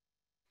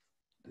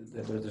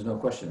 there's no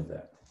question of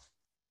that.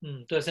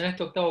 Entonces, en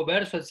este octavo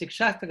verso, el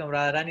Sikshastakam,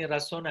 Radharani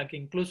razona que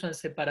incluso en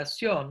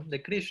separación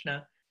de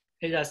Krishna,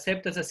 ella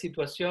acepta esa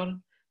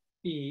situación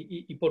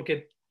y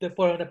porque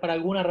por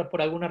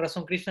alguna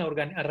razón Krishna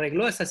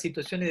arregló esa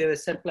situación y debe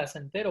ser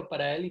placentero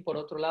para él y por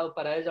otro lado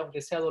para ella,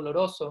 aunque sea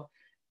doloroso,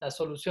 la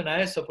solución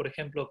a eso, por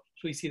ejemplo,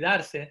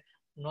 suicidarse,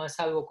 no es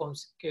algo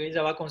que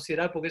ella va a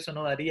considerar porque eso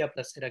no daría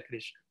placer a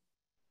Krishna.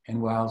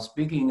 And while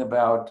speaking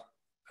about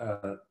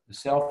the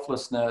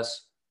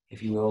selflessness,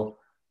 if you will,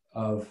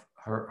 of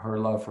her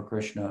love for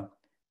Krishna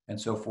and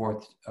so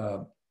forth,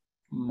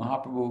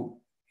 Mahaprabhu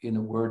in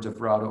the words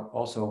of Radha,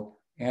 also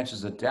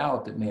answers a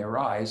doubt that may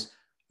arise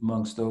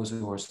amongst those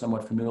who are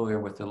somewhat familiar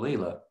with the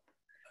Leela.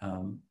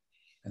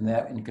 And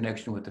that in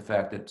connection with the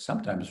fact that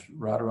sometimes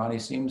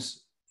Radharani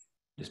seems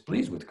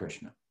displeased with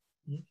Krishna.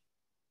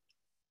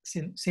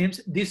 Seems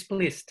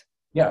displeased.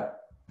 Yeah.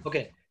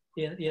 Okay.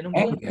 Y en un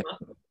Angry.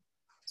 punto,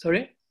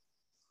 sorry?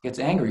 Gets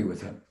angry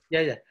with him.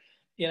 Ya.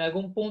 Y en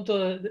algún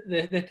punto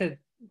de esta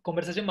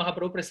conversación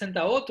Mahaprabhu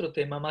presenta otro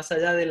tema, más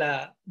allá de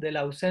la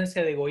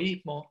ausencia de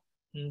egoísmo,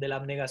 de la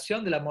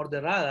abnegación del amor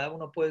de Radha.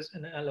 Uno puede,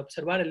 al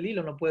observar el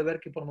hilo, uno puede ver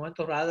que por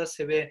momentos Radha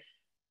se ve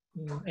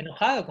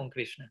enojada con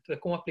Krishna.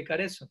 Entonces, ¿cómo explicar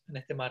eso en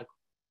este marco?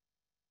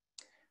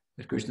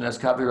 But Krishnadas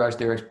Kaviraj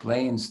there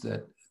explains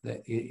that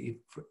the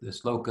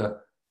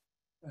sloka,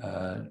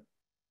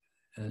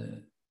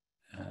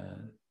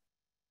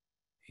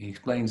 he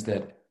explains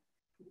that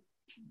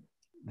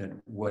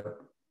what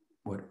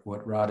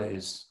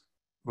Radha's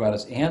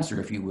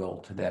answer, if you will,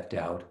 to that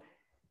doubt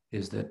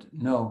is that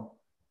no,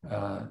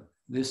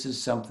 this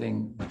is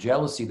something,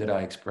 jealousy that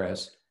I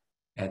express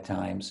at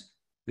times,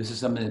 this is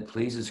something that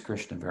pleases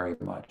Krishna very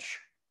much.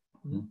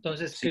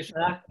 Entonces,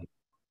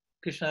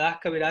 Krishnadas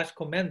Kaviraj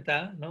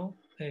comenta, ¿no?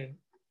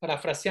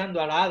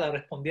 Parafraseando a Radha,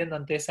 respondiendo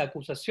ante esa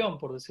acusación,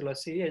 por decirlo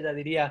así, ella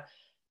diría,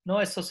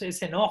 no,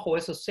 ese enojo,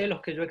 esos celos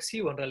que yo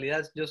exhibo, en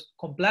realidad ellos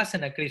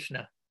complacen a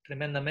Krishna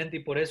tremendamente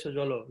y por eso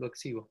yo lo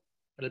exhibo,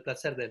 por el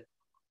placer de él.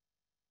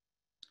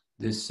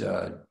 This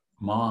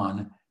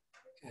man,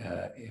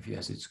 if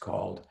yes it's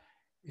called,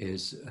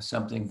 is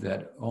something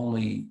that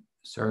only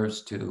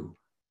serves to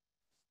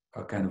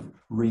kind of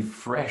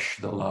refresh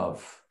the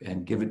love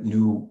and give it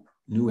new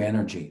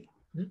energy.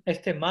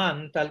 Este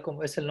man, tal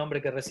como es el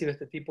nombre que recibe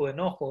este tipo de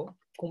enojo,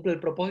 cumple el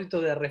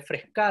propósito de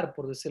refrescar,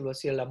 por decirlo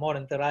así, el amor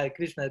entre Radha y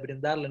Krishna, de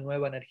brindarle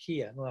nueva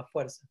energía, nueva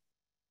fuerza.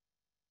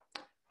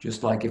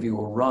 Just like if you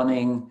were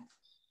running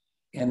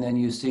and then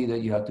you see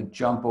that you have to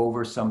jump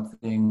over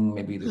something,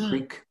 maybe the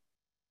creek,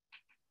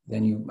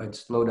 then you might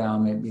slow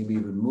down, maybe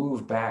even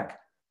move back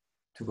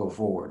to go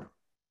forward.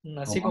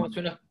 Así como si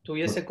uno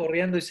estuviese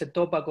corriendo y se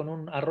topa con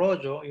un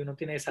arroyo y uno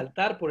tiene que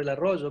saltar por el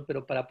arroyo,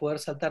 pero para poder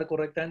saltar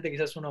correctamente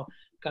quizás uno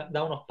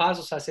da unos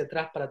pasos hacia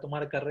atrás para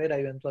tomar carrera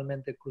y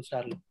eventualmente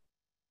cruzarlo.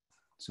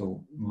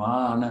 So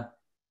man,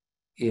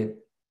 it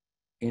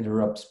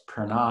interrupts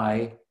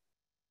pranay,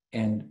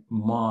 and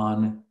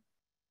man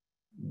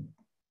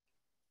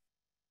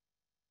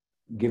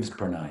gives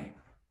pranay.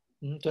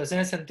 Entonces en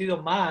ese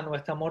sentido man o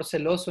este amor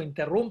celoso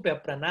interrumpe a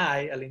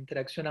pranay, a la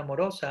interacción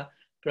amorosa,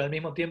 pero al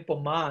mismo tiempo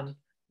man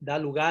da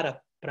lugar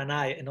a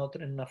pranay en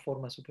una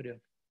forma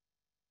superior.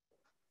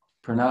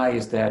 Pranay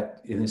is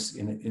that it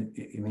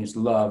means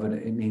love, and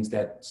it means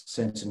that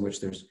sense in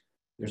which there's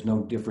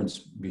no difference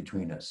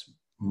between us.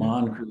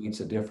 Man creates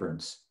a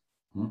difference.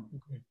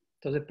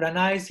 Entonces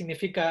pranay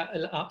significa,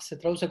 se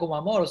traduce como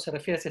amor, o se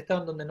refiere a ese estado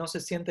en donde no se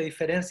siente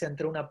diferencia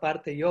entre una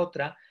parte y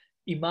otra,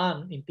 y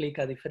man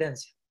implica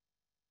diferencia.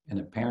 An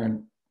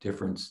apparent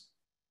difference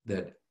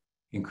that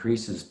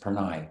increases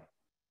pranay.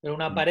 Pero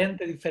una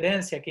aparente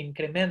diferencia que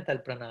incrementa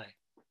el pranay.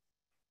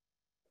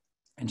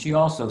 And she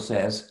also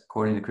says,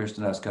 according to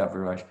Krishnadas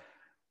Kaviraj,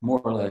 more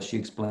or less she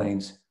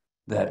explains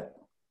that,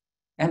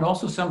 and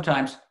also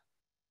sometimes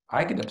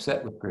I get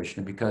upset with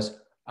Krishna because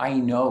I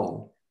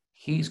know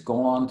he's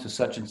gone to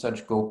such and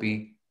such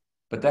gopi,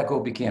 but that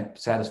gopi can't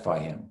satisfy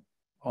him.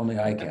 Only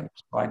I can.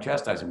 So I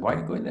chastise him. Why are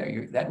you going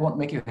there? That won't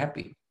make you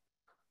happy.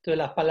 Entonces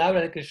las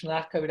palabras de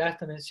Krishnadas Kaviraj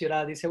están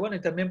mencionadas. Dice, bueno,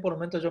 y también por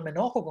momentos yo me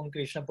enojo con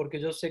Krishna porque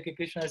yo sé que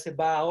Krishna a veces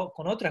va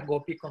con otras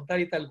gopis, con tal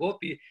y tal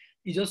gopi,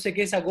 y yo sé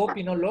que esa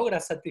gopi no logra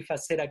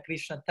satisfacer a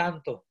Krishna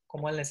tanto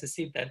como él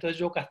necesita. Entonces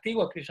yo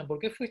castigo a Krishna. ¿Por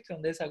qué fuiste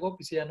donde esa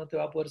gopi si ella no te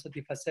va a poder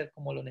satisfacer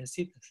como lo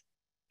necesitas?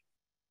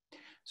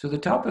 So the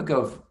topic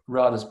of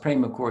Radha's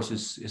prema, of course,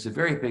 is a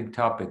very big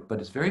topic, but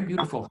it's very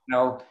beautiful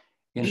how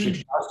in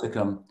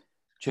Shikshastakam,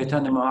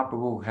 Chaitanya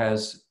Mahaprabhu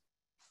has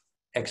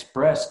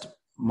expressed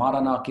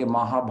Madanakya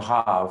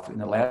Mahabhav in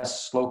the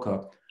last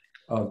sloka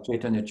of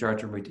Chaitanya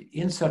Charitamrita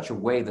in such a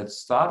way that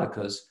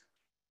sadhakas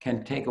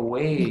can take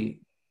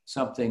away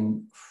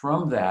something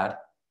from that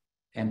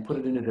and put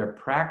it into their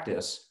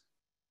practice,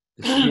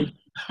 the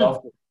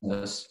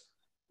selflessness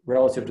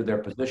relative to their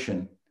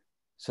position,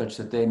 such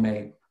that they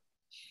may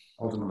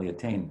ultimately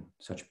attain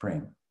such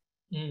prema.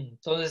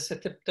 Entonces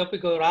este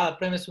tópico de Radha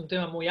Prema es un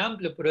tema muy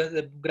amplio, pero es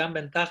de gran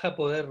ventaja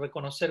poder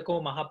reconocer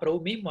cómo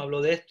Mahaprabhu mismo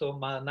habló de esto,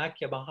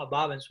 Madanakya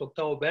Mahabhava, en su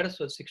octavo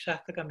verso, el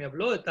Sikshastakam, me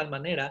habló de tal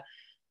manera,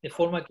 de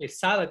forma que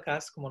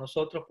sadhakas, como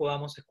nosotros,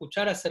 podamos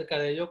escuchar acerca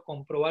de ello,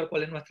 comprobar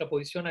cuál es nuestra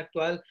posición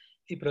actual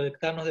y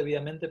proyectarnos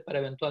debidamente para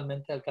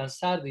eventualmente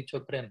alcanzar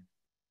dicho prema.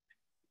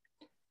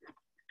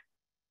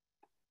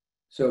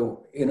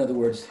 So, in other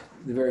words,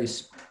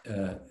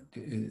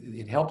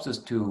 it helps us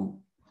to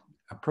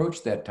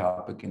approach that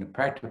topic in a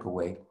practical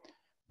way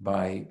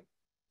by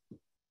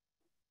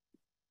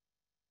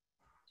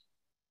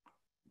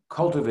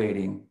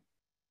cultivating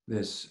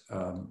this,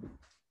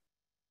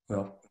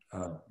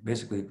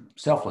 basically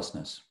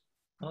selflessness.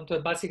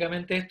 Entonces,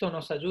 básicamente esto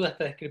nos ayuda,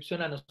 esta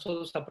descripción, a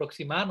nosotros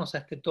aproximarnos a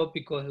este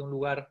tópico desde un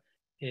lugar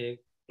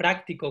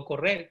práctico,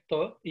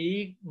 correcto,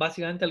 y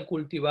básicamente al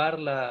cultivar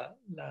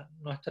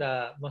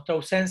nuestra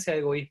ausencia de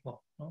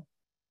egoísmo, ¿no?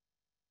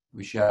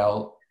 We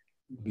shall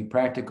be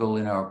practical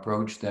in our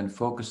approach, then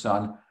focus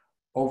on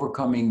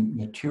overcoming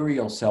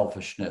material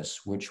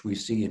selfishness, which we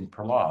see in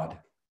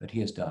Prahlad, that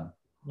he has done.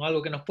 ¿No?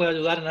 Algo que nos puede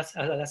ayudar a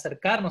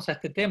acercarnos a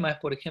este tema es,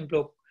 por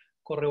ejemplo,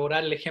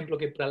 corroborar el ejemplo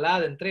que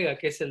Prahlad entrega,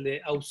 que es el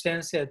de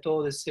ausencia de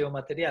todo deseo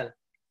material.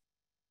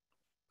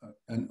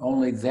 And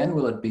only then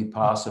will it be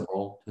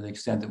possible, to the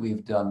extent that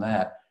we've done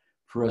that,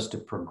 for us to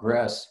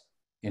progress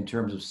in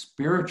terms of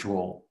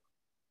spiritual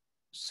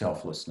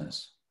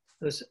selflessness.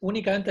 Entonces,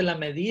 únicamente en la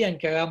medida en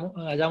que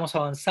hayamos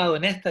avanzado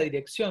en esta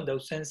dirección de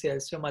ausencia de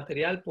deseo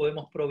material,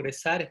 podemos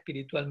progresar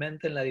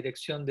espiritualmente en la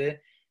dirección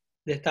de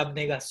esta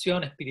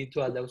abnegación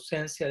espiritual, de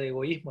ausencia de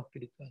egoísmo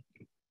espiritual.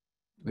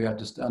 We have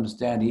to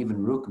understand even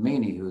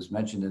Rukmini, who is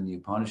mentioned in the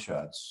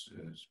Upanishads,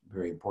 is a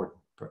very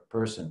important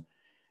person,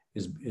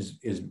 is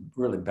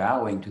really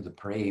bowing to the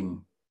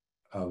prem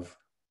of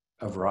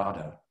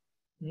Radha.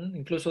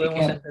 Incluso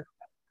debemos entender.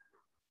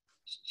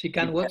 She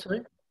can't what,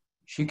 sorry?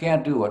 She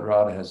can't do what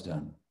Radha has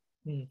done.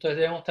 Entonces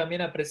debemos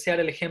también apreciar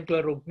el ejemplo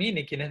de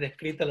Rukmini, quien es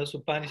descrita en los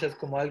Upanishads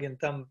como alguien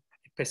tan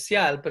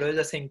especial, pero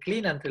ella se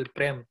inclina ante el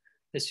prem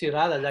de Sri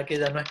Radha, ya que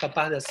ella no es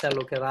capaz de hacer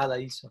lo que Radha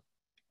hizo.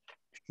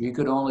 She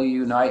could only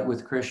unite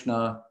with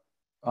Krishna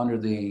under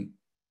the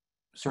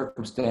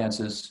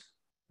circumstances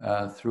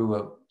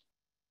through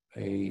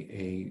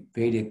a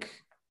Vedic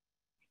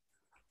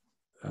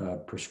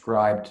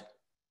prescribed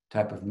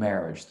type of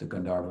marriage, the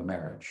Gandharva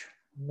marriage.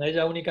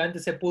 Ella únicamente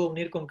se pudo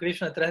unir con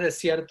Krishna a través de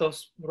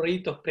ciertos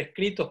ritos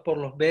prescritos por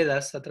los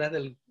Vedas, a través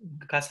del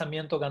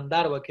casamiento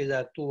Gandharva que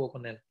ella tuvo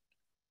con él.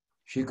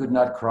 She could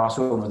not cross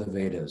over the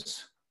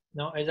Vedas.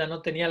 No, ella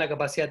no tenía la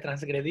capacidad de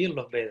transgredir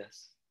los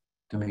Vedas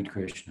to meet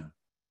Krishna.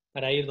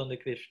 para ir donde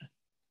Krishna.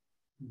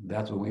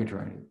 That's what we're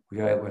trying to do.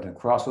 We want to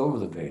cross over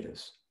the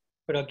Vedas.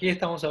 Pero aquí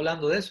estamos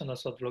hablando de eso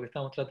nosotros, lo que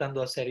estamos tratando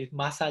de hacer, ir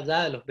más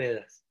allá de los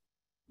Vedas.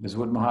 This is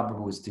what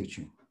Mahaprabhu was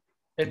teaching.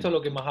 Esto es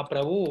lo que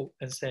Mahaprabhu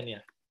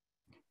enseña.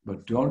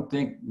 But don't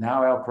think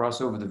now I'll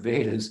cross over the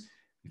Vedas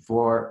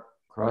before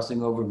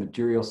crossing over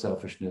material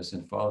selfishness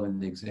and following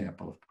the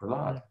example of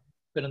Prahlad.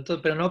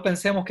 Pero no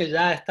pensemos que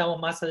ya estamos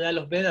más allá de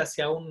los Vedas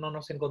si aún no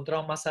nos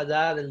encontramos más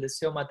allá del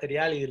deseo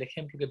material y del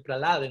ejemplo que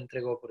Prahlad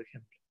entregó, por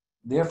ejemplo.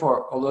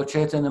 Therefore, although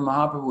Chaitanya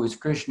Mahaprabhu is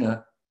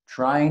Krishna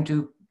trying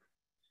to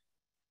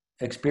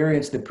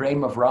experience the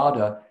prema of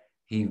Radha,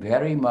 he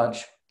very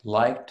much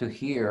liked to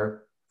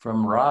hear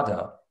from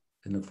Radha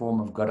in the form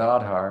of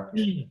Gadadhar,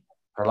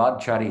 Prahlad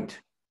Charit.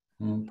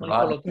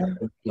 Prahlad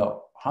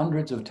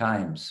hundreds of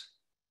times.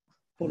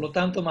 Por lo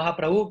tanto,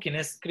 Mahaprabhu, quien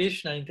es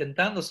Krishna,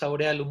 intentando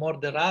saborear el humor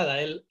de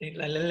Radha, él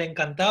le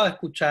encantaba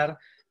escuchar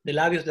de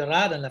labios de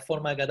Radha en la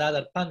forma de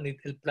Gadadhar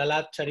Pandit, el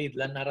Prahlad Charit,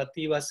 la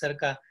narrativa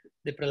acerca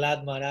de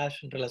Prahlad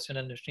Maharaj en relación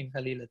a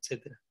Nrsimha Lila,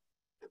 etc.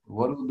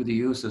 What would be the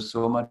use of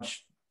so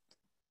much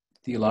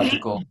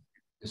theological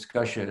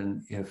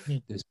discussion if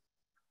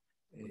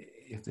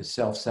the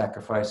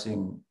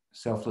self-sacrificing,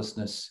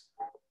 selflessness,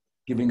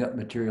 giving up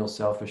material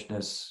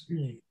selfishness,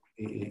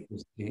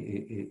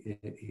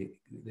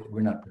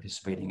 we're not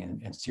participating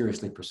and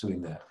seriously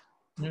pursuing that.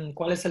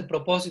 ¿Cuál es el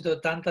propósito de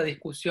tanta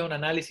discusión,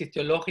 análisis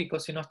teológico,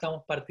 si no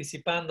estamos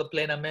participando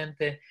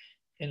plenamente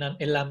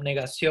en la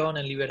abnegación,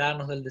 en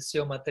liberarnos del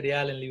deseo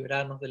material, en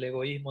liberarnos del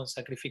egoísmo, en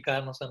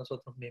sacrificarnos a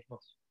nosotros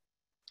mismos?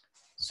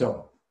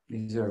 So,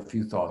 these are a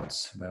few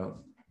thoughts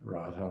about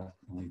Radha.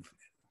 We've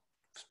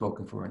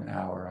spoken for an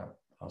hour.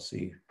 I'll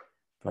see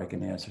if I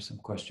can answer some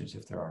questions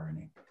if there are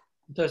any.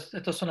 Entonces,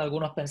 estos son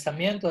algunos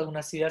pensamientos,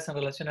 algunas ideas en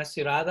relación a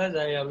Sri Radha.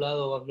 Ya he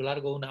hablado a lo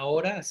largo de una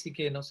hora, así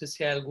que no sé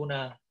si hay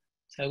alguna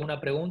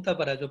pregunta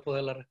para yo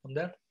poderla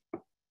responder.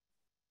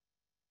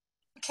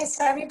 Okay,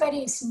 so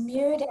everybody's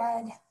muted.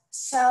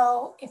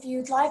 So if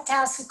you'd like to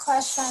ask a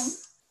question,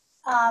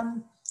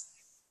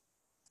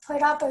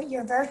 put up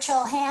your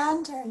virtual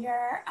hand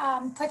or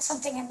put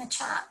something in the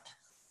chat.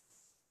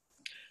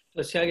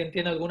 Entonces, si alguien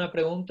tiene alguna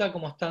pregunta,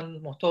 como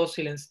están todos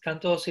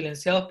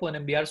silenciados, pueden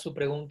enviar su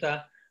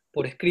pregunta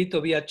por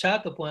escrito vía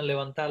chat o pueden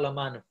levantar la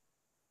mano.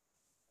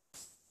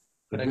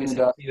 Para que se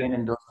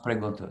Tienen dos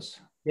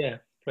preguntas. Yeah,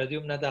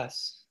 Pradyumna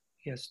Das.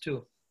 He has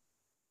two.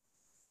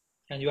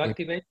 Can you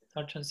activate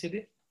Archan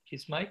Siddhi,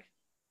 his mic?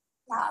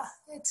 Yeah,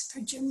 it's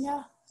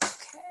Pradyumna.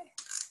 Okay.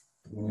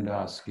 Pradyumna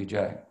Das, ki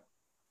jai.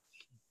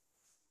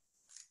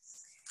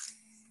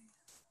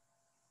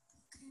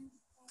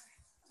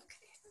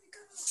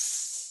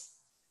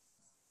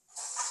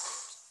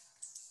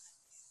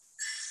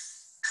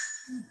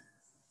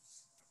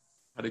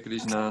 Hare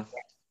Krishna,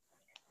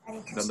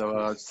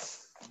 Dandavad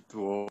to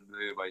all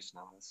the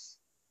Vaishnavas,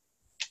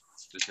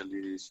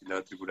 especially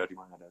Srila Tripurari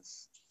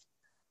Maharaj.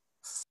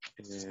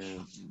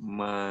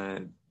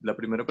 La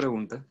primera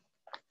pregunta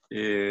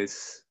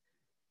es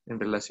en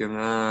relación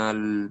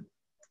al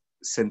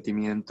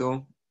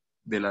sentimiento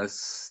de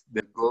las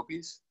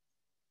gopis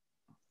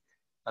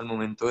al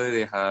momento de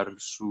dejar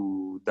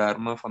su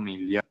dharma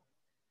familiar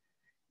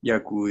y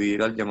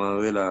acudir al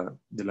llamado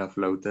de la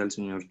flauta del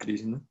Señor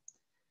Krishna.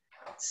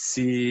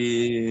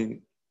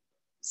 si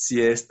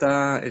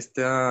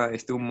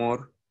este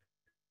humor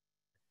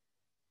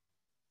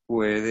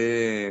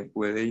puede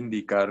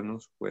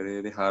indicarnos,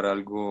 puede dejar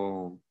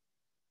algo.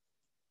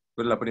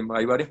 Pues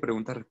hay varias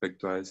preguntas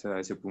respecto a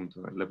ese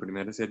punto. La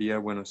primera sería,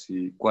 bueno,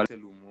 ¿cuál es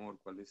el humor,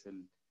 cuál es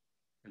el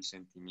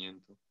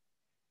sentimiento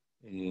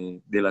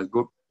de las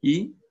GOP?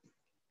 Y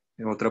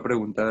otra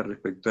pregunta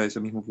respecto a ese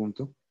mismo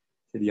punto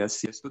sería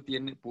si esto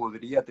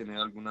podría tener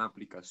alguna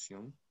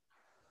aplicación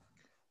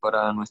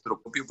para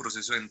nuestro propio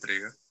proceso de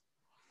entrega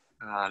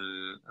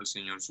al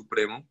Señor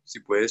Supremo, si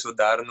puede eso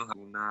darnos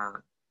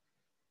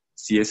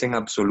si es en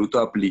absoluto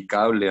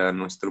aplicable a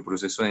nuestro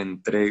proceso de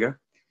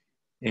entrega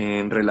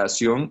en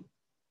relación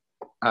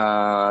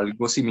a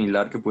algo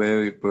similar que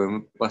puede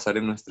pasar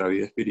en nuestra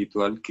vida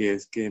espiritual, que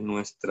es que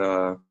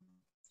nuestra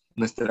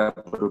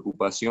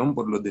preocupación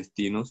por los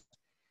destinos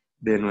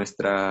de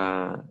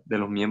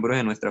los miembros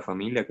de nuestra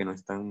familia que no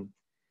están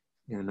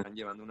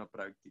llevando una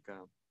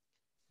práctica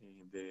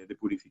de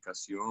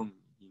purificación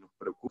y nos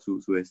preocupa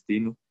su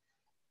destino.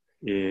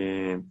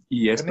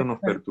 Y esto nos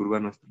perturba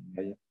nuestra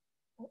vida.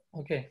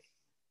 Ok.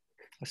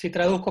 Así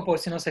traduzco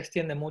porque si no se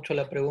extiende mucho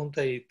la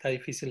pregunta y está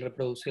difícil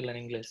reproducirla en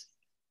inglés.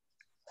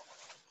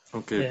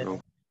 Okay,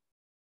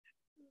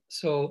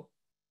 so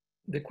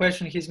the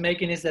question he's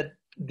making is that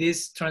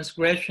this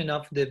transgression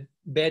of the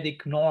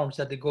Vedic norms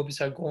that the gopis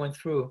are going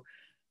through,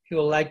 he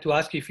would like to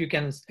ask you if you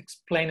can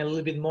explain a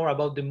little bit more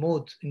about the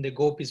mood in the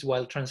gopis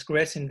while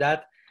transgressing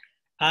that,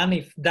 and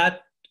if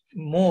that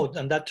mood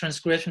and that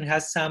transgression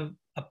has some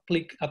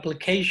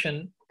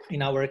application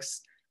in our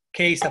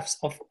case of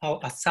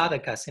as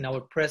sadhakas, in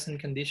our present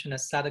condition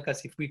as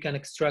sadhakas, if we can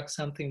extract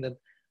something that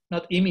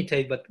not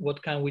imitate, but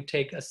what can we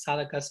take as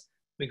sadhakas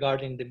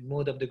regarding the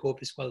mood of the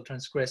gopis while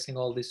transgressing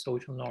all these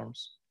social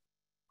norms?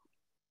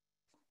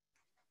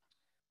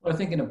 Well, I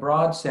think in a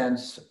broad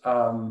sense,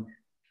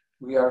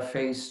 we are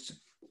faced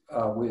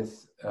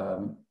with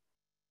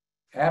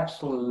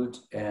absolute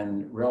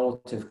and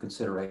relative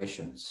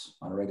considerations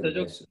on a regular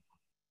basis.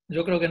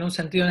 Yo creo que en un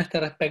sentido en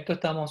este respecto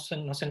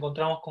nos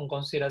encontramos con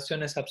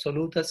consideraciones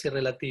absolutas y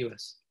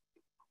relativas.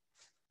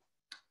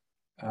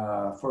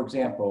 For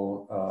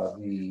example,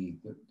 the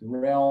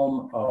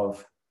realm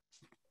of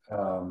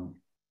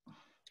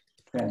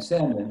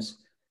transcendence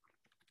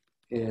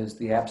is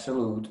the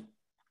absolute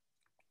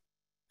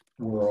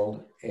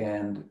world,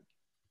 and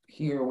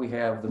here we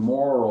have the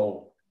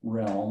moral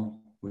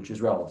realm, which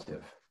is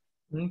relative.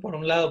 Por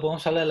un lado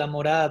podemos hablar de la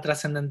morada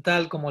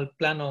trascendental como el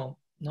plano,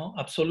 ¿no?,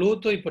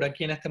 absoluto, y por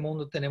aquí en este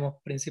mundo tenemos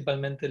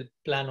principalmente el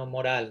plano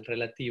moral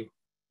relativo.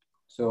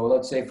 So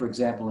let's say, for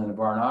example, in a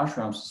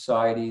Varnashram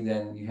society,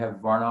 then you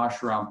have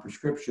Varnashram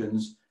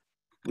prescriptions,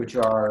 which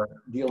are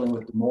dealing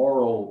with the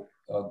moral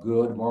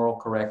good, moral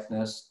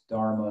correctness,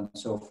 dharma, and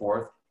so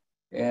forth.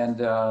 And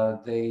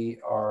they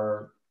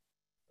are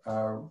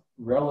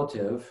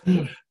relative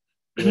to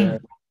the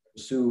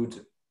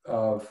pursuit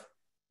of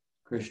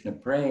Krishna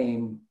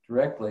prema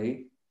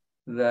directly,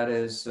 that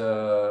is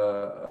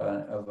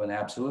of an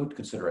absolute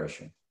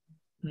consideration.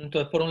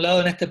 Entonces, por un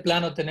lado, en este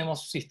plano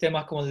tenemos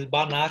sistemas como el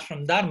Varna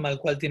Ashram Dharma, el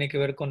cual tiene que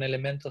ver con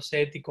elementos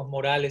éticos,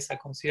 morales a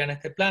considerar en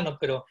este plano,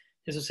 pero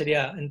eso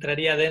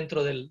entraría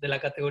dentro de la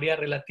categoría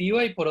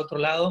relativa, y por otro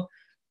lado,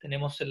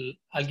 tenemos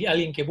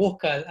alguien que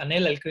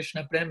anhela el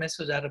Krishna Prema,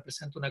 eso ya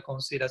representa una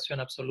consideración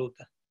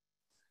absoluta.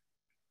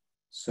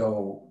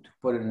 So, to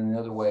put it in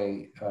another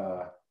way,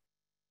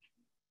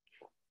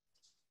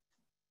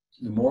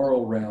 the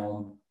moral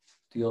realm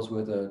deals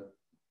with a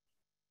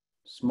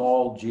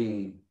small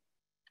g,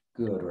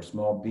 good, or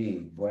small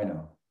b,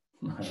 bueno.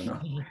 I don't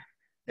know.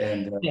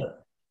 And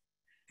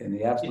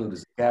the absolute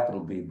is a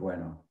capital B,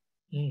 bueno.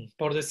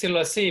 Por decirlo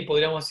así,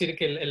 podríamos decir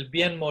que el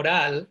bien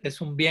moral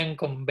es un bien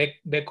con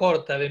B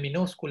corta, B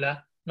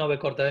minúscula, no B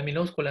corta, B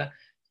minúscula,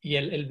 y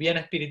el bien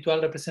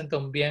espiritual representa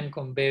un bien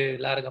con B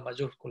larga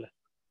mayúscula.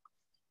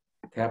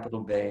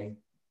 Capital B,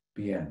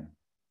 bien.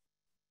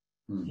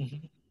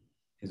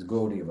 Es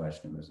Gaudiya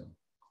Vaishnavism.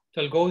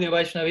 El Gaudiya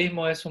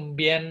Vaishnavismo es un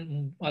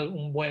bien,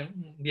 un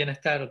buen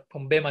bienestar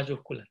con B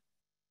mayúscula.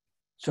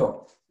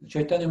 So,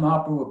 Chaitanya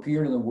Mahaprabhu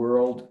appeared in the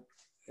world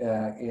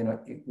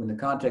in the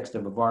context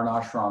of a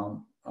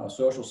Varnashram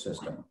social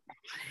system.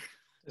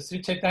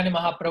 Sri Chaitanya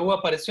Mahaprabhu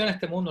apareció en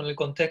este mundo en el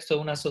contexto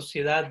de una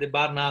sociedad de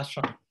Varna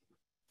Ashram.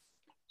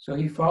 So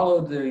he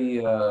followed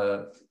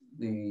the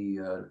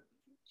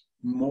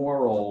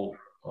moral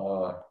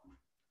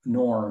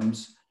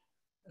norms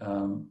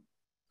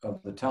of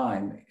the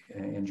time,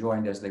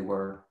 enjoined as they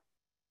were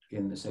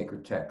in the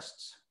sacred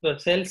texts.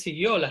 Entonces él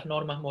siguió las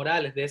normas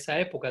morales de esa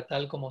época,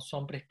 tal como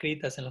son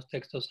prescritas en los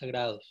textos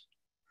sagrados.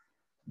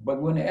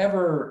 But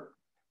whenever,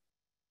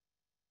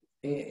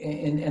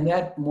 and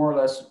that more or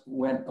less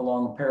went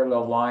along a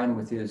parallel line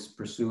with his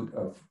pursuit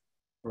of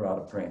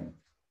Radha Prema.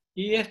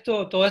 Y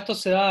todo esto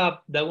se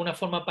da de alguna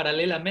forma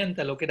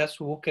paralelamente a lo que era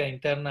su búsqueda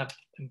interna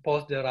en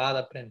pos de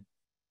Radha Prema.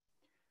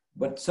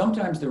 But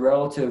sometimes the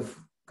relative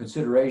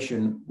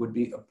consideration would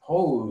be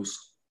opposed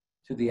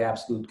to the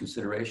absolute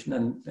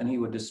consideration, and he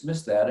would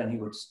dismiss that and he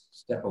would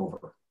step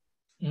over.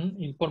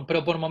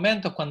 Pero por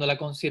momentos, cuando la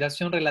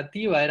consideración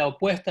relativa era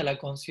opuesta a la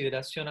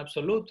consideración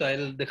absoluta,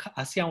 él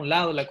hacía a un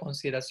lado la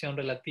consideración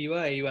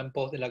relativa e iba en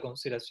pos de la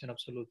consideración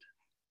absoluta.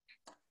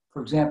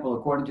 For example,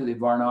 according to the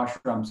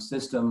Varnashram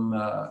system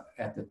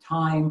at the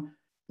time,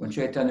 when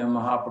Chaitanya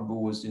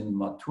Mahaprabhu was in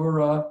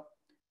Mathura,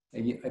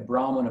 a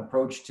Brahmin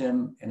approached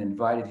him and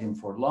invited him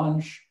for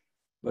lunch.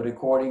 But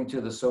according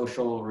to the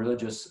social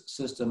religious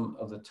system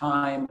of the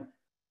time,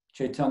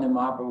 Chaitanya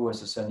Mahaprabhu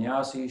as a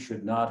sannyasi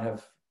should not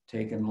have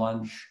taken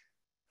lunch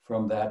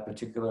from that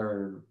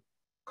particular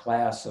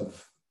class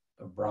of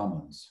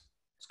Brahmins.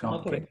 It's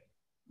complicated.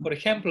 Por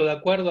ejemplo, de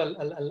acuerdo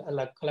a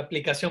la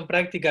aplicación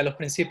práctica de los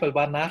principios del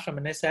Varnashram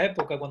en esa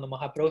época, cuando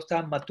Mahaprabhu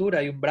estaba en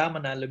Mathura y un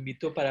brahmana lo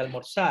invitó para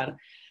almorzar,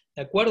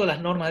 de acuerdo a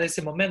las normas de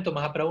ese momento,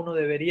 Mahaprabhu no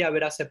debería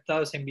haber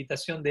aceptado esa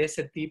invitación de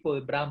ese tipo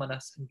de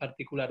brahmanas en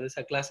particular, de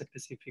esa clase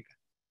específica.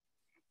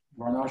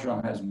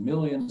 Varnashram has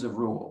millions of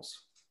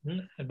rules.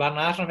 El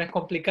Varnashram es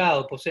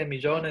complicado, posee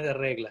millones de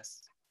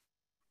reglas.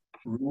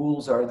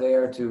 Rules are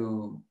there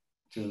to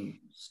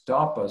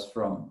stop us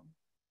from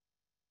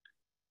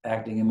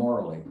acting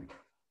immorally.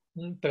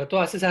 Pero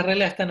todas esas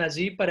reglas están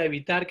allí para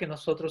evitar que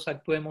nosotros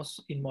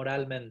actuemos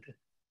inmoralmente.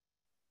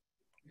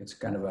 It's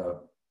kind of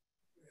a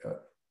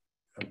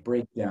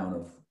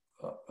breakdown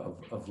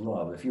of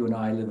love. If you and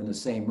I live in the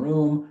same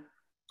room,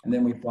 and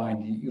then we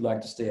find you like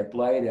to stay up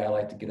late, I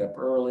like to get up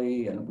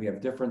early, and we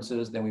have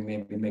differences, then we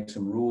maybe make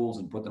some rules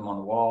and put them on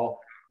the wall,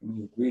 and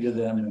we agree to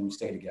them, and we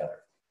stay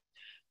together.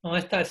 No,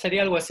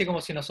 sería algo así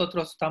como si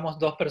nosotros estamos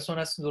dos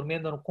personas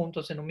durmiendo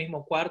juntos en un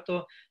mismo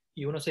cuarto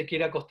y uno se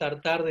quiere acostar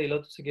tarde y el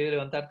otro se quiere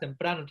levantar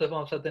temprano, entonces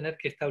vamos a tener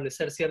que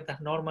establecer ciertas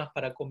normas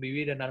para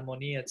convivir en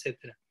armonía,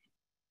 etc.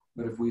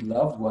 But if we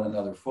loved one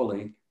another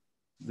fully,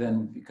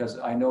 then because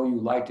I know you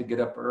like to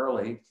get up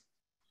early,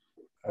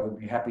 I would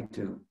be happy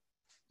to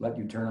let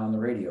you turn on the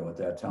radio at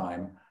that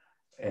time.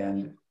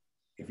 And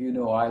if you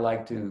know I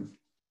like to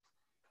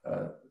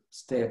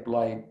stay up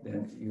late,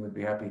 then you would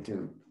be happy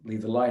to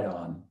leave the light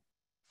on.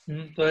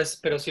 Entonces,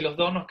 pero si los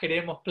dos nos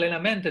queremos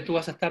plenamente, tú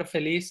vas a estar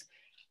feliz,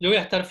 yo voy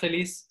a estar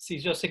feliz, si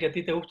yo sé que a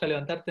ti te gusta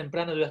levantar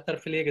temprano, yo voy a estar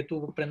feliz de que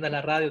tú prendas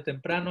la radio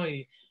temprano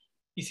y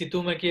si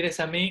tú me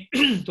quieres a mí,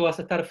 tú vas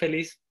a estar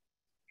feliz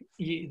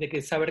y de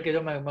que saber que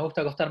yo me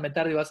gusta acostarme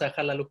tarde y vas a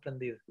dejar la luz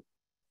prendida.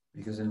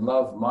 Because in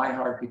love, my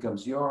heart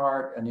becomes your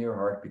heart and your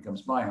heart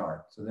becomes my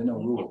heart. So there are no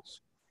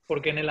rules.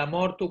 Porque en el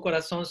amor tu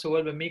corazón se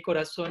vuelve mi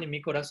corazón y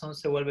mi corazón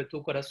se vuelve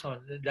tu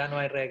corazón. Ya no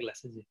hay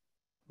reglas allí.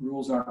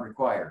 Rules aren't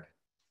required.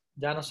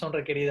 Ya no son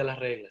requeridas las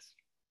reglas.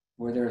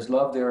 Where there is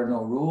love, there are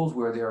no rules.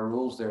 Where there are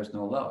rules, there is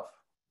no love.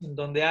 En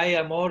donde hay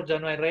amor ya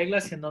no hay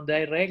reglas y en donde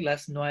hay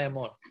reglas no hay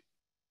amor.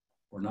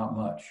 Or not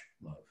much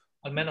love.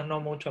 Al menos no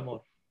mucho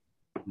amor.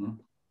 Mm-hmm.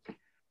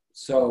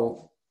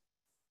 So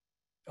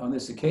on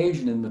this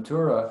occasion in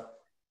Mathura,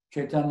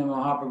 Chaitanya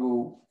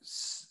Mahaprabhu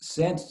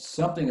sensed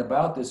something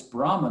about this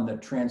Brahman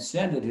that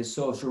transcended his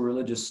social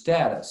religious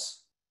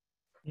status.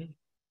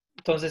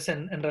 Entonces,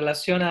 en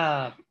relación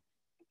a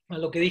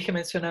lo que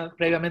menciona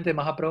previamente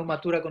Mahaprabhu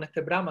Mathura con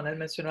este Brahman, él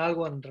mencionó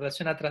algo en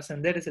relación a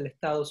trascender, es el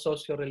estado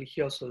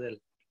socio-religioso de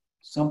él.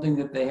 Something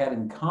that they had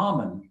in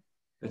common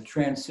that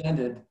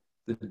transcended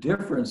the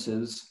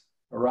differences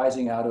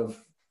arising out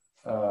of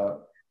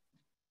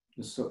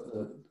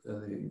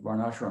the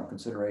Varnashram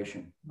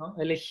consideration. ¿No?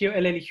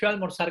 Él eligió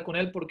almorzar con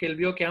él porque él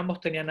vio que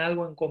ambos tenían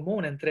algo en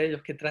común entre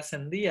ellos que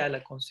trascendía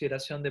la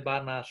consideración de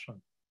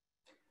Varnashram.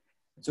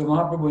 So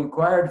Mahaprabhu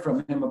inquired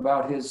from him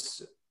about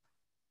his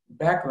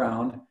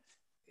background,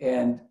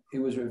 and it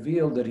was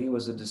revealed that he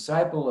was a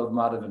disciple of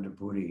Madhavendra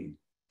Puri.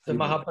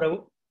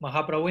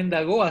 Mahaprabhu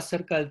indagó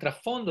acerca del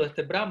trasfondo de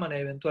este Brahman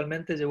y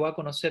eventualmente llegó a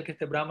conocer que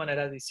este Brahman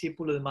era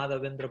discípulo de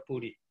Madhavendra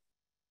Puri.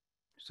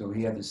 So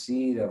he had the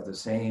seed of the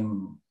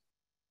same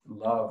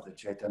love that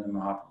Chaitanya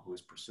Mahaprabhu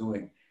was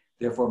pursuing.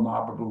 Therefore,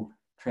 Mahaprabhu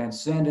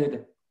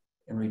transcended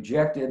and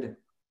rejected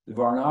the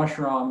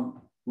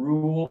Varnashram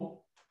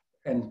rule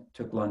and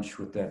took lunch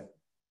with that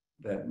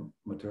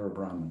Mathura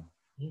Brahman.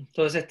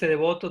 Entonces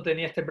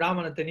este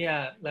Brahman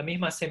tenía la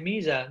misma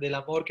semilla del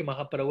amor que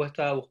Mahaprabhu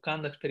estaba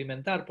buscando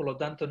experimentar, por lo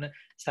tanto,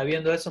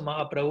 sabiendo eso,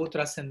 Mahaprabhu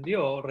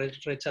trascendió,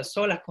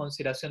 rechazó las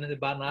consideraciones de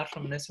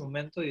Varnashram en ese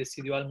momento y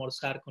decidió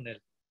almorzar con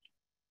él.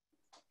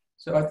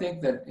 So I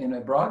think that in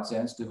a broad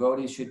sense,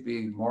 devotees should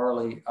be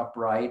morally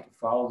upright,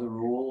 follow the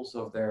rules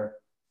of their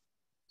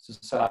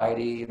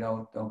society,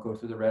 don't go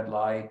through the red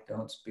light,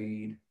 don't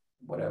speed,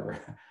 whatever,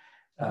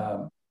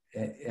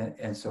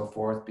 and so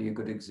forth, be a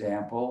good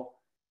example.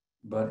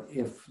 But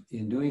if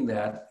in doing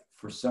that,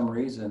 for some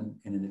reason,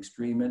 in an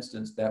extreme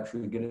instance, that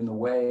should get in the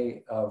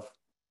way of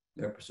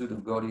their pursuit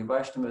of Gaudiya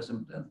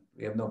Vaishnavism, then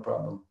we have no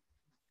problem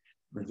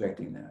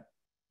rejecting that.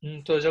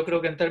 Entonces yo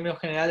creo que en términos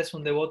generales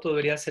un devoto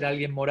debería ser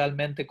alguien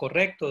moralmente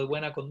correcto, de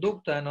buena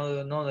conducta,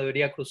 no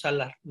debería cruzar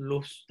la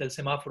luz del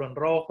semáforo en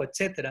rojo,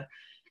 etc.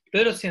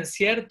 Pero si en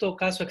cierto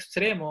caso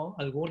extremo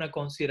alguna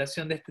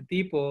consideración de este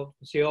tipo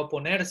llega a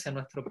oponerse a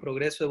nuestro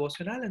progreso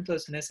devocional,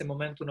 entonces en ese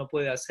momento uno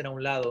puede hacer a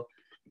un lado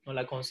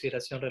la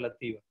consideración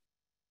relativa.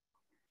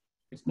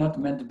 It's not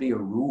meant to be a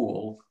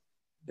rule,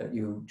 that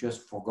you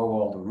just forgo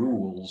all the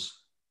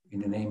rules in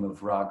the name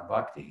of Rag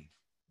Bhakti.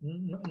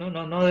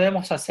 No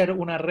debemos hacer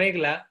una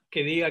regla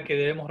que diga que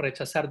debemos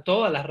rechazar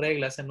todas las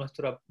reglas en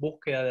nuestra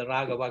búsqueda de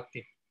Raga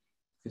Bhakti.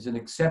 It's an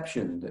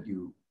exception that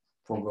you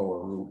forgo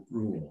a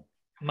rule.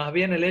 Más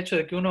bien el hecho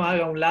de que uno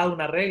haga a un lado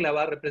una regla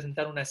va a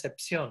representar una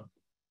excepción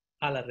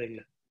a la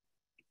regla.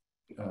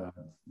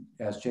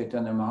 As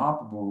Chaitanya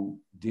Mahaprabhu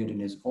did in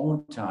his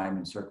own time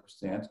and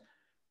circumstance,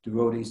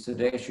 devotees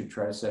today should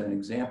try to set an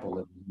example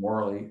that is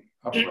morally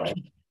upright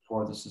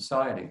for the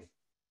society.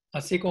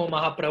 Así como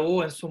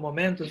Mahaprabhu en su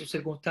momento, en su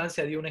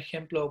circunstancia, dio un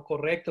ejemplo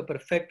correcto,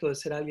 perfecto de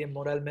ser alguien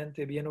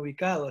moralmente bien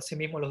ubicado,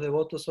 asimismo los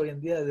devotos hoy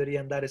en día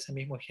deberían dar ese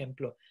mismo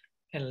ejemplo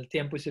en el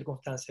tiempo y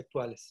circunstancias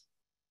actuales.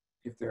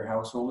 If they're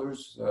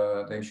householders,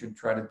 they should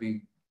try to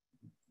be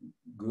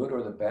good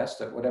or the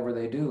best at whatever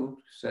they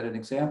do, set an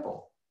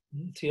example.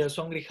 Si ellos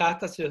son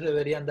grijastas, ellos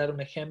deberían dar un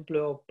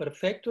ejemplo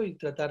perfecto y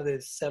tratar de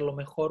ser lo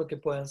mejor que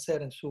puedan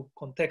ser en su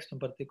contexto en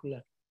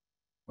particular.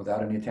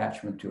 Without any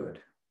attachment to it.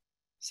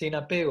 Sin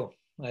apego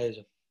a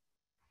ello.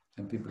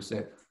 And people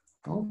say,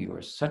 oh, you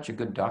are such a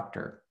good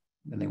doctor.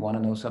 And they want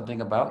to know something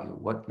about you.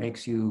 What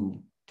makes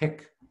you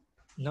tick?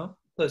 ¿No?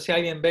 Entonces, si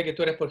alguien ve que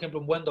tú eres, por ejemplo,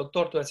 un buen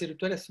doctor, tú vas a decir,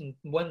 tú eres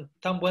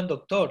tan buen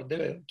doctor,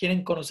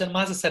 quieren conocer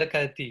más acerca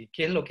de ti.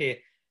 ¿Qué es lo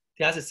que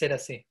te hace ser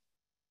así?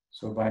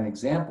 So by an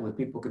example that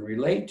people can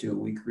relate to,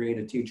 we create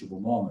a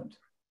teachable moment.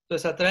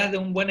 Entonces, a través de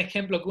un buen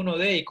ejemplo que uno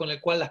dé y con el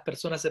cual las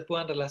personas se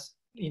puedan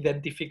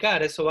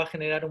identificar, eso va a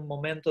generar un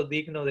momento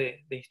digno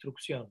de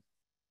instrucción.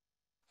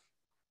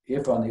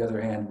 If, on the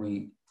other hand,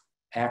 we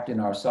act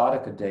in our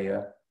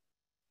sadhakadeya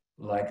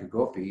like a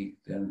gopi,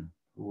 then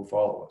who will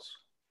follow us?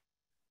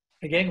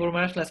 Again, Guru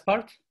Maharaj, last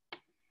part.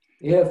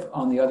 If,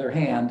 on the other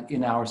hand,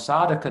 in our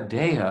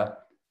sadhakadeya,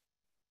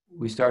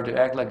 we start to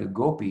act like a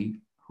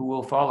gopi, who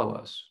will follow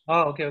us?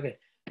 Okay.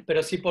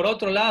 Pero si por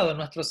otro lado, en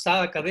nuestro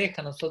sadhaka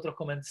deja, nosotros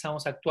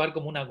comenzamos a actuar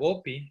como una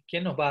gopi,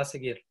 ¿quién nos va a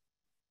seguir?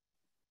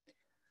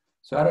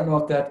 So I don't know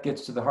if that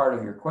gets to the heart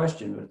of your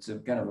question, but it's a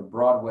kind of a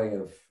broad way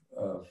of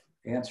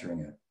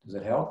answering it. Does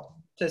it help?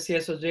 No sé si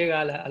eso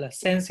llega a la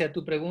esencia de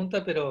tu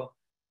pregunta, pero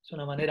es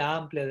una manera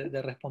amplia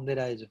de responder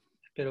a ello.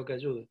 Espero que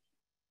ayude.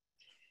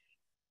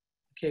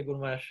 Okay, Guru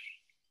Maharaj.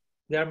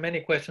 There are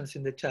many questions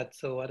in the chat,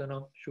 so I don't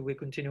know, should we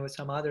continue with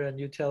some other and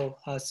you tell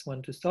us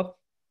when to stop?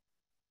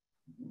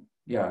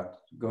 Yeah,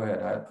 go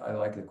ahead. I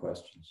like the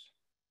questions.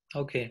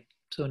 Okay,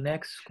 so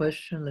next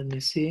question, let me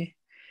see.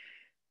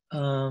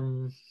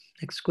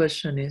 Next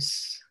question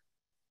is,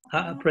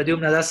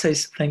 Pradyumna Das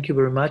says, thank you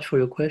very much for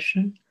your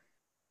question.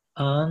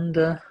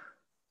 And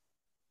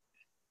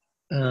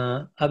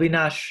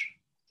Avinash,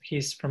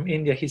 he's from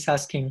India, he's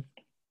asking,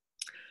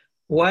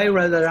 why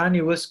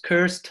Radharani was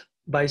cursed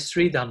by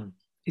Sridham?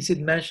 Is it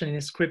mentioned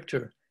in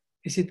scripture?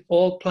 Is it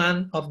all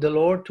plan of the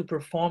Lord to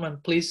perform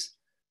and please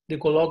the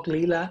Golok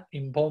Lila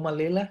in Bhoma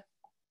Lila?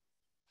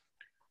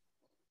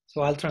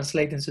 So I'll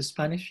translate into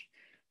Spanish.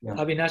 Yeah.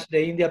 Avinash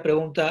de India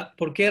pregunta,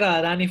 ¿por qué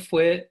Radharani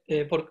fue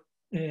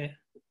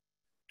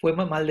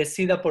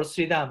maldecida por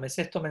Sridham?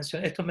 Esto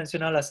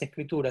mencionado en las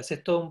escrituras.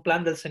 ¿Es todo un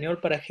plan del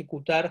Señor para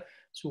ejecutar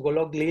su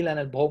Golok Lila en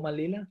el Bhoma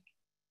Lila?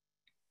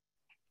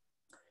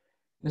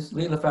 This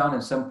Lila found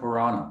in some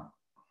Purana.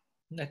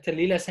 Este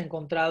Lila es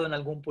encontrado en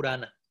algún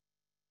Purana.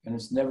 And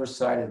it's never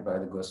cited by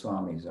the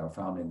Goswamis, our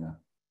founding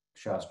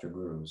Shastra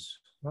Gurus.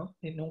 ¿No?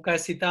 Y nunca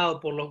es citado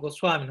por los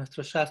Goswamis,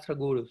 nuestros Shastra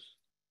Gurus.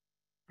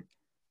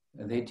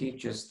 And they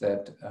teach us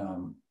that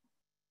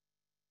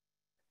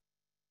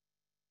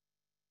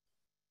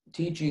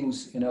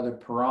teachings in other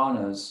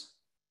Puranas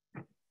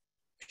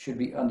should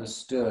be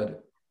understood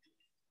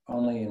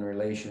only in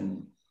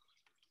relation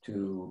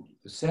to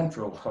the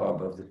central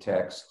hub of the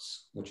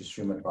texts, which is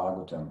Srimad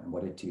Bhagavatam and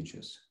what it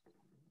teaches.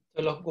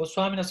 Los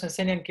Goswamis nos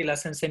enseñan que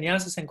las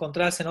enseñanzas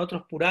encontradas en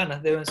otros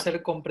Puranas deben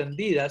ser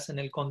comprendidas en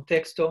el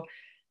contexto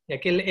de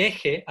aquel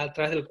eje a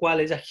través del cual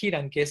ellas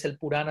giran, que es el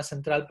Purana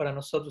central para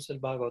nosotros, el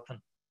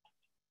Bhagavatam.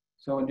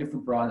 So in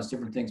different Puranas,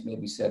 different things may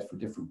be said for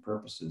different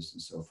purposes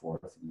and so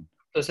forth.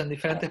 Entonces en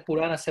diferentes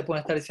Puranas se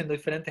pueden estar diciendo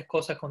diferentes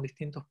cosas con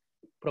distintos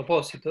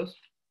propósitos.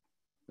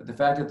 But the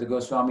fact that the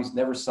Goswamis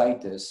never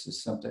cite this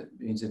is something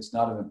means it's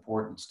not of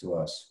importance to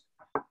us.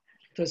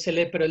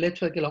 Entonces, pero el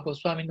hecho de que los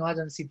Goswamis no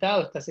hayan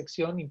citado esta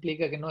sección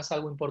implica que no es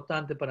algo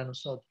importante para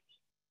nosotros.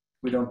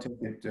 We don't take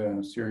it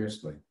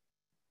seriously.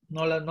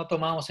 No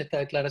tomamos esta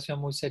declaración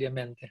muy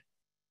seriamente.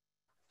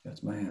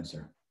 That's my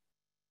answer.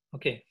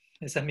 Okay,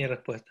 esa es mi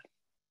respuesta.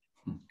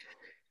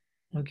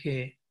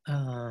 Okay.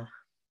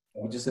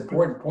 Just the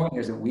important point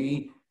here is that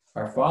we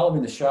are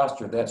following the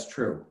Shastra. That's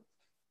true.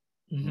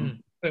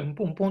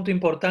 Un punto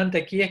importante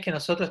aquí es que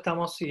nosotros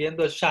estamos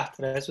siguiendo el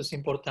Shastra. Eso es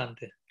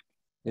importante.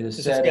 It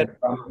is said in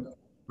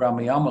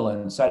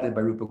Brahmayamala and cited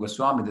by Rupa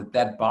Goswami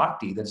that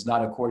bhakti that's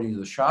not according to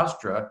the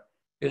Shastra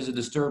is a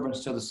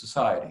disturbance to the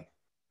society.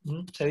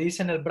 Se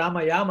dice en el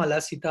Brahma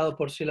Yamala, citado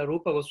por Srila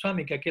Rupa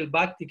Goswami, que aquel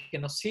bhakti que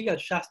no siga el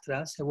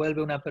Shastra se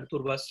vuelve una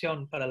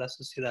perturbación para la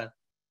sociedad.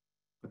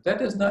 But that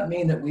does not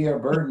mean that we are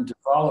burdened to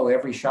follow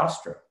every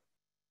Shastra.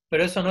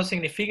 Pero eso no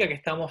significa que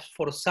estamos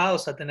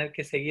forzados a tener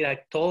que seguir a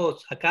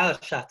todos, a cada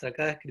shastra, a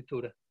cada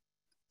escritura.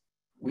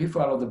 We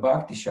follow the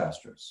Bhakti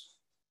Shastras.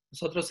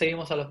 Nosotros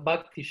seguimos a los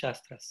Bhakti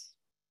Shastras.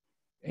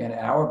 And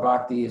our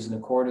Bhakti is in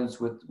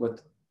accordance with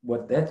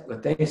what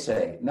they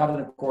say, not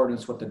in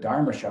accordance with what the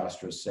Dharma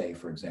Shastras say,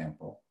 for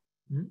example.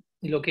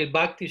 Y lo que el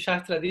Bhakti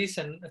Shastra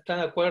dicen está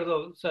de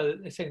acuerdo, o sea,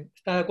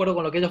 está de acuerdo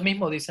con lo que ellos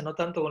mismos dicen, no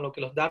tanto con lo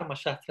que los Dharma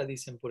Shastra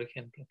dicen, por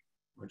ejemplo.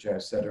 Which I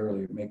said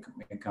earlier may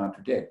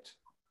contradict.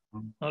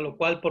 ¿No? Lo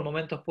cual por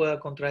momentos pueda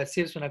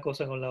contradecirse una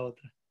cosa con la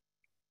otra.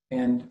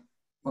 And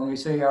when we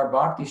say our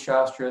Bhakti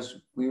Shastras,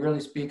 we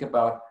really speak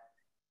about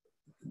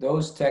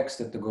those texts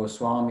that the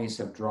Goswamis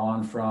have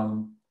drawn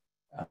from,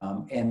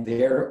 and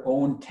their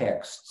own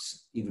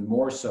texts, even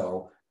more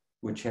so,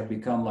 which have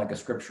become like a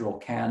scriptural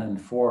canon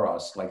for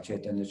us, like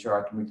Chaitanya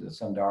Charitamrita,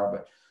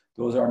 Sandarbha.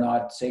 Those are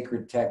not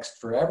sacred texts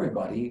for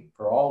everybody,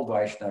 for all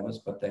Vaishnavas,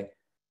 but they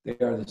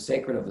are the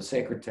sacred of the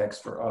sacred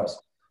texts for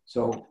us.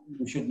 So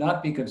we should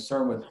not be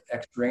concerned with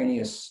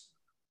extraneous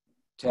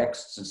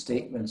texts and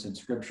statements and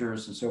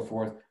scriptures and so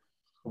forth,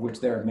 of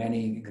which there are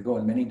many, could go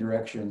in many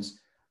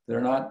directions.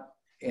 They're not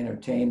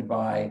entertained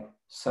by,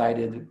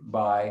 cited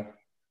by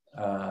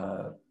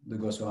the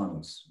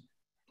Goswamis.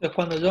 Entonces,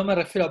 cuando yo me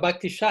refiero a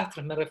Bhakti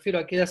Shastras, me refiero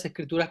a aquellas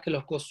escrituras que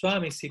los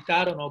Goswamis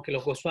citaron o que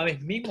los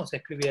Goswamis mismos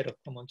escribieron,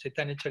 como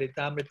Chaitanya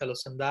Charitamrita,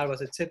 los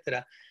Sandarbhas,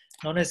 etc.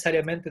 No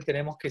necesariamente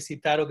tenemos que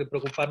citar o que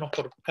preocuparnos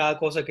por cada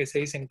cosa que se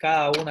dice en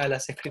cada una de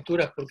las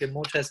escrituras, porque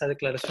muchas de esas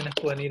declaraciones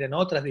pueden ir en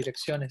otras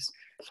direcciones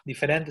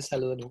diferentes a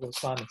lo de los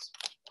Goswamis.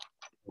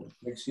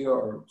 Fix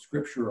your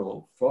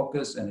scriptural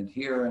focus and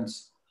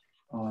adherence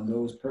on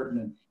those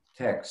pertinent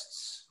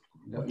texts.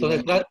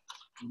 Entonces,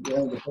 You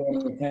don't pay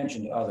any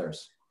attention to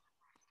others.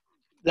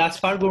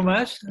 last part,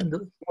 Gurmash.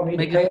 You don't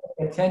need to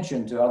pay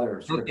attention to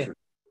other scriptures.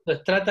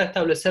 Entonces trata de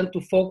establecer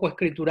tu foco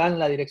escritural en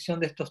la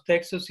dirección de estos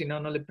textos, si no,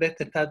 no le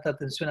prestes tanta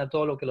atención a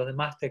todo lo que los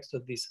demás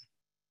textos dicen.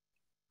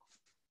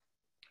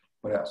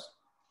 What else?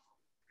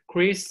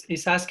 Chris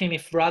is asking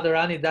if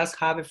Radharani does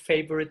have a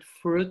favorite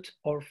fruit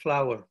or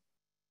flower.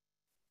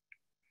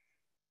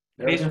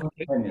 There are different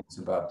opinions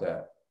about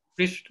that.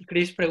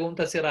 Chris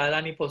pregunta si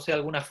Radharani posee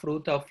alguna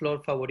fruta o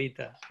flor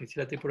favorita. Y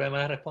si la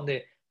Tripurari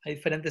responde, hay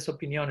diferentes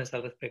opiniones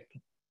al respecto.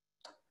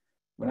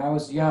 When I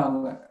was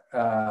young,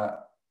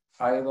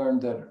 I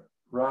learned that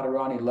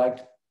Radharani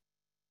liked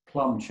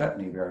plum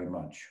chutney very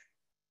much.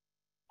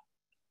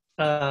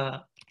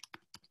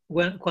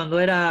 Cuando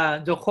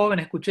era yo joven,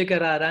 escuché que a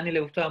Radharani le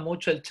gustaba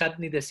mucho el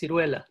chutney de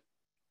ciruela.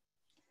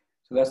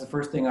 So that's the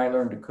first thing I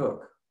learned to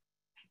cook.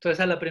 Entonces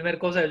esa es la primera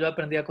cosa que yo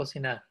aprendí a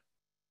cocinar.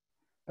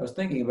 I was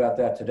thinking about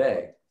that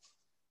today.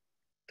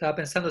 Estaba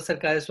pensando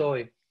acerca de eso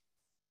hoy.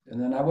 And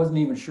then I wasn't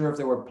even sure if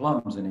there were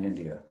plums in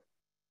India.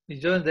 Y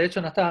yo, de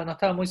hecho, no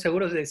estaba muy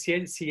seguro de si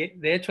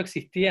de hecho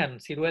existían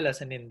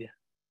ciruelas en India.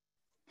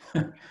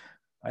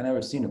 I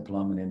never seen a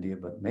plum in India,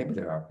 but maybe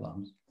there are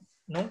plums.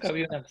 Nunca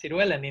vi una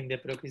ciruela en India,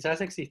 pero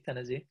quizás existan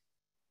allí.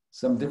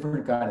 Some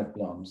different kind of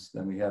plums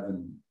than we have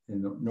in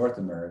North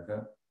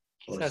America.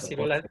 Quizás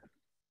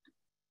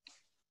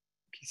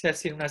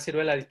una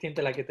ciruela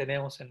distinta a la que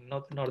tenemos en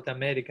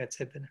Norteamérica,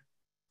 etc.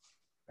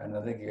 And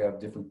I think you have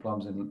different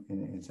plums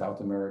in South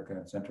America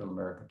and Central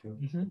America too.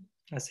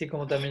 Así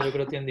como también yo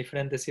creo que tienen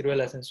diferentes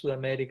ciruelas en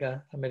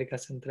Sudamérica, América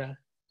Central.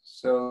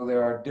 So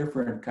there are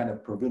different kind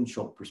of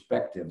provincial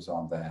perspectives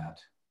on that.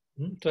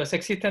 Entonces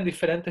existen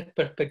diferentes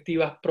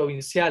perspectivas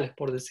provinciales,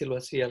 por decirlo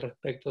así, al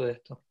respecto de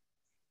esto.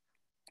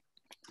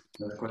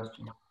 Another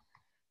question?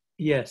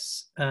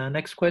 Yes.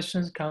 Next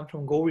questions come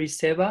from Gauri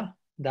Seva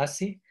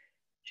Dasi.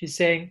 She's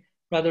saying,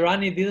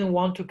 Radharani didn't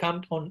want to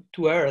come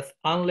to earth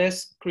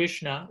unless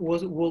Krishna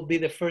will be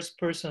the first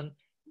person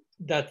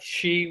that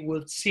she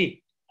would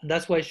see. And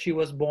that's why she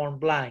was born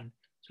blind.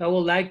 So I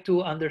would like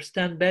to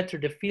understand better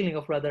the feeling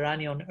of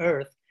Radharani on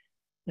earth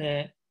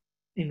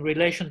in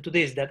relation to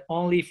this, that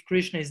only if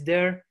Krishna is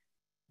there,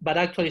 but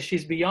actually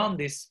she's beyond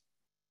this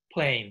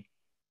plane.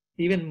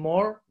 Even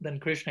more than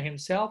Krishna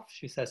himself,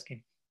 she's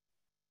asking.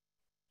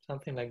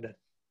 Something like that.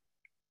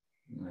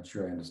 I'm not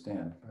sure I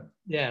understand. But...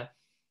 Yeah.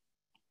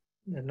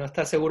 No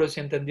está seguro si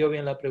entendió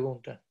bien la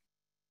pregunta.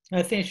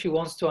 I think she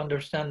wants to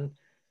understand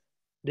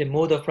the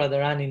mood of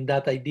Radharani in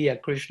that idea.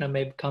 Krishna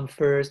may come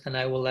first and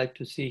I would like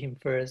to see him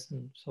first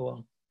and so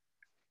on.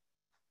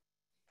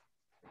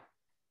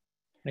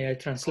 May I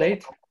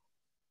translate?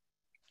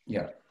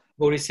 Yeah.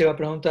 Boriseva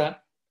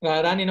pregunta,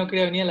 Radharani no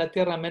quería venir a la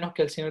tierra a menos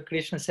que el Señor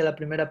Krishna sea la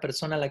primera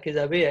persona a la que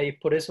ella vea y es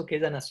por eso que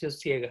ella nació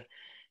ciega.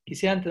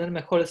 Quisiera entender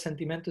mejor el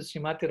sentimiento de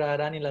Srimati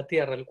Radharani en la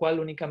tierra, el cual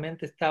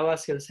únicamente estaba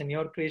si el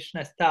Señor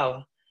Krishna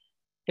estaba.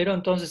 Pero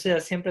entonces ella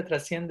siempre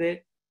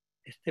trasciende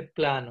este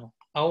plano,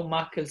 aún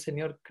más que el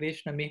Señor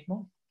Krishna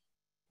mismo.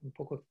 Un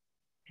poco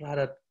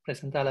rara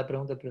presentar la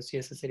pregunta, pero sí,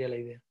 esa sería la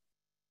idea.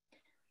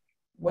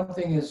 One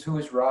thing is who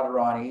is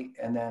Radharani,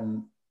 and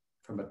then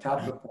from a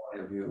tattva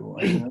point of view,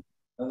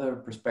 another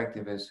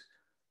perspective is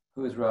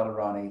who is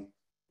Radharani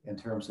in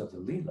terms of the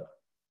lila.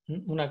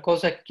 Una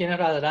cosa es quién es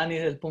Radharani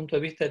desde el punto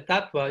de vista de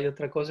tattva y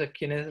otra cosa es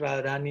quién es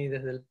Radharani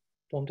desde el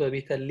punto de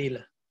vista del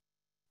lila.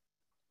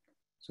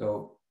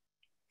 So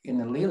in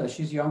the Leela,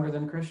 she's younger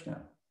than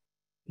Krishna.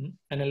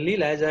 En el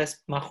lila ella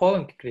es más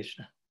joven que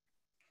Krishna.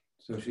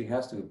 So she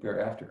has to appear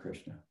after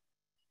Krishna.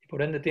 Y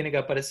por ende tiene que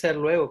aparecer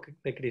luego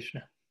de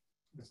Krishna.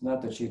 It's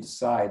not that she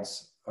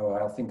decides, oh,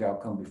 I think I'll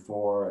come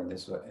before and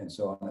this and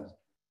so on.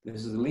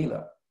 This is the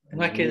Leela.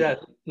 No es que ella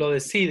lo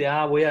decide,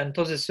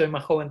 entonces soy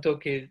más joven, tengo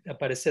que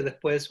aparecer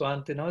después o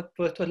antes, ¿no?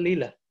 Todo esto es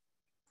lila.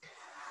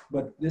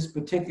 But this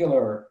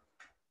particular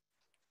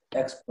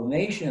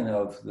explanation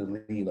of the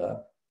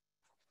Leela,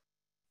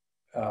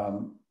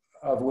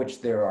 of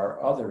which there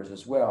are others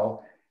as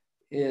well,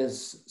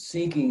 is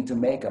seeking to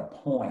make a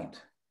point.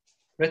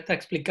 Pero esta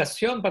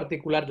explicación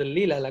particular del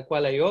lila, la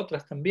cual hay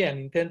otras también,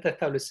 intenta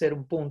establecer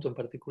un punto en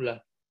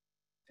particular.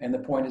 And the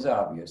point is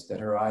obvious,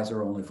 that her eyes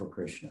are only for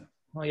Krishna.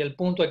 ¿No? Y el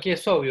punto aquí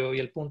es obvio, y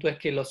el punto es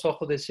que los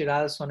ojos de Shri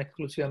Radha son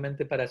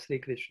exclusivamente para Sri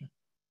Krishna.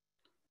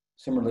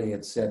 Similarly,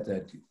 it's said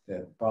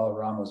that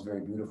Balaram was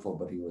very beautiful,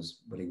 but he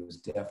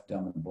was deaf,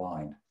 dumb, and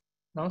blind.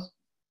 ¿No?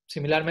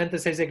 Similarmente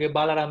se dice que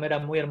Balaram era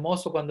muy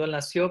hermoso cuando él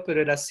nació, pero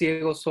era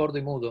ciego, sordo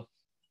y mudo.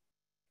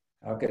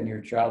 How can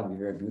your child be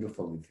very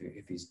beautiful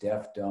if he's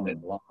deaf, dumb,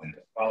 and blind?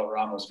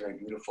 Balaram was very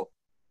beautiful.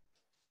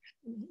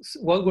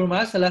 What, Guru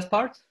Maharaj, the last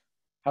part?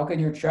 How can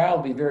your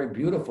child be very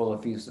beautiful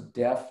if he's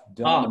deaf,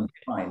 dumb, and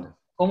blind?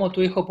 ¿Cómo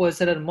tu hijo puede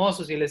ser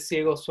hermoso si él es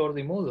ciego, sordo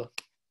y mudo?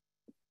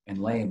 And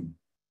lame.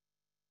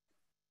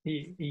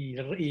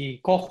 Y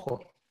cojo.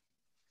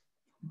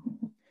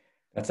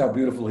 That's how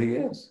beautiful he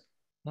is.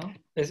 ¿No?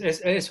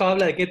 Eso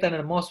habla de qué tan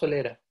hermoso él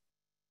era.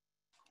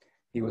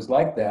 He was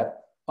like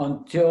that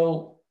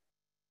until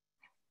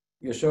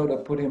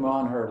Yashoda put him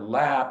on her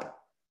lap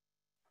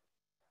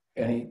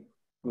and he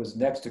was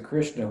next to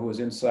Krishna, who was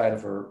inside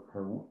of her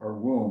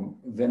womb.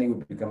 Then he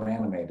would become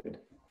animated.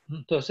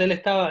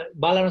 Entonces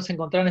Balaram se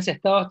encontraba en ese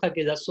estado hasta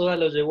que Yasoda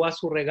lo llevó a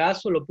su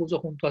regazo, lo puso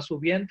junto a su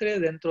vientre,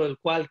 dentro del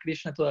cual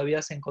Krishna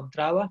todavía se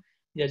encontraba,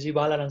 y allí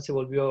Balaram se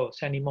volvió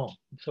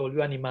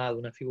animado,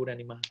 una figura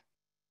animada.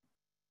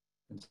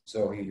 And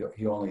so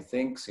he only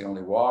thinks, he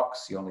only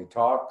walks, he only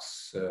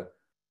talks,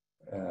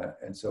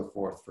 and so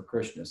forth for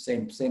Krishna.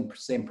 Same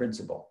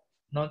principle.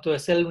 ¿No?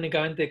 Entonces él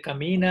únicamente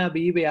camina,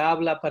 vive,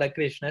 habla para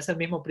Krishna. Es el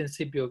mismo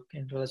principio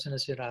en relación a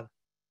Shri Radha.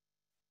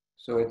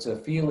 So it's a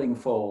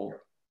feelingful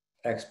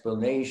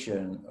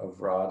explanation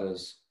of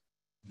Radha's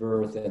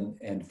birth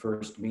and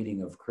first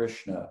meeting of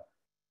Krishna,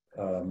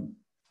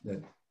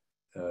 that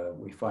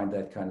we find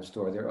that kind of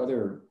story. There are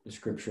other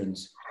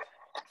descriptions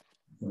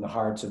in the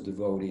hearts of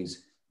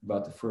devotees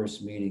about the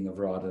first meeting of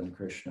Radha and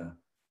Krishna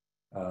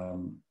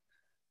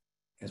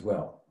as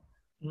well.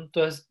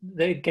 Entonces,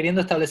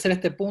 queriendo establecer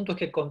este punto, es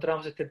que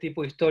encontramos este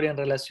tipo de historia en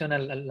relación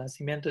al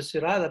nacimiento de Shri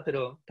Radha,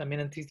 pero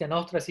también existen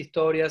otras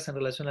historias en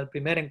relación al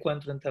primer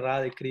encuentro entre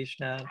Radha y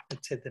Krishna,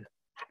 etc.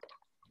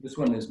 This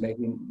one is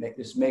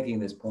making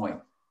this point.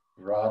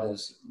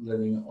 Radha's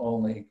living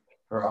only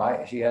her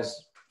eye.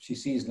 She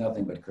sees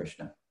nothing but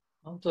Krishna.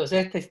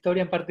 Entonces, esta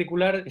historia en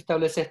particular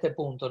establece este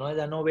punto, ¿no?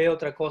 Ella no ve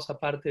otra cosa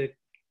aparte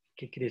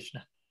que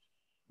Krishna.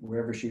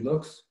 Wherever she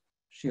looks,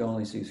 she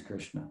only sees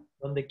Krishna.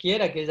 Donde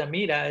quiera que ella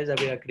mira, ella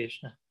ve a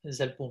Krishna. Ese es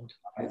el punto.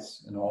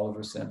 Eyes and all of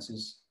her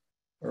senses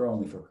are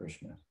only for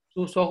Krishna.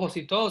 Sus ojos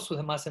y todos sus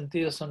demás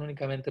sentidos son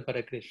únicamente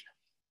para Krishna.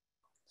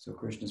 So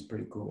Krishna is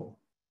pretty cool.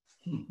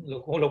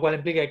 Lo cual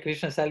implica que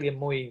Krishna es alguien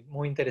muy,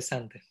 muy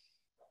interesante.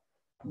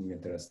 Muy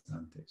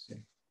interesante, sí.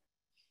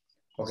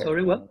 Okay.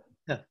 Sorry, what?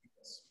 Yeah.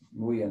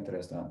 Muy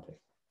interesante.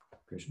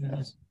 Krishna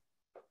es.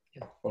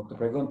 Yeah. Otra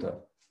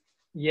pregunta.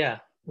 Yeah,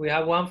 we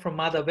have one from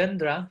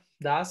Madhavendra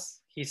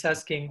Das. He's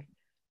asking,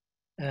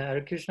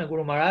 Hare Krishna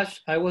Guru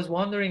Maharaj, I was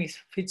wondering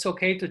if it's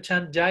okay to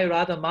chant Jai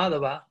Radha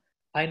Madhava.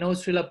 I know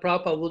Srila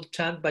Prabhupada would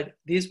chant by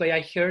this, but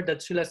I heard that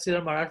Srila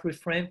Sridhar Maharaj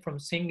refrained from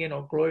singing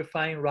or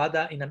glorifying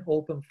Radha in an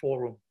open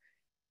forum.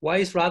 Why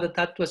is Radha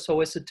Tattva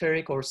so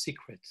esoteric or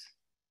secret?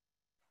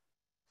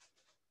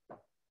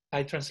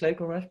 I translate,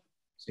 Guru Maharaj?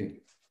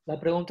 Sí. La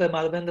pregunta de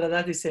Madhavendra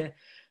Das dice,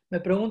 me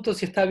pregunto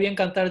si está bien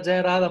cantar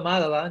Jai Radha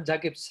Madhava, ya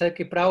que sé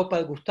que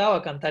Prabhupada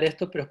gustaba cantar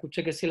esto, pero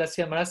escuché que Srila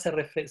Sridhar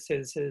Maharaj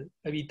se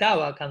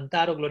evitaba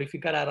cantar o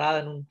glorificar a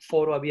Radha en un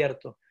foro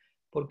abierto.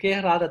 ¿Por qué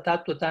es Radha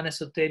Tattva tan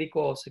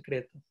esotérico o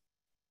secreto?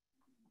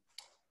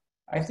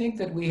 I think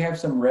that we have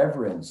some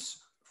reverence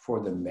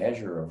for the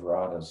measure of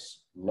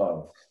Radha's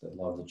love, the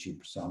love that she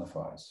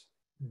personifies.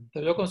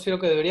 Pero yo considero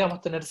que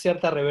deberíamos tener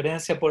cierta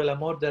reverencia por el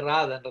amor de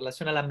Radha en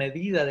relación a la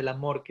medida del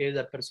amor que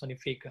ella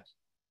personifica.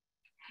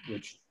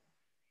 Which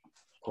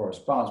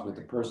corresponds with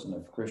the person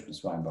of Krishna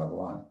Swami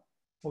Bhagavan.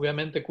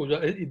 Obviamente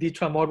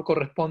dicho amor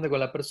corresponde con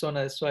la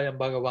persona de Swayam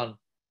Bhagavan.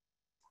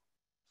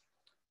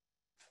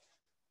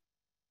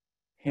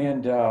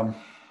 And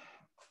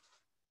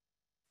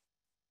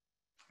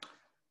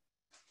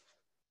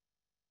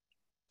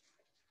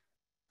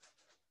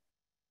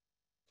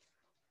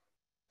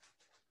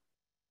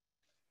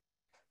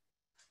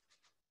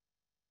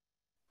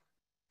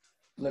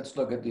let's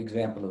look at the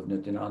example of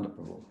Nityananda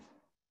Prabhu.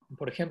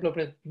 Por ejemplo,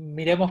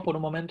 miremos por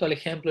un momento al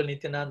ejemplo de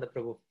Nityananda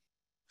Prabhu.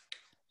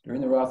 During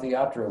the Rath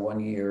Yatra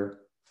one year,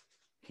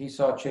 he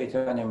saw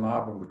Chaitanya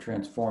Mahaprabhu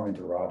transform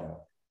into Radha.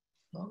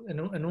 ¿no? En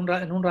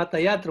un Ratha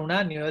Yatra, un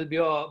año, él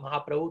vio a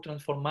Mahaprabhu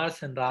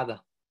transformarse en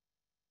Radha.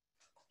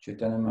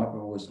 Chaitanya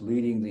Mahaprabhu was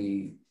leading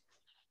the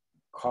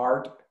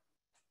cart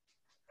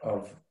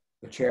of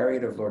the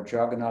chariot of Lord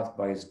Jagannath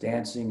by his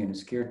dancing and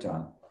his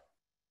kirtan.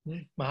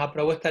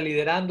 Mahaprabhu está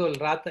liderando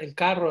el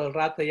carro del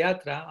Ratha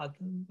Yatra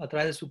a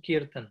través de su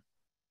kirtan.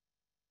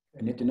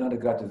 And Nityananda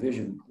got the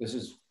vision. This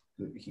is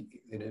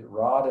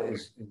Radha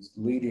is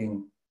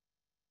leading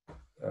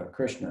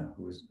Krishna,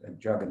 who is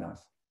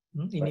Jagannath.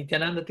 Y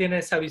Nityananda tiene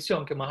esa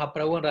visión, que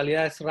Mahaprabhu en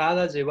realidad es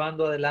Radha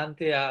llevando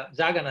adelante a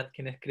Jagannath,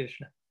 quien es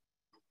Krishna.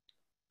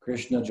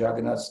 Krishna,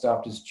 Jagannath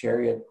stopped his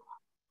chariot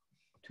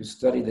to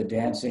study the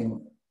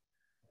dancing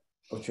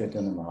of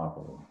Chaitanya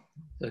Mahaprabhu.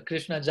 Entonces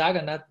Krishna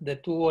Jagannath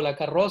detuvo la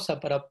carroza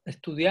para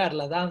estudiar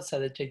la danza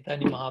de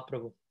Chaitanya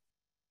Mahaprabhu.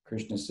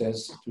 Krishna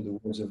says through the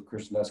words of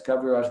Krishnadas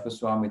Kaviraj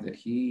Goswami that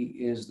he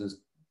is the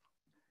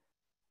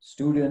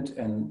student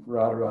and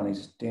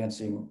Radharani's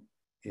dancing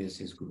is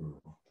his guru.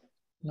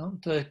 ¿No?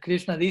 Entonces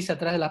Krishna dice a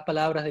través de las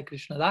palabras de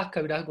Krishnadas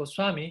Kaviraj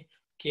Goswami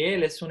que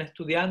él es un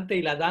estudiante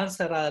y la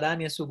danza de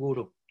Radharani es su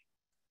guru.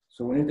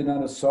 So when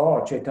Nityananda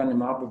saw Chaitanya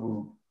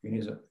Mahaprabhu in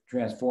his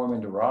transform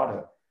into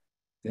Radha,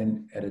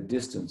 then at a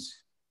distance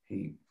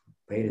he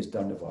paid his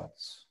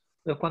dandavats.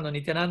 Entonces cuando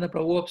Nityananda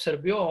Prabhu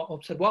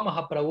observó a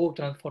Mahaprabhu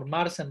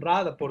transformarse en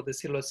Radha, por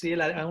decirlo así,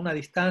 él a una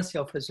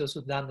distancia ofreció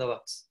sus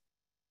dandavats.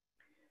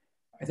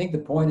 I think the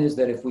point is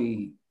that if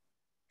we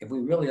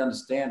really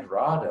understand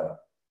Radha,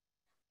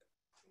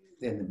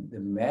 then the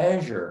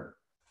measure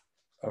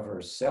of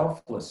her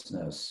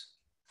selflessness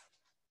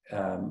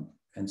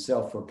and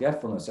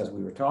self-forgetfulness, as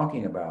we were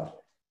talking about,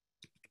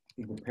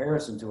 in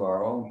comparison to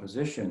our own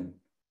position,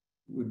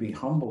 would be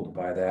humbled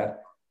by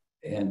that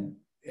and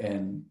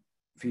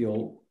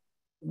feel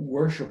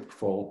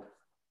worshipful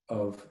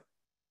of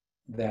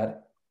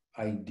that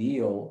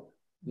ideal,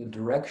 the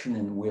direction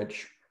in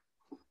which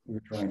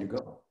we're trying to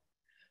go.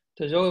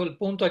 Entonces el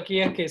punto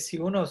aquí es que si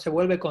uno se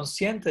vuelve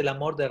consciente del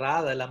amor de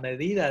Radha, de la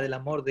medida del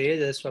amor de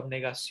ella, de su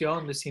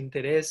abnegación, de su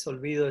interés,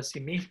 olvido de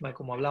sí misma,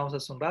 como hablamos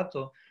hace un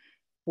rato,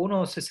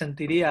 uno se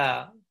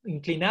sentiría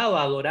inclinado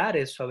a adorar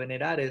eso, a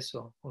venerar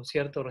eso, con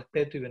cierto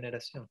respeto y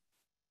veneración.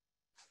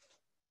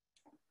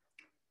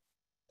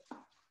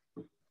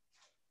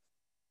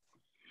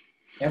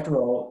 After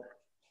all,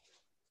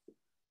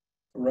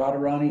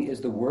 Radharani is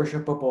the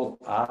worshipable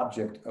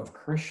object of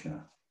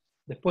Krishna.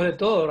 Después de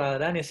todo,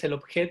 Radharani es el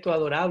objeto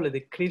adorable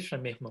de Krishna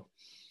mismo.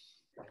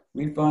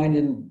 We find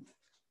in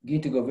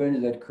Gita Govinda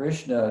that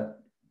Krishna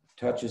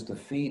touches the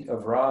feet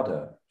of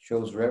Radha,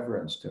 shows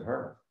reverence to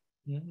her.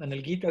 En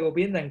el Gita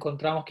Govinda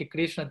encontramos que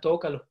Krishna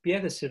toca los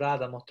pies de Sri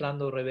Radha,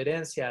 mostrando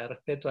reverencia y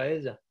respeto a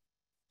ella.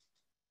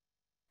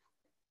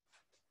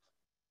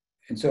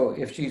 And so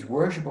if she's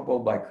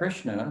worshipable by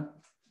Krishna,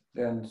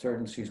 then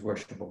certainly she's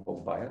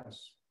worshipable by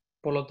us.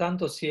 Por lo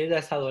tanto, si ella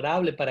es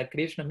adorable para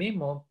Krishna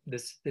mismo, de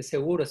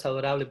seguro es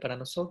adorable para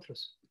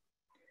nosotros.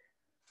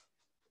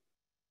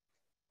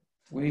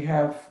 We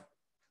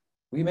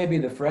may be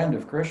the friend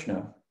of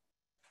Krishna,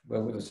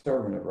 but we're the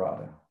servant of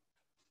Radha.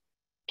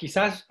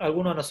 Quizás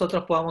alguno de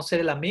nosotros podamos ser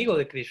el amigo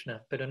de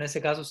Krishna, pero en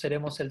ese caso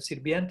seremos el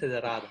sirviente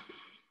de Radha.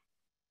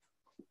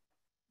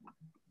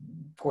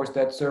 Of course,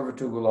 that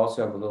servitude will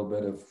also have a little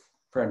bit of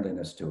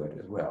friendliness to it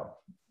as well.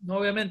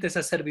 Obviamente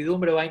esa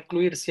servidumbre va a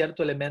incluir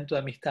cierto elemento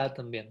de amistad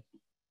también.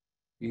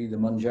 The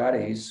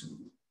Manjaris,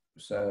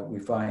 we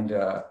find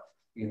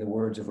in the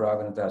words of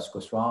Raghunath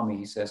Goswami,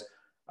 he says,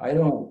 I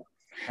don't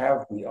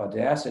have the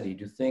audacity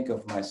to think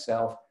of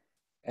myself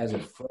as a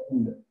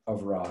friend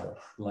of Radha,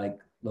 like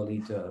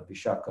Lalita,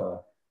 Vishaka,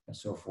 and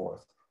so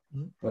forth.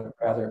 But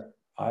rather,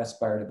 I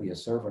aspire to be a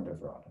servant of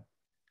Radha.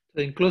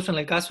 Incluso en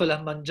el caso de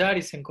las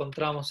Manjaris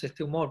encontramos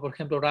este humor. Por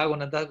ejemplo,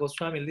 Raghunath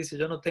Goswami él dice,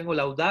 yo no tengo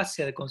la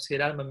audacia de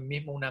considerarme a mí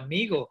mismo un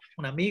amigo,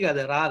 una amiga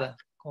de Radha,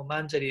 como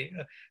Manjari,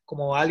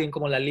 como alguien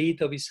como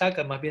Lalita o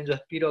Vishaka, más bien yo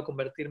aspiro a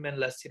convertirme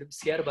en la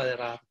sierva de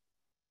Radha.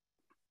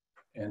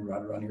 And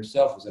Radharani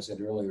herself, as I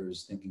said earlier,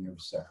 is thinking of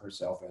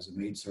herself as a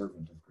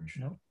maidservant of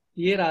Krishna. ¿No?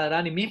 Y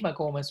Radharani misma,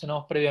 como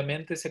mencionamos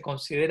previamente, se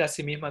considera a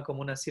sí misma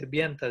como una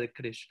sirvienta de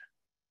Krishna.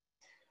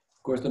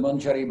 Of course, the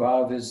Manjari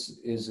Bhav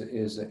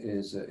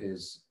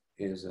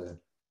is a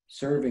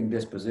serving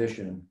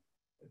disposition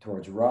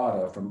towards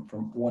Radha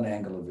from one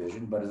angle of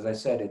vision, but as I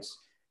said,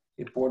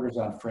 it borders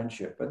on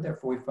friendship, and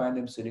therefore we find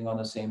him sitting on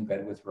the same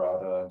bed with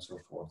Radha and so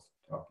forth.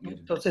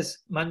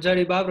 Entonces,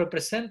 Manjari Bhav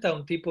representa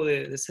un tipo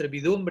de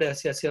servidumbre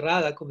hacia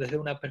Radha desde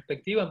una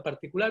perspectiva en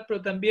particular,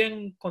 pero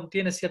también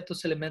contiene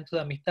ciertos elementos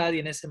de amistad y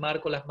en ese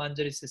marco las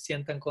Manjaris se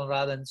sientan con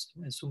Radha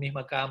en su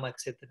misma cama,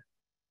 etc.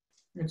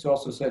 It's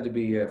also said to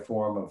be a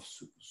form of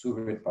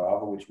Suhrit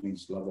Bhava, which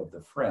means love of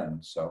the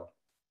friend. So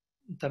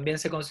también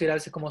se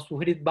considerarse como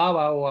Suhrit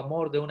Bhava o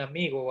amor de un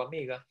amigo o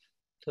amiga.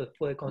 Entonces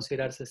puede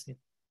considerarse así.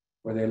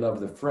 Where they love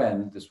the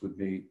friend, this would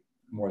be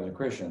more than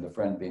Krishna, the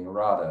friend being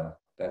Radha,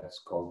 that's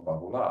called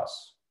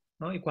Bhavulas.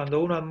 ¿No? Y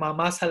cuando uno ama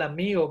más al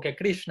amigo que a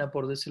Krishna,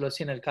 por decirlo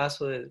así, en el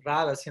caso de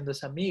Radha siendo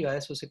esa amiga,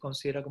 eso se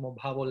considera como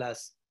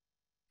Bhavulas.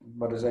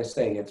 But as I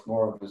say, it's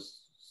more of a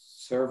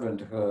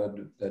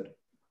servanthood that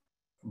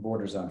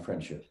borders on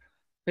friendship.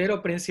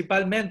 Pero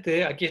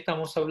principalmente aquí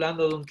estamos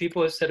hablando de un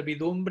tipo de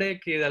servidumbre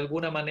que de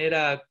alguna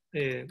manera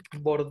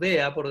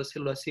bordea, por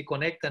decirlo así,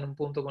 conecta en un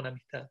punto con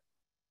amistad.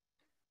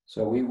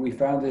 So we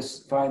find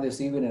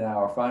this even in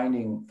our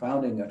founding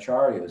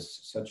acharyas,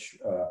 such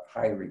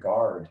high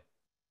regard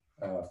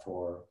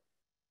for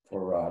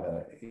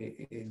Radha,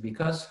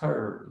 because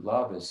her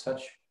love is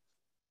such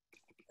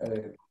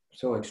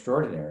so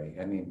extraordinary.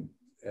 I mean,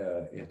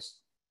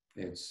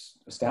 it's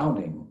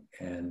astounding,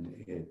 and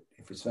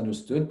if it's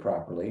understood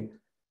properly,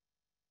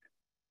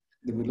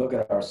 if we look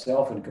at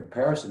ourselves in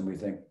comparison, we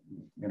think,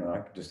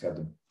 I could just have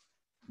to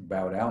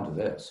bow down to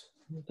this.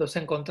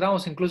 Entonces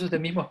encontramos incluso este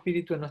mismo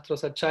espíritu en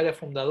nuestros acharyas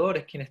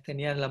fundadores, quienes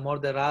tenían el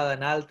amor de Radha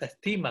en alta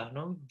estima,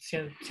 ¿no?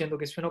 Siendo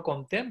que si uno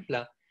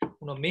contempla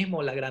uno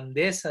mismo la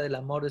grandeza del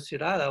amor de Sri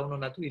Radha,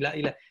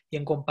 y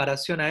en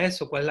comparación a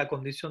eso, ¿cuál es la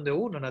condición de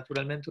uno?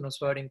 Naturalmente uno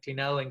se va a ver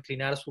inclinado a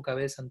inclinar su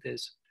cabeza ante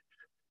eso.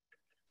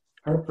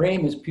 Her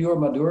prema is pure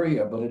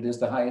madhurya, but it is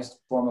the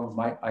highest form of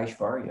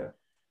Aishvarya.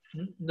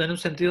 En un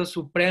sentido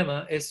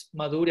suprema es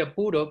madhurya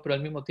puro, pero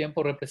al mismo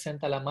tiempo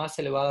representa la más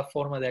elevada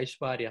forma de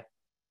Aishvarya.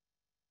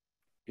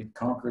 It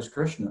conquers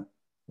Krishna.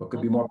 What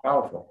could be more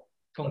powerful?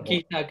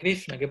 Conquista a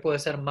Krishna, ¿qué puede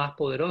ser más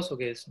poderoso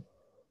que eso?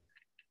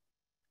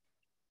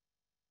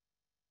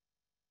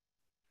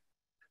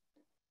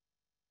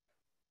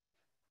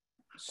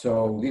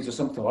 So these are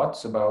some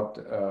thoughts about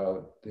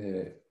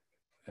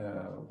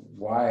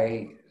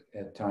why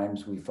at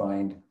times we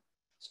find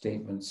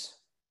statements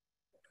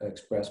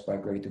expressed by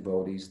great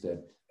devotees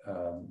that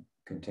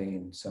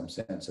contain some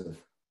sense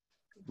of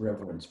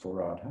reverence for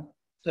Radha.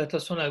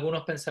 Estos son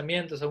algunos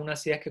pensamientos,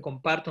 algunas ideas que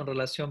comparto en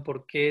relación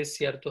por qué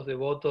ciertos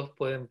devotos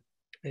pueden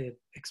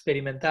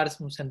experimentar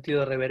un sentido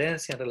de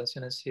reverencia en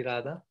relación a Sri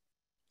Radha.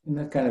 And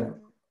that kind of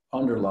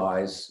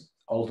underlies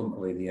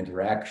ultimately the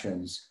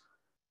interactions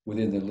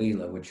within the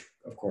Leela, which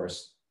of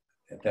course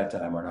at that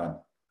time are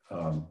not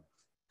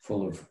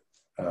full of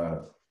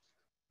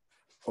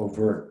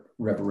overt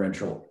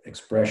reverential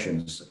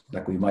expressions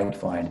like we might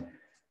find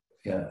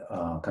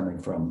coming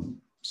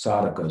from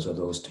sadhakas or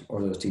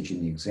those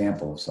teaching the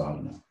example of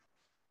sadhana.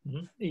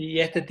 Y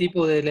este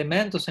tipo de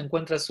elementos se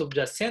encuentran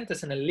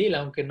subyacentes en el lila,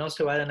 aunque no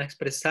se vayan a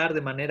expresar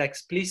de manera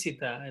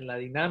explícita en la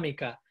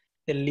dinámica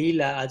del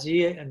lila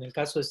allí, en el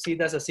caso de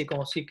Siddhas, así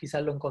como si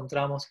quizás lo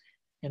encontramos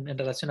en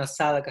relación a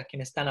sadhakas,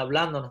 quienes están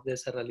hablándonos de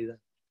esa realidad.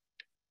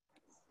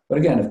 But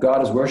again, if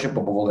God is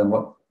worshipable, then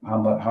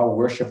how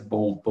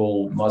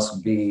worshipable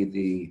must be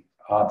the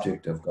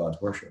object of God's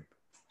worship?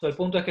 So, el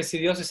punto es que si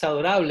Dios es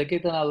adorable, ¿qué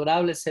tan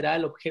adorable será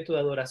el objeto de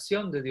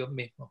adoración de Dios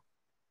mismo?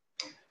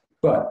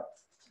 But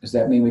does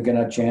that mean we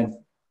cannot chant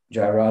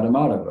Jai Radha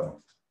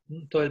Madhava?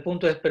 Todo el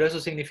punto es, ¿pero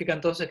eso significa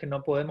entonces que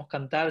no podemos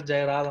cantar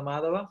Jai Radha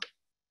Madhava?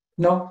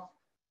 No.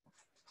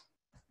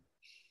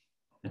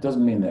 It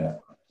doesn't mean that.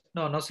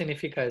 No, no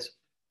significa eso.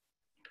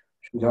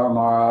 Sridhar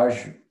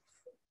Maharaj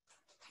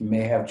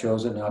may have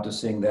chosen not to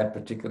sing that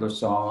particular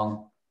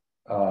song.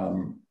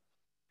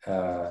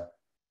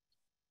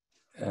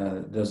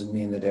 Doesn't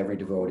mean that every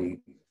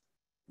devotee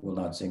will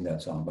not sing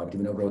that song.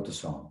 Bhaktivinoda wrote the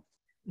song.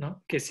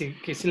 ¿No? Que si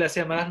la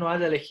Maharaj no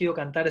haya elegido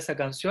cantar esa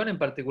canción, en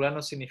particular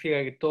no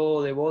significa que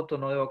todo devoto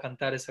no deba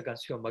cantar esa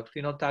canción.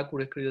 Bhaktivinoda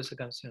Thakur escribió esa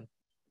canción.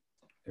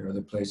 There are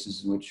other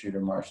places in which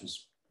Sridhar Maharaj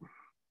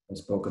has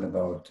spoken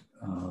about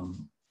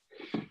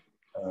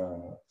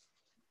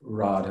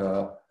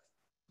Radha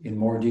in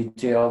more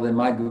detail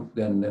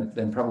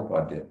than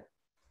Prabhupada did.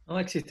 ¿No?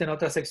 Existen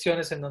otras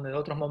secciones en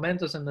otros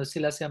momentos en donde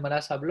Srila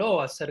Maharaj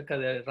habló acerca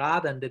de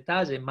Radha en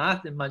detalle,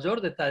 en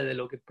mayor detalle de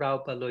lo que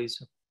Prabhupada lo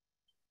hizo.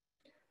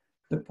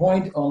 The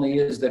point only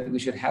is that we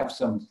should have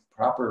some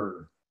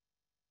proper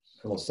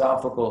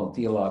philosophical and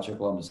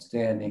theological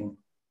understanding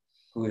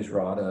who is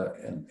Radha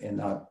and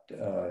not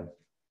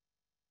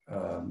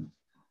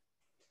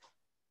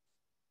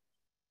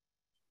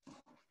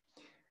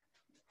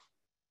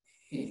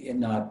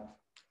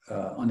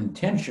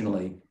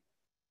unintentionally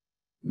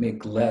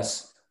make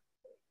less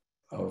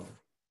of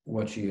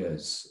what she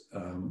is,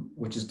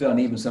 which is done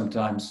even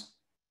sometimes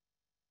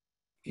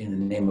in the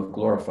name of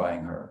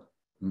glorifying her.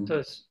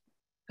 Entonces,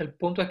 el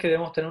punto es que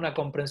debemos tener una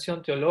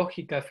comprensión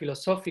teológica,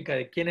 filosófica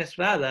de quién es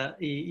Radha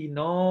y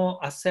no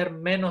hacer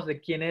menos de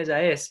quién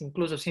ella es,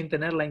 incluso sin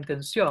tener la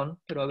intención,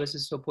 pero a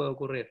veces eso puede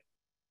ocurrir.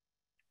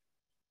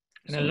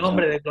 En el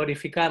nombre de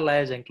glorificarla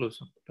a ella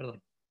incluso.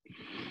 Perdón.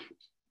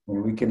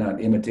 We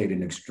cannot imitate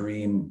an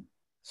extreme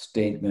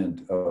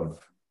statement of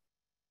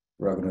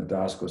Raghunath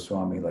Das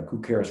Goswami, like,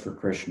 who cares for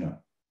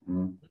Krishna?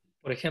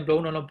 Por ejemplo,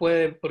 uno no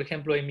puede,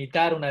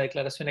 imitar una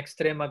declaración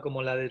extrema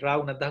como la de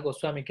Raghunath Das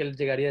Goswami, que él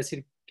llegaría a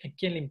decir, ¿a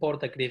quién le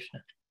importa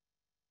Krishna?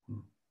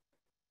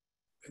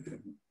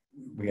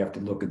 We have to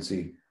look and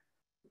see,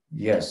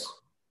 yes,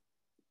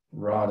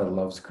 Radha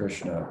loves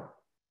Krishna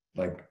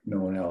like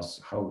no one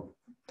else. How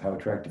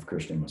attractive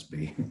Krishna must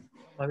be.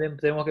 Más bien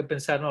tenemos que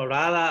pensar, no,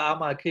 Radha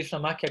ama a Krishna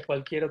más que a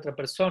cualquier otra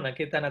persona.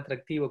 ¿Qué tan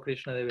atractivo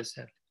Krishna debe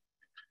ser?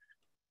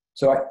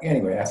 So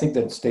anyway, I think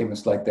that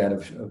statements like that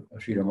of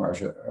Sridhar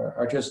Maharaj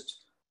are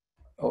just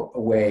a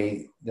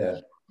way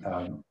that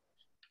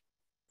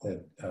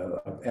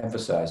of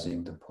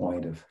emphasizing the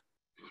point of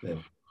that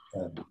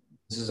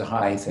this is a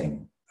high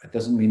thing. It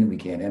doesn't mean that we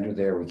can't enter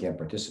there, we can't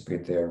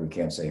participate there, we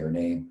can't say her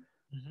name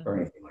or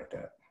anything like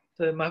that.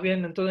 Entonces, más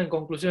bien, entonces, en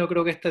conclusión, yo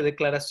creo que estas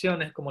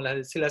declaraciones, como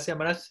las de las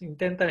llamadas,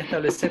 intentan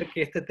establecer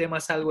que este tema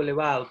es algo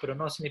elevado, pero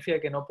no significa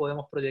que no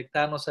podemos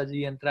proyectarnos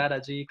allí, entrar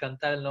allí,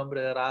 cantar el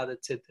nombre de Radha,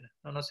 etc.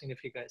 No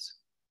significa eso.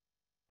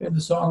 And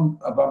the song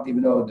about the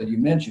Vinod that you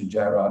mentioned,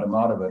 Jai Radha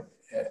Madhava,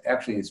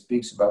 actually it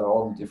speaks about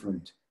all the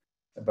different,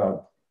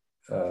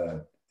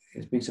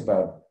 it speaks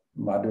about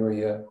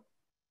Madhurya,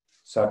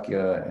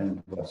 Sakya,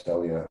 and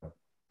Vatsalya,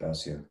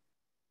 Dasya,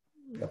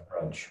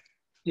 Braj.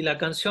 Y la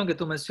canción que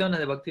tú mencionas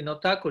de Bhaktivinoda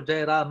Thakur,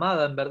 Jai Radha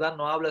Madhava, en verdad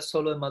no habla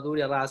solo de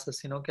Madhurya Rasa,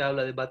 sino que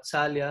habla de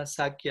Vatsalya,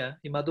 Sakya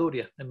y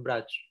Madhurya en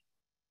Braj.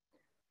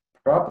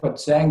 Prabhupada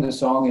sang the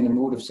song in the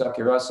mood of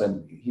Sakya Rasa,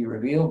 and he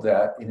revealed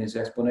that in his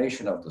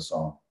explanation of the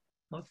song.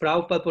 ¿No?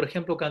 Prabhupada, por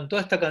ejemplo, cantó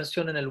esta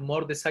canción en el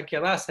humor de Sakya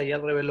Rasa y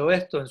él reveló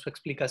esto en su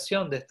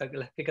explicación de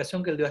la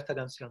explicación que él dio a esta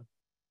canción.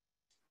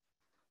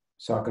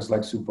 Sakas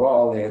like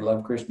Subal, they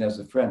love Krishna as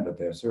a friend, but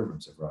they're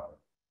servants of Radha.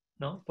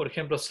 ¿No? Por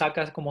ejemplo,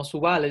 Sakas como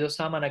Subal, ellos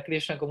aman a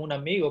Krishna como un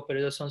amigo,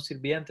 pero ellos son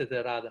sirvientes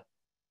de Radha.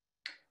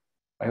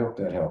 I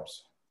hope that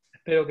helps.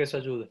 Espero que eso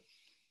ayude.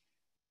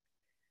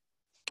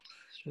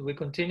 Should we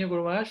continue,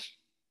 Guru Maharaj?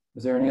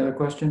 Is there any other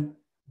question?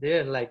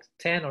 There, like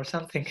 10 or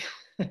something.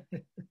 All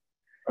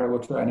right, we'll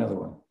try another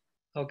one.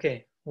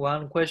 Okay,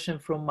 one question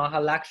from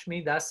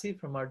Mahalakshmi Dasi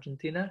from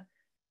Argentina.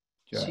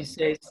 Sure. She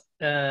says,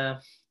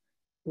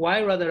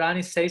 why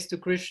Radharani says to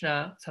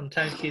Krishna,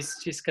 sometimes she's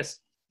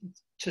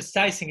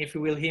chastising, if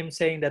you will, him,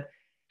 saying that,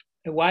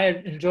 why are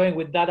you enjoying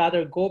with that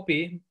other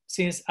gopi,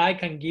 since I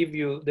can give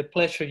you the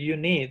pleasure you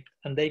need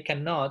and they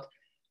cannot,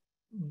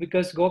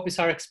 because gopis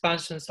are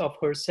expansions of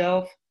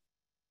herself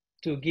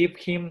to give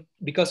him,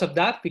 because of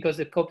that, because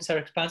the gopis are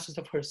expansions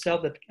of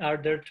herself that are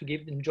there to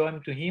give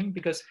enjoyment to him,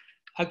 because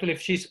actually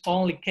if she's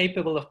only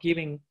capable of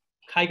giving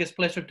highest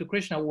pleasure to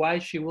Krishna, why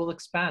she will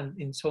expand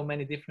in so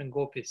many different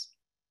gopis?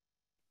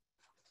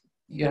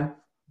 Yeah.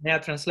 May I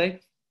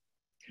translate?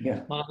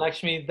 Yeah.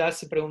 Mahalakshmi Das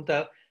se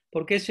pregunta,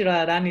 ¿por qué Sri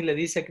Radharani le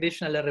dice a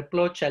Krishna, le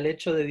reprocha el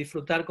hecho de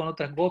disfrutar con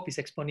otras gopis,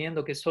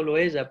 exponiendo que solo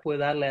ella puede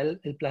darle a él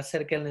el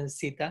placer que él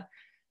necesita?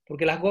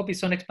 Porque las gopis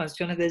son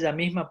expansiones de ella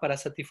misma para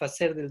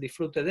satisfacer del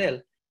disfrute de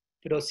él.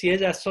 Pero si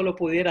ella solo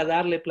pudiera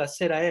darle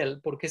placer a él,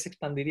 ¿por qué se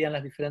expandirían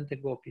las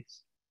diferentes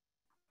gopis?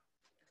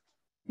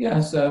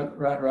 Yes,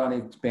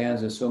 Radharani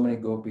expands as so many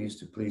gopis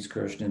to please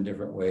Krishna in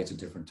different ways at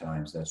different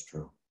times. That's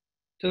true.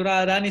 Entonces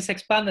Radharani se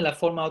expande en la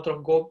forma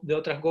de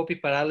otras gopis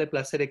para darle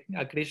placer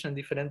a Krishna en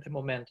diferentes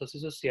momentos.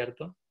 Eso es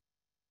cierto.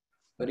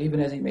 But even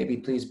as he may be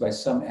pleased by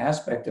some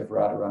aspect of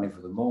Radharani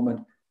for the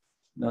moment,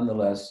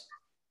 nonetheless,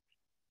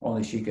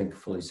 only she can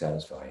fully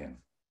satisfy him.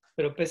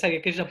 Pero pese a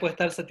que Krishna puede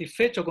estar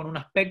satisfecho con un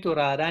aspecto de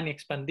Radharani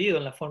expandido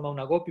en la forma de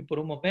una gopi por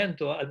un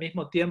momento, al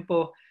mismo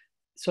tiempo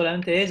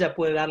solamente ella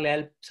puede darle a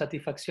él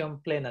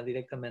satisfacción plena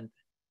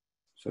directamente.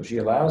 So she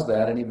allows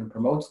that and even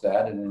promotes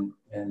that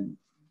and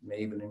may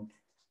even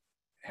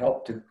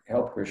help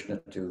Krishna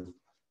to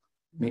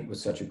meet with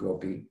such a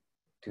gopi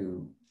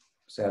to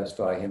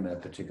satisfy him in a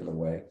particular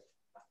way.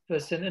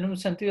 Entonces, en un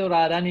sentido,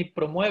 Radharani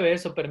promueve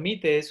eso,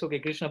 permite eso,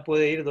 que Krishna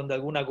puede ir donde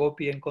alguna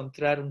gopi y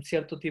encontrar un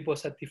cierto tipo de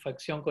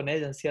satisfacción con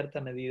ella en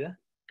cierta medida.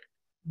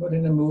 But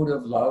in a mood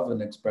of love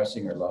and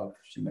expressing her love,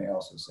 she may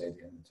also say to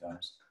him at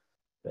times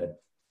that,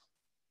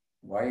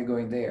 why are you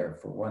going there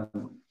for one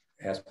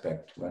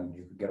aspect when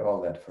you could get all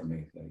that from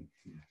me?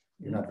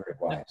 You're not very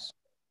wise.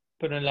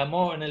 Pero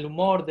en el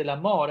humor del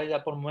amor,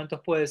 ella por momentos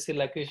puede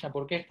decirle a Krishna,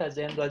 ¿por qué estás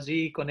yendo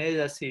allí con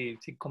ella si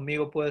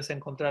conmigo puedes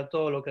encontrar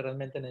todo lo que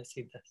realmente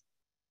necesitas?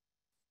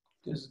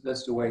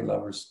 That's the way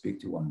lovers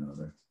speak to one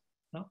another.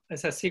 ¿No?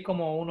 Es así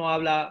como uno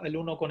habla el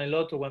uno con el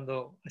otro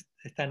cuando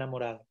está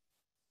enamorado.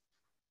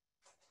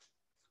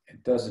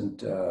 It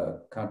doesn't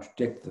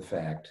contradict the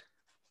fact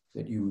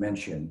that you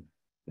mention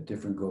that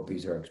different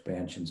gopis are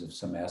expansions of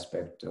some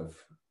aspect of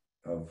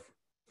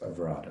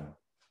Radha.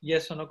 Y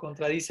eso no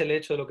contradice el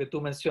hecho de lo que tú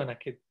mencionas,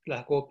 que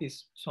las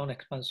gopis son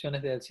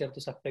expansiones de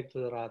ciertos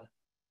aspectos de Radha.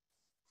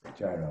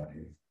 Jai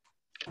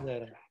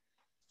Radha.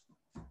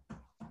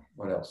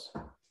 What else?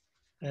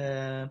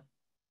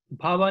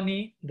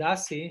 Bhavani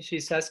Dasi,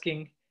 she's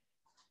asking,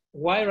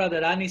 why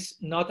Radharani is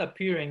not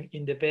appearing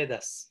in the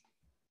Vedas?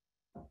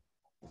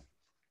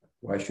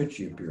 Why should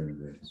she appear in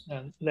the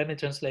Vedas? Let me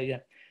translate,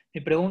 yeah. Mi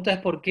pregunta es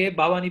por qué,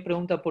 Bhavani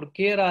pregunta, ¿por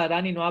qué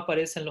Radharani no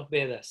aparece en los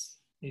Vedas?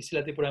 Y si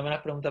la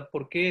Tripurari pregunta,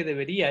 ¿por qué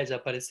debería ella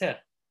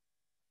aparecer?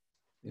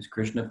 Is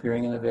Krishna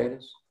appearing in the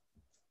Vedas?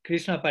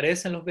 ¿Krishna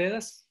aparece en los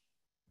Vedas?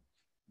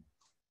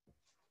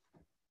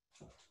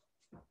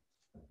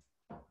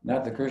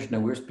 Not the Krishna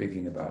we're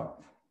speaking about.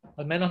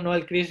 Al menos no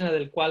el Krishna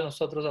del cual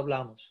nosotros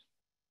hablamos.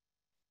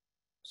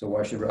 So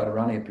why should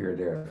Radharani appear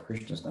there if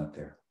Krishna's not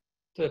there?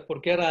 Entonces,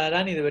 ¿por qué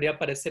Radharani debería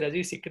aparecer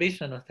allí si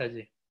Krishna no está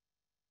allí?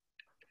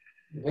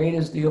 The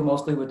Vedas deal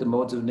mostly with the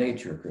modes of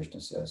nature, Krishna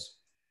says.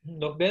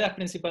 Los Vedas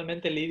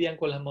principalmente lidian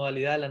con las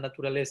modalidades de la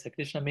naturaleza.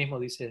 Krishna mismo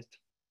dice esto.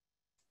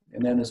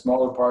 And then a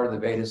smaller part of the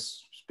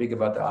Vedas speak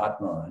about the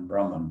Atma and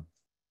Brahman.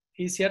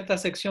 Y cierta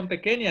sección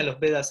pequeña de los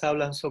Vedas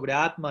hablan sobre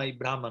Atma y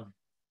Brahman.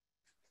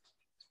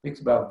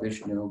 Speaks about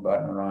Vishnu,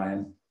 about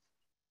Narayan.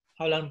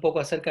 Hablan un poco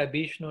acerca de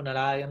Vishnu,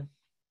 Narayan.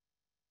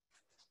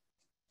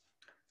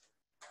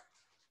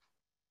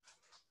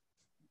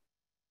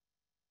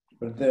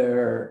 But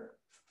there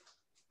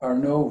are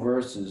no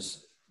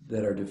verses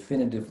that are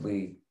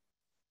definitively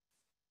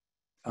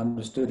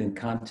understood in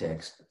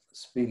context,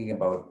 speaking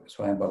about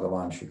Swami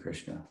Bhagavan Shri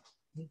Krishna.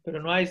 Pero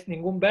no hay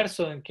ningún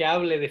verso en que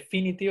hable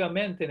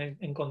definitivamente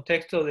en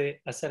contexto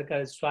de acerca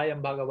de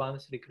Swayam Bhagavan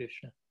Sri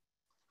Krishna.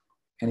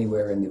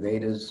 Anywhere in the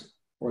Vedas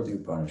or the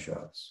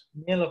Upanishads.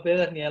 Ni en los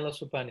Vedas ni en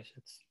los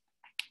Upanishads.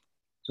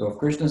 So if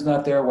Krishna's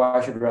not there,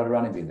 why should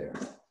Radharani be there?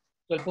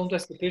 El punto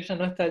es que Krishna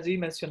no está allí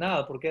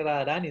mencionado. ¿Por qué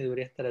Radharani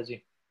debería estar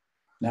allí?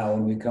 Now,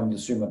 when we come to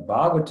Srimad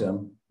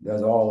Bhagavatam,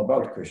 that's all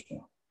about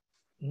Krishna.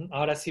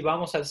 Ahora, si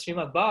vamos al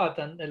Srimad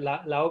Bhagavatam,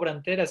 la obra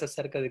entera es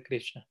acerca de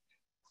Krishna.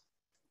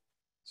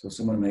 So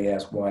someone may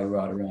ask why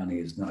Radharani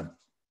is not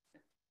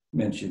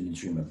mentioned in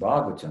Srimad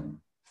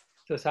Bhagavatam.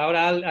 Entonces,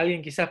 ahora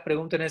alguien quizás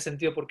pregunte en ese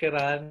sentido por qué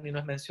Radharani no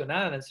es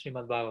mencionada en el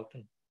Srimad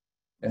Bhagavatam.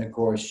 And of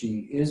course,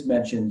 she is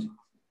mentioned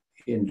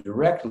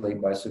indirectly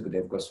by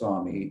Sukadeva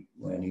Goswami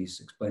when he's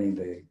explaining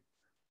the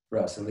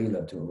Rasa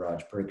Lila to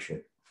Raj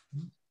Parikshit.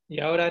 Y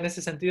ahora en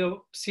ese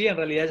sentido, sí, en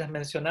realidad ella es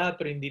mencionada,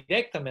 pero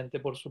indirectamente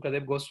por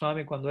Sukadeva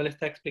Goswami cuando él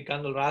está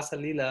explicando el Rasa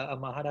Lila a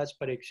Maharaj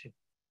Parikshit.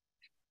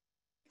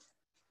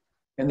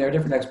 And there are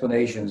different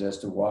explanations as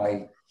to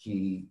why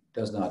he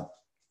does not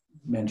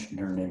mention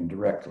her name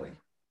directly.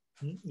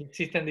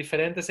 Existen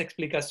diferentes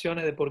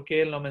explicaciones de por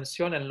qué él no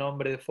menciona el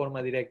nombre de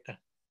forma directa.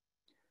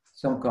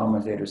 Some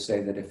commentators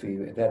say that if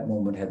he at that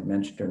moment had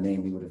mentioned her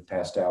name, he would have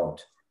passed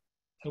out.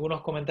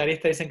 Algunos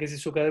comentaristas dicen que si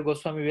Sukadeva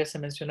Goswami hubiese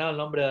mencionado el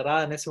nombre de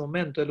Radha en ese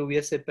momento, él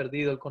hubiese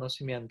perdido el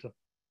conocimiento.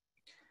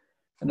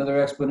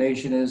 Another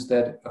explanation is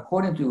that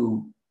according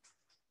to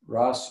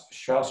Ras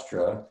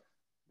Shastra,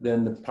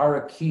 then the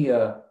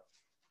Parakiya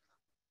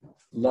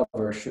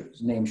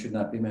lover's name should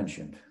not be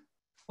mentioned.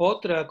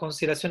 Otra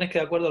consideración es que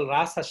de acuerdo al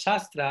Rasa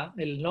Shastra,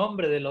 el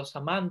nombre de los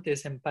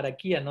amantes en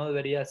Parakiya no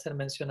debería ser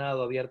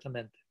mencionado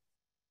abiertamente.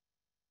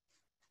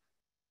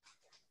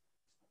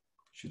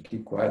 Should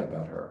keep quiet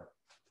about her.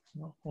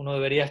 ¿No? Uno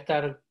debería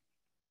estar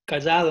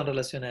callado en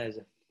relación a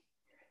ella.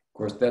 Of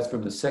course, that's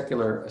from the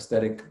secular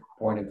aesthetic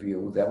point of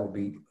view. That will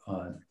be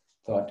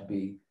thought to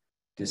be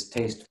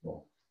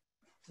distasteful.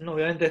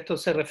 Obviamente esto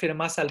se refiere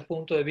más al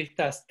punto de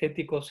vista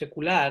estético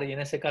secular y en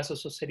ese caso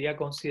eso sería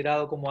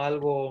considerado como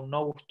algo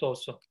no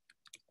gustoso.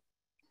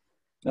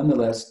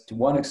 Nonetheless, to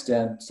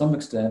some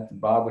extent, the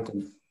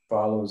Bhagavatam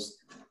follows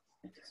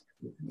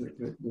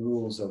the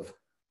rules of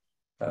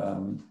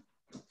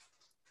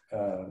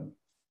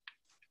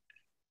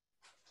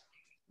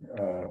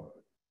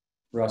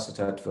rasa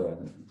tattva,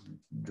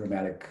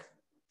 dramatic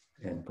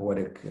and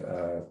poetic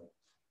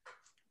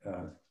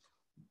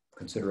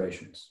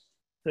considerations.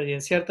 Y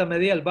en cierta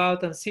medida el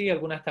Bhagavatam sigue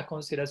algunas de estas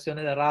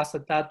consideraciones de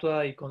rasa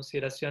tatua y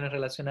consideraciones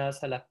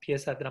relacionadas a las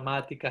piezas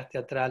dramáticas,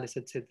 teatrales,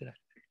 etc.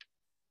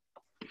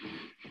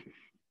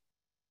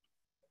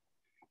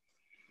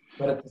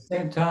 But at the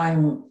same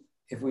time,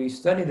 if we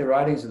study the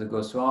writings of the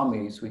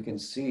Goswamis, we can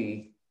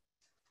see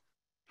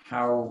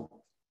how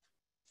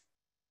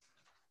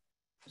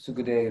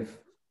Sukadeva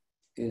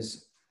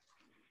is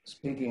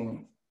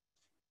speaking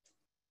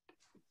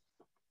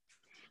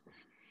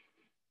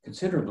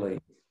considerably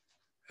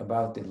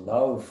about the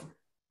love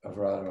of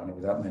Radharani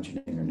without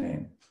mentioning her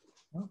name.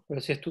 ¿No? Pero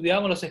si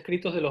estudiamos los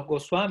escritos de los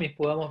Goswamis,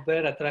 podemos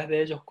ver a través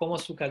de ellos cómo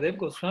Sukadeva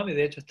Goswami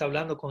de hecho está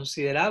hablando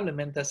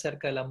considerablemente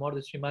acerca del amor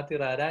de Srimati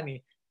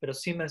Radharani, pero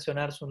sin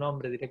mencionar su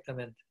nombre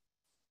directamente.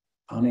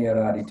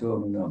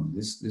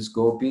 This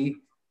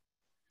gopi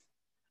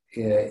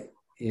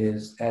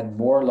had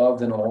more love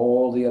than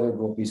all the other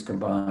gopis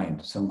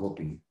combined, some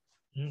gopi.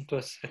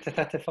 Entonces,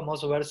 está este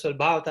famoso verso del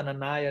Bhagavatam,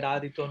 Anaya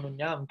Radhito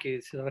Nunyam,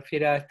 que se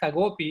refiere a esta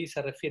gopi,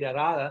 se refiere a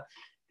Radha.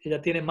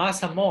 Ella tiene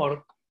más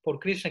amor por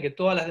Krishna que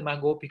todas las demás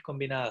gopis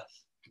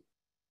combinadas.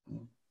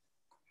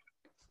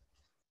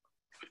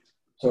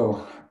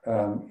 So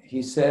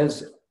he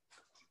says,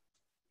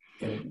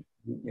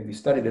 if you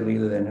study the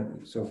Leela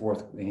and so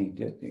forth,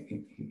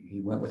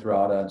 he went with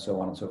Radha and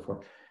so on and so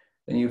forth,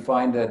 then you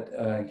find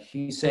that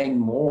he's saying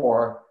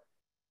more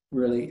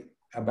really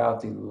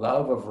about the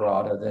love of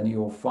Radha than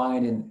you'll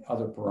find in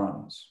other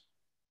Puranas.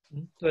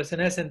 Entonces, en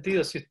ese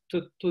sentido, si tú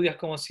estudias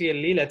cómo sigue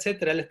el Lila,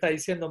 etc., él está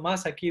diciendo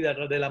más aquí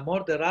del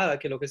amor de Radha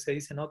que lo que se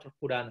dice en otros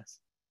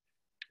Puranas.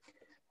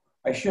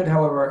 I should,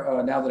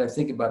 however, now that I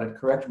think about it,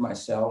 correct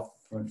myself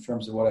in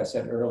terms of what I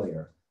said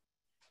earlier.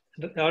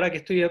 Ahora que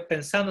estoy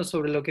pensando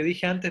sobre lo que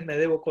dije antes, me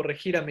debo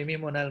corregir a mí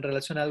mismo en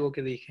relación a algo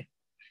que dije.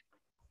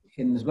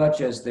 In as much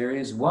as there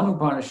is one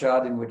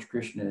Upanishad in which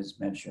Krishna is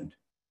mentioned.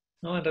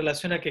 ¿No? En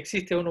relación a que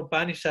existe un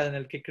Upanishad en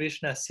el que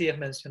Krishna sí es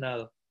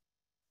mencionado.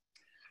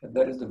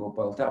 That is the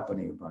Gopal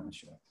Tapani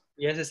Upanishad.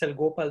 Y ese es el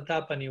Gopal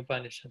Tapani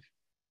Upanishad.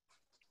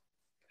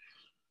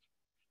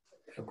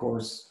 Of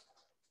course,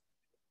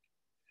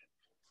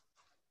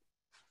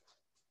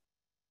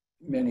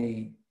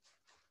 many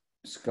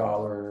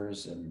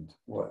scholars and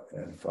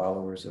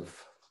followers of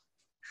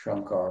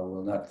Shankar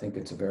will not think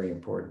it's a very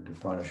important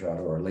Upanishad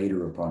or a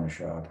later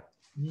Upanishad.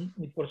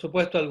 Y por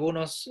supuesto,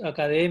 algunos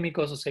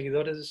académicos o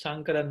seguidores de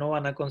Shankara no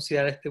van a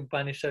considerar este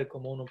Upanishad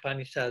como un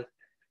Upanishad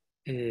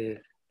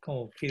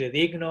como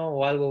fidedigno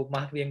o algo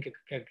más bien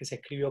que se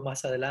escribió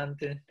más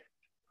adelante.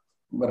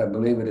 But I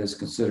believe it is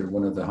considered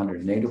one of the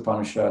 108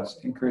 Upanishads,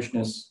 and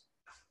Krishna's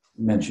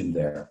mentioned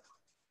there.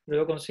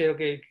 Pero yo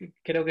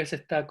creo que se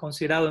está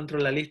considerado dentro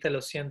de la lista de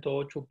los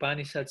 108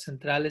 Upanishads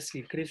centrales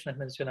y Krishna es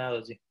mencionado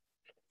allí.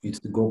 It's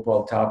the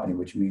Gopal Tapani,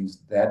 which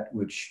means that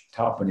which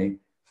Tapani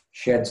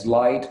sheds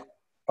light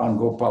on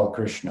Gopal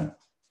Krishna.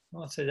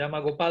 ¿No? Se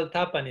llama Gopal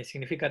Tapani,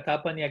 significa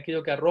Tapani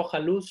aquello que arroja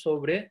luz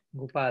sobre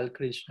Gopal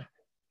Krishna.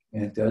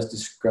 And it does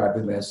describe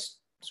him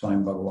as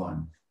Swami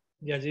Bhagavan.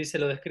 Y allí se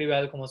lo describe a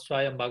él como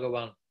Swayam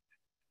Bhagavan.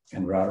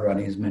 And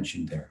Radharani is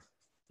mentioned there.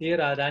 Y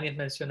Radharani es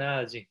mencionada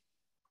allí.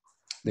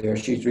 There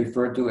she's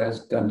referred to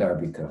as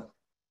Gandharbika.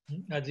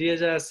 Allí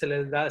ella se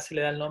le da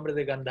el nombre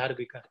de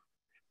Gandharbika.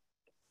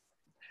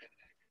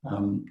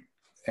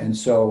 And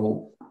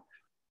so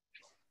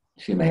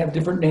she may have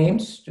different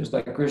names, just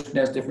like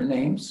Krishna has different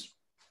names.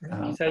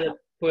 Quizá ella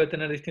puede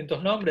tener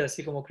distintos nombres,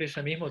 así como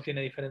Krishna mismo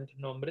tiene diferentes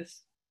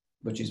nombres.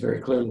 But she's very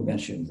clearly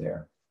mentioned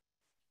there.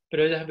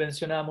 Pero ella es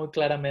mencionada muy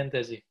claramente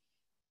allí.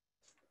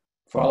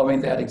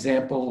 Following that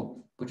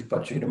example,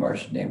 Pujapachita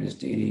Maharaj named his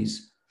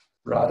deities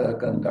Radha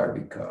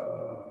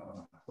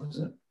Gandharbika. What is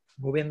it?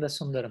 Govinda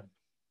Sundaram.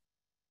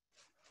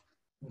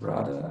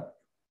 Radha,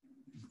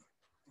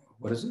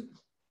 what is it?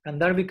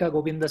 Gandharbika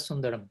Govinda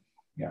Sundaram.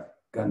 Yeah,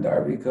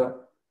 Gandharbika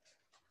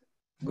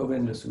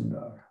Govinda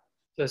Sundar.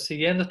 Entonces,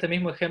 siguiendo este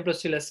mismo ejemplo,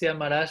 Shilasiya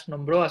Maharaj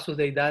nombró a sus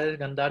deidades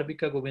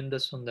Gandharbika Govinda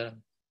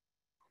Sundaram.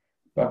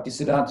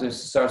 Bhaktisiddhanta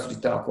Saraswati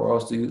Thakur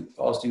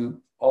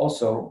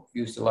also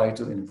used to like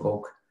to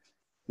invoke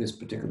this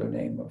particular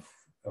name of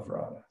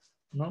Radha.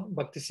 ¿No?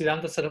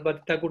 Bhaktisiddhanta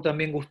Saraswati Thakur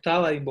también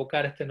gustaba de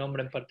invocar este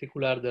nombre en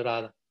particular de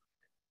Radha.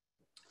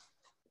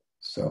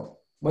 So,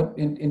 but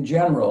in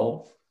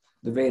general,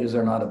 the Vedas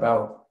are not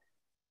about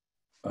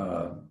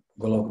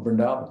Goloka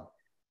Vrindavan.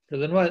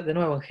 Pero de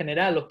nuevo, en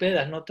general, los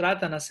Vedas no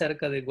tratan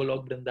acerca de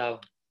Golok Vrindavan.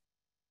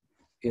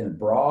 In a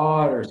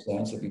broader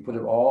sense, if you put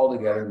it all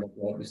together,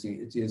 we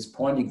see it's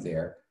pointing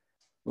there.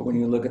 But when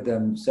you look at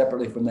them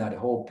separately from that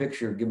whole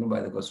picture given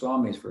by the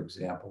Goswamis, for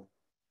example,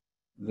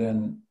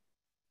 then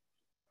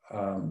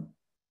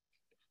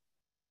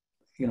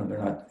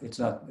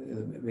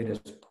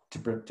Vedas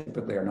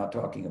typically are not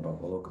talking about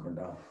Goloka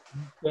Vrindavan.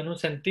 En un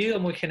sentido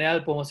muy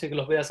general podemos decir que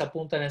los Vedas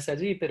apuntan hacia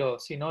allí, pero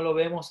si no lo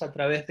vemos a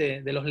través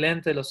de los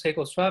lentes de los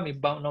Goswamis,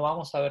 no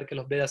vamos a ver que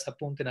los Vedas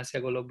apunten hacia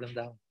Golok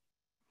Vrindavan.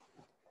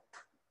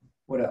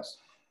 What else?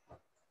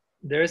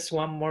 There's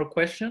one more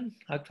question,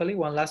 actually,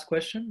 one last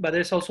question, but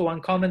there's also one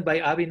comment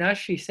by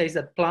Avinash. He says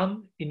that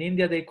plum in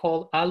India they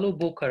call aloo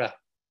bukhara.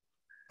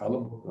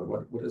 Aloo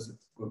bukhara, what is it?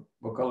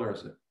 What color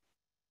is it?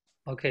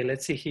 Okay,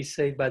 let's see. He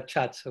said by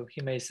chat, so he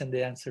may send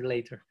the answer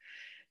later.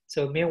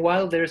 So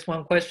meanwhile, there's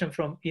one question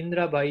from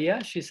Indra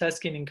Bahia. She's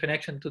asking in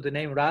connection to the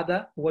name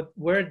Radha,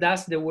 where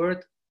does the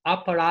word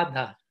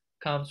aparadha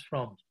comes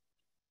from?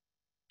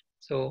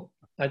 So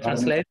I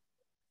translate.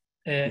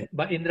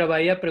 Indra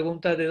Bahia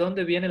pregunta de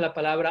dónde viene la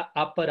palabra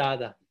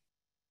aparada.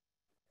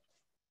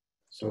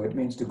 So it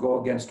means to go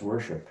against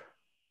worship.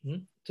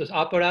 Entonces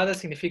aparada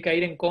significa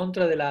ir en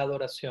contra de la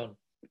adoración.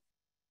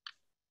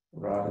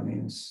 Radha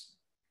means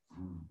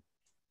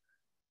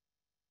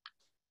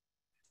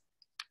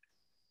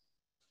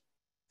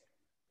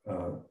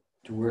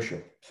to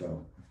worship.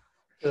 So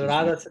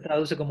Radha se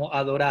traduce como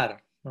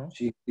adorar, ¿no?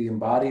 She's the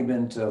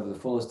embodiment of the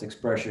fullest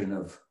expression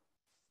of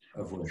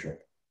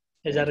worship.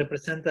 Ella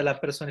representa la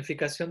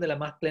personificación de la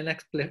más plena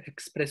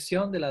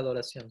expresión de la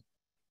adoración.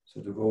 So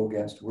to go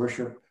against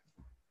worship,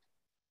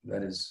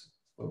 that is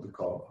what we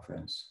call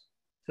offense.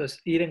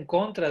 Entonces, ir en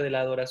contra de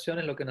la adoración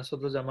es lo que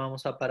nosotros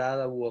llamamos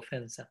aparada u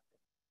ofensa.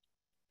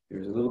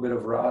 There's a little bit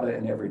of Radha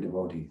in every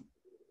devotee.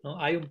 ¿No?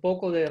 Hay un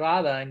poco de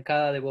Radha en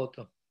cada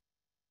devoto.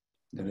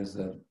 That is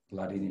the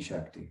Ladini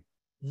Shakti.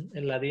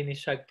 El Ladini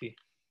Shakti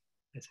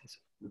es eso.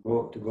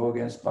 To go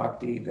against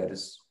Bhakti, that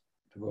is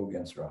to go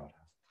against Radha.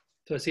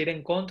 Entonces, ir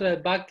en contra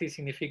del Bhakti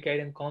significa ir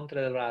en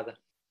contra de Radha.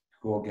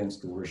 Go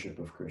against the worship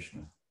of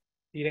Krishna.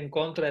 Ir en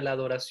contra de la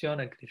adoración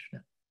a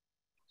Krishna.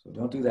 So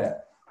don't do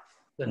that.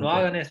 Entonces, no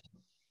hagan eso.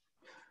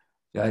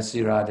 Jai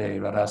Sri Radhe,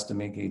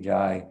 Radhastami ki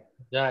Jai.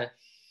 Jai.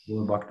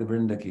 Guru Bhakta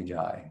Vrinda ki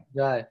Jai.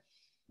 Jai.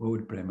 Gaur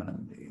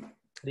Premanandi.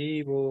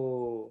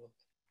 Tribo.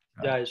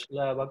 Jai.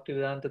 Shila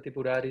Bhaktivedanta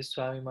Tripurari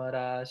Swami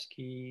Maharaj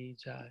ki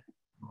Jai.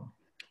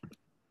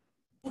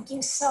 Thank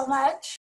you so much.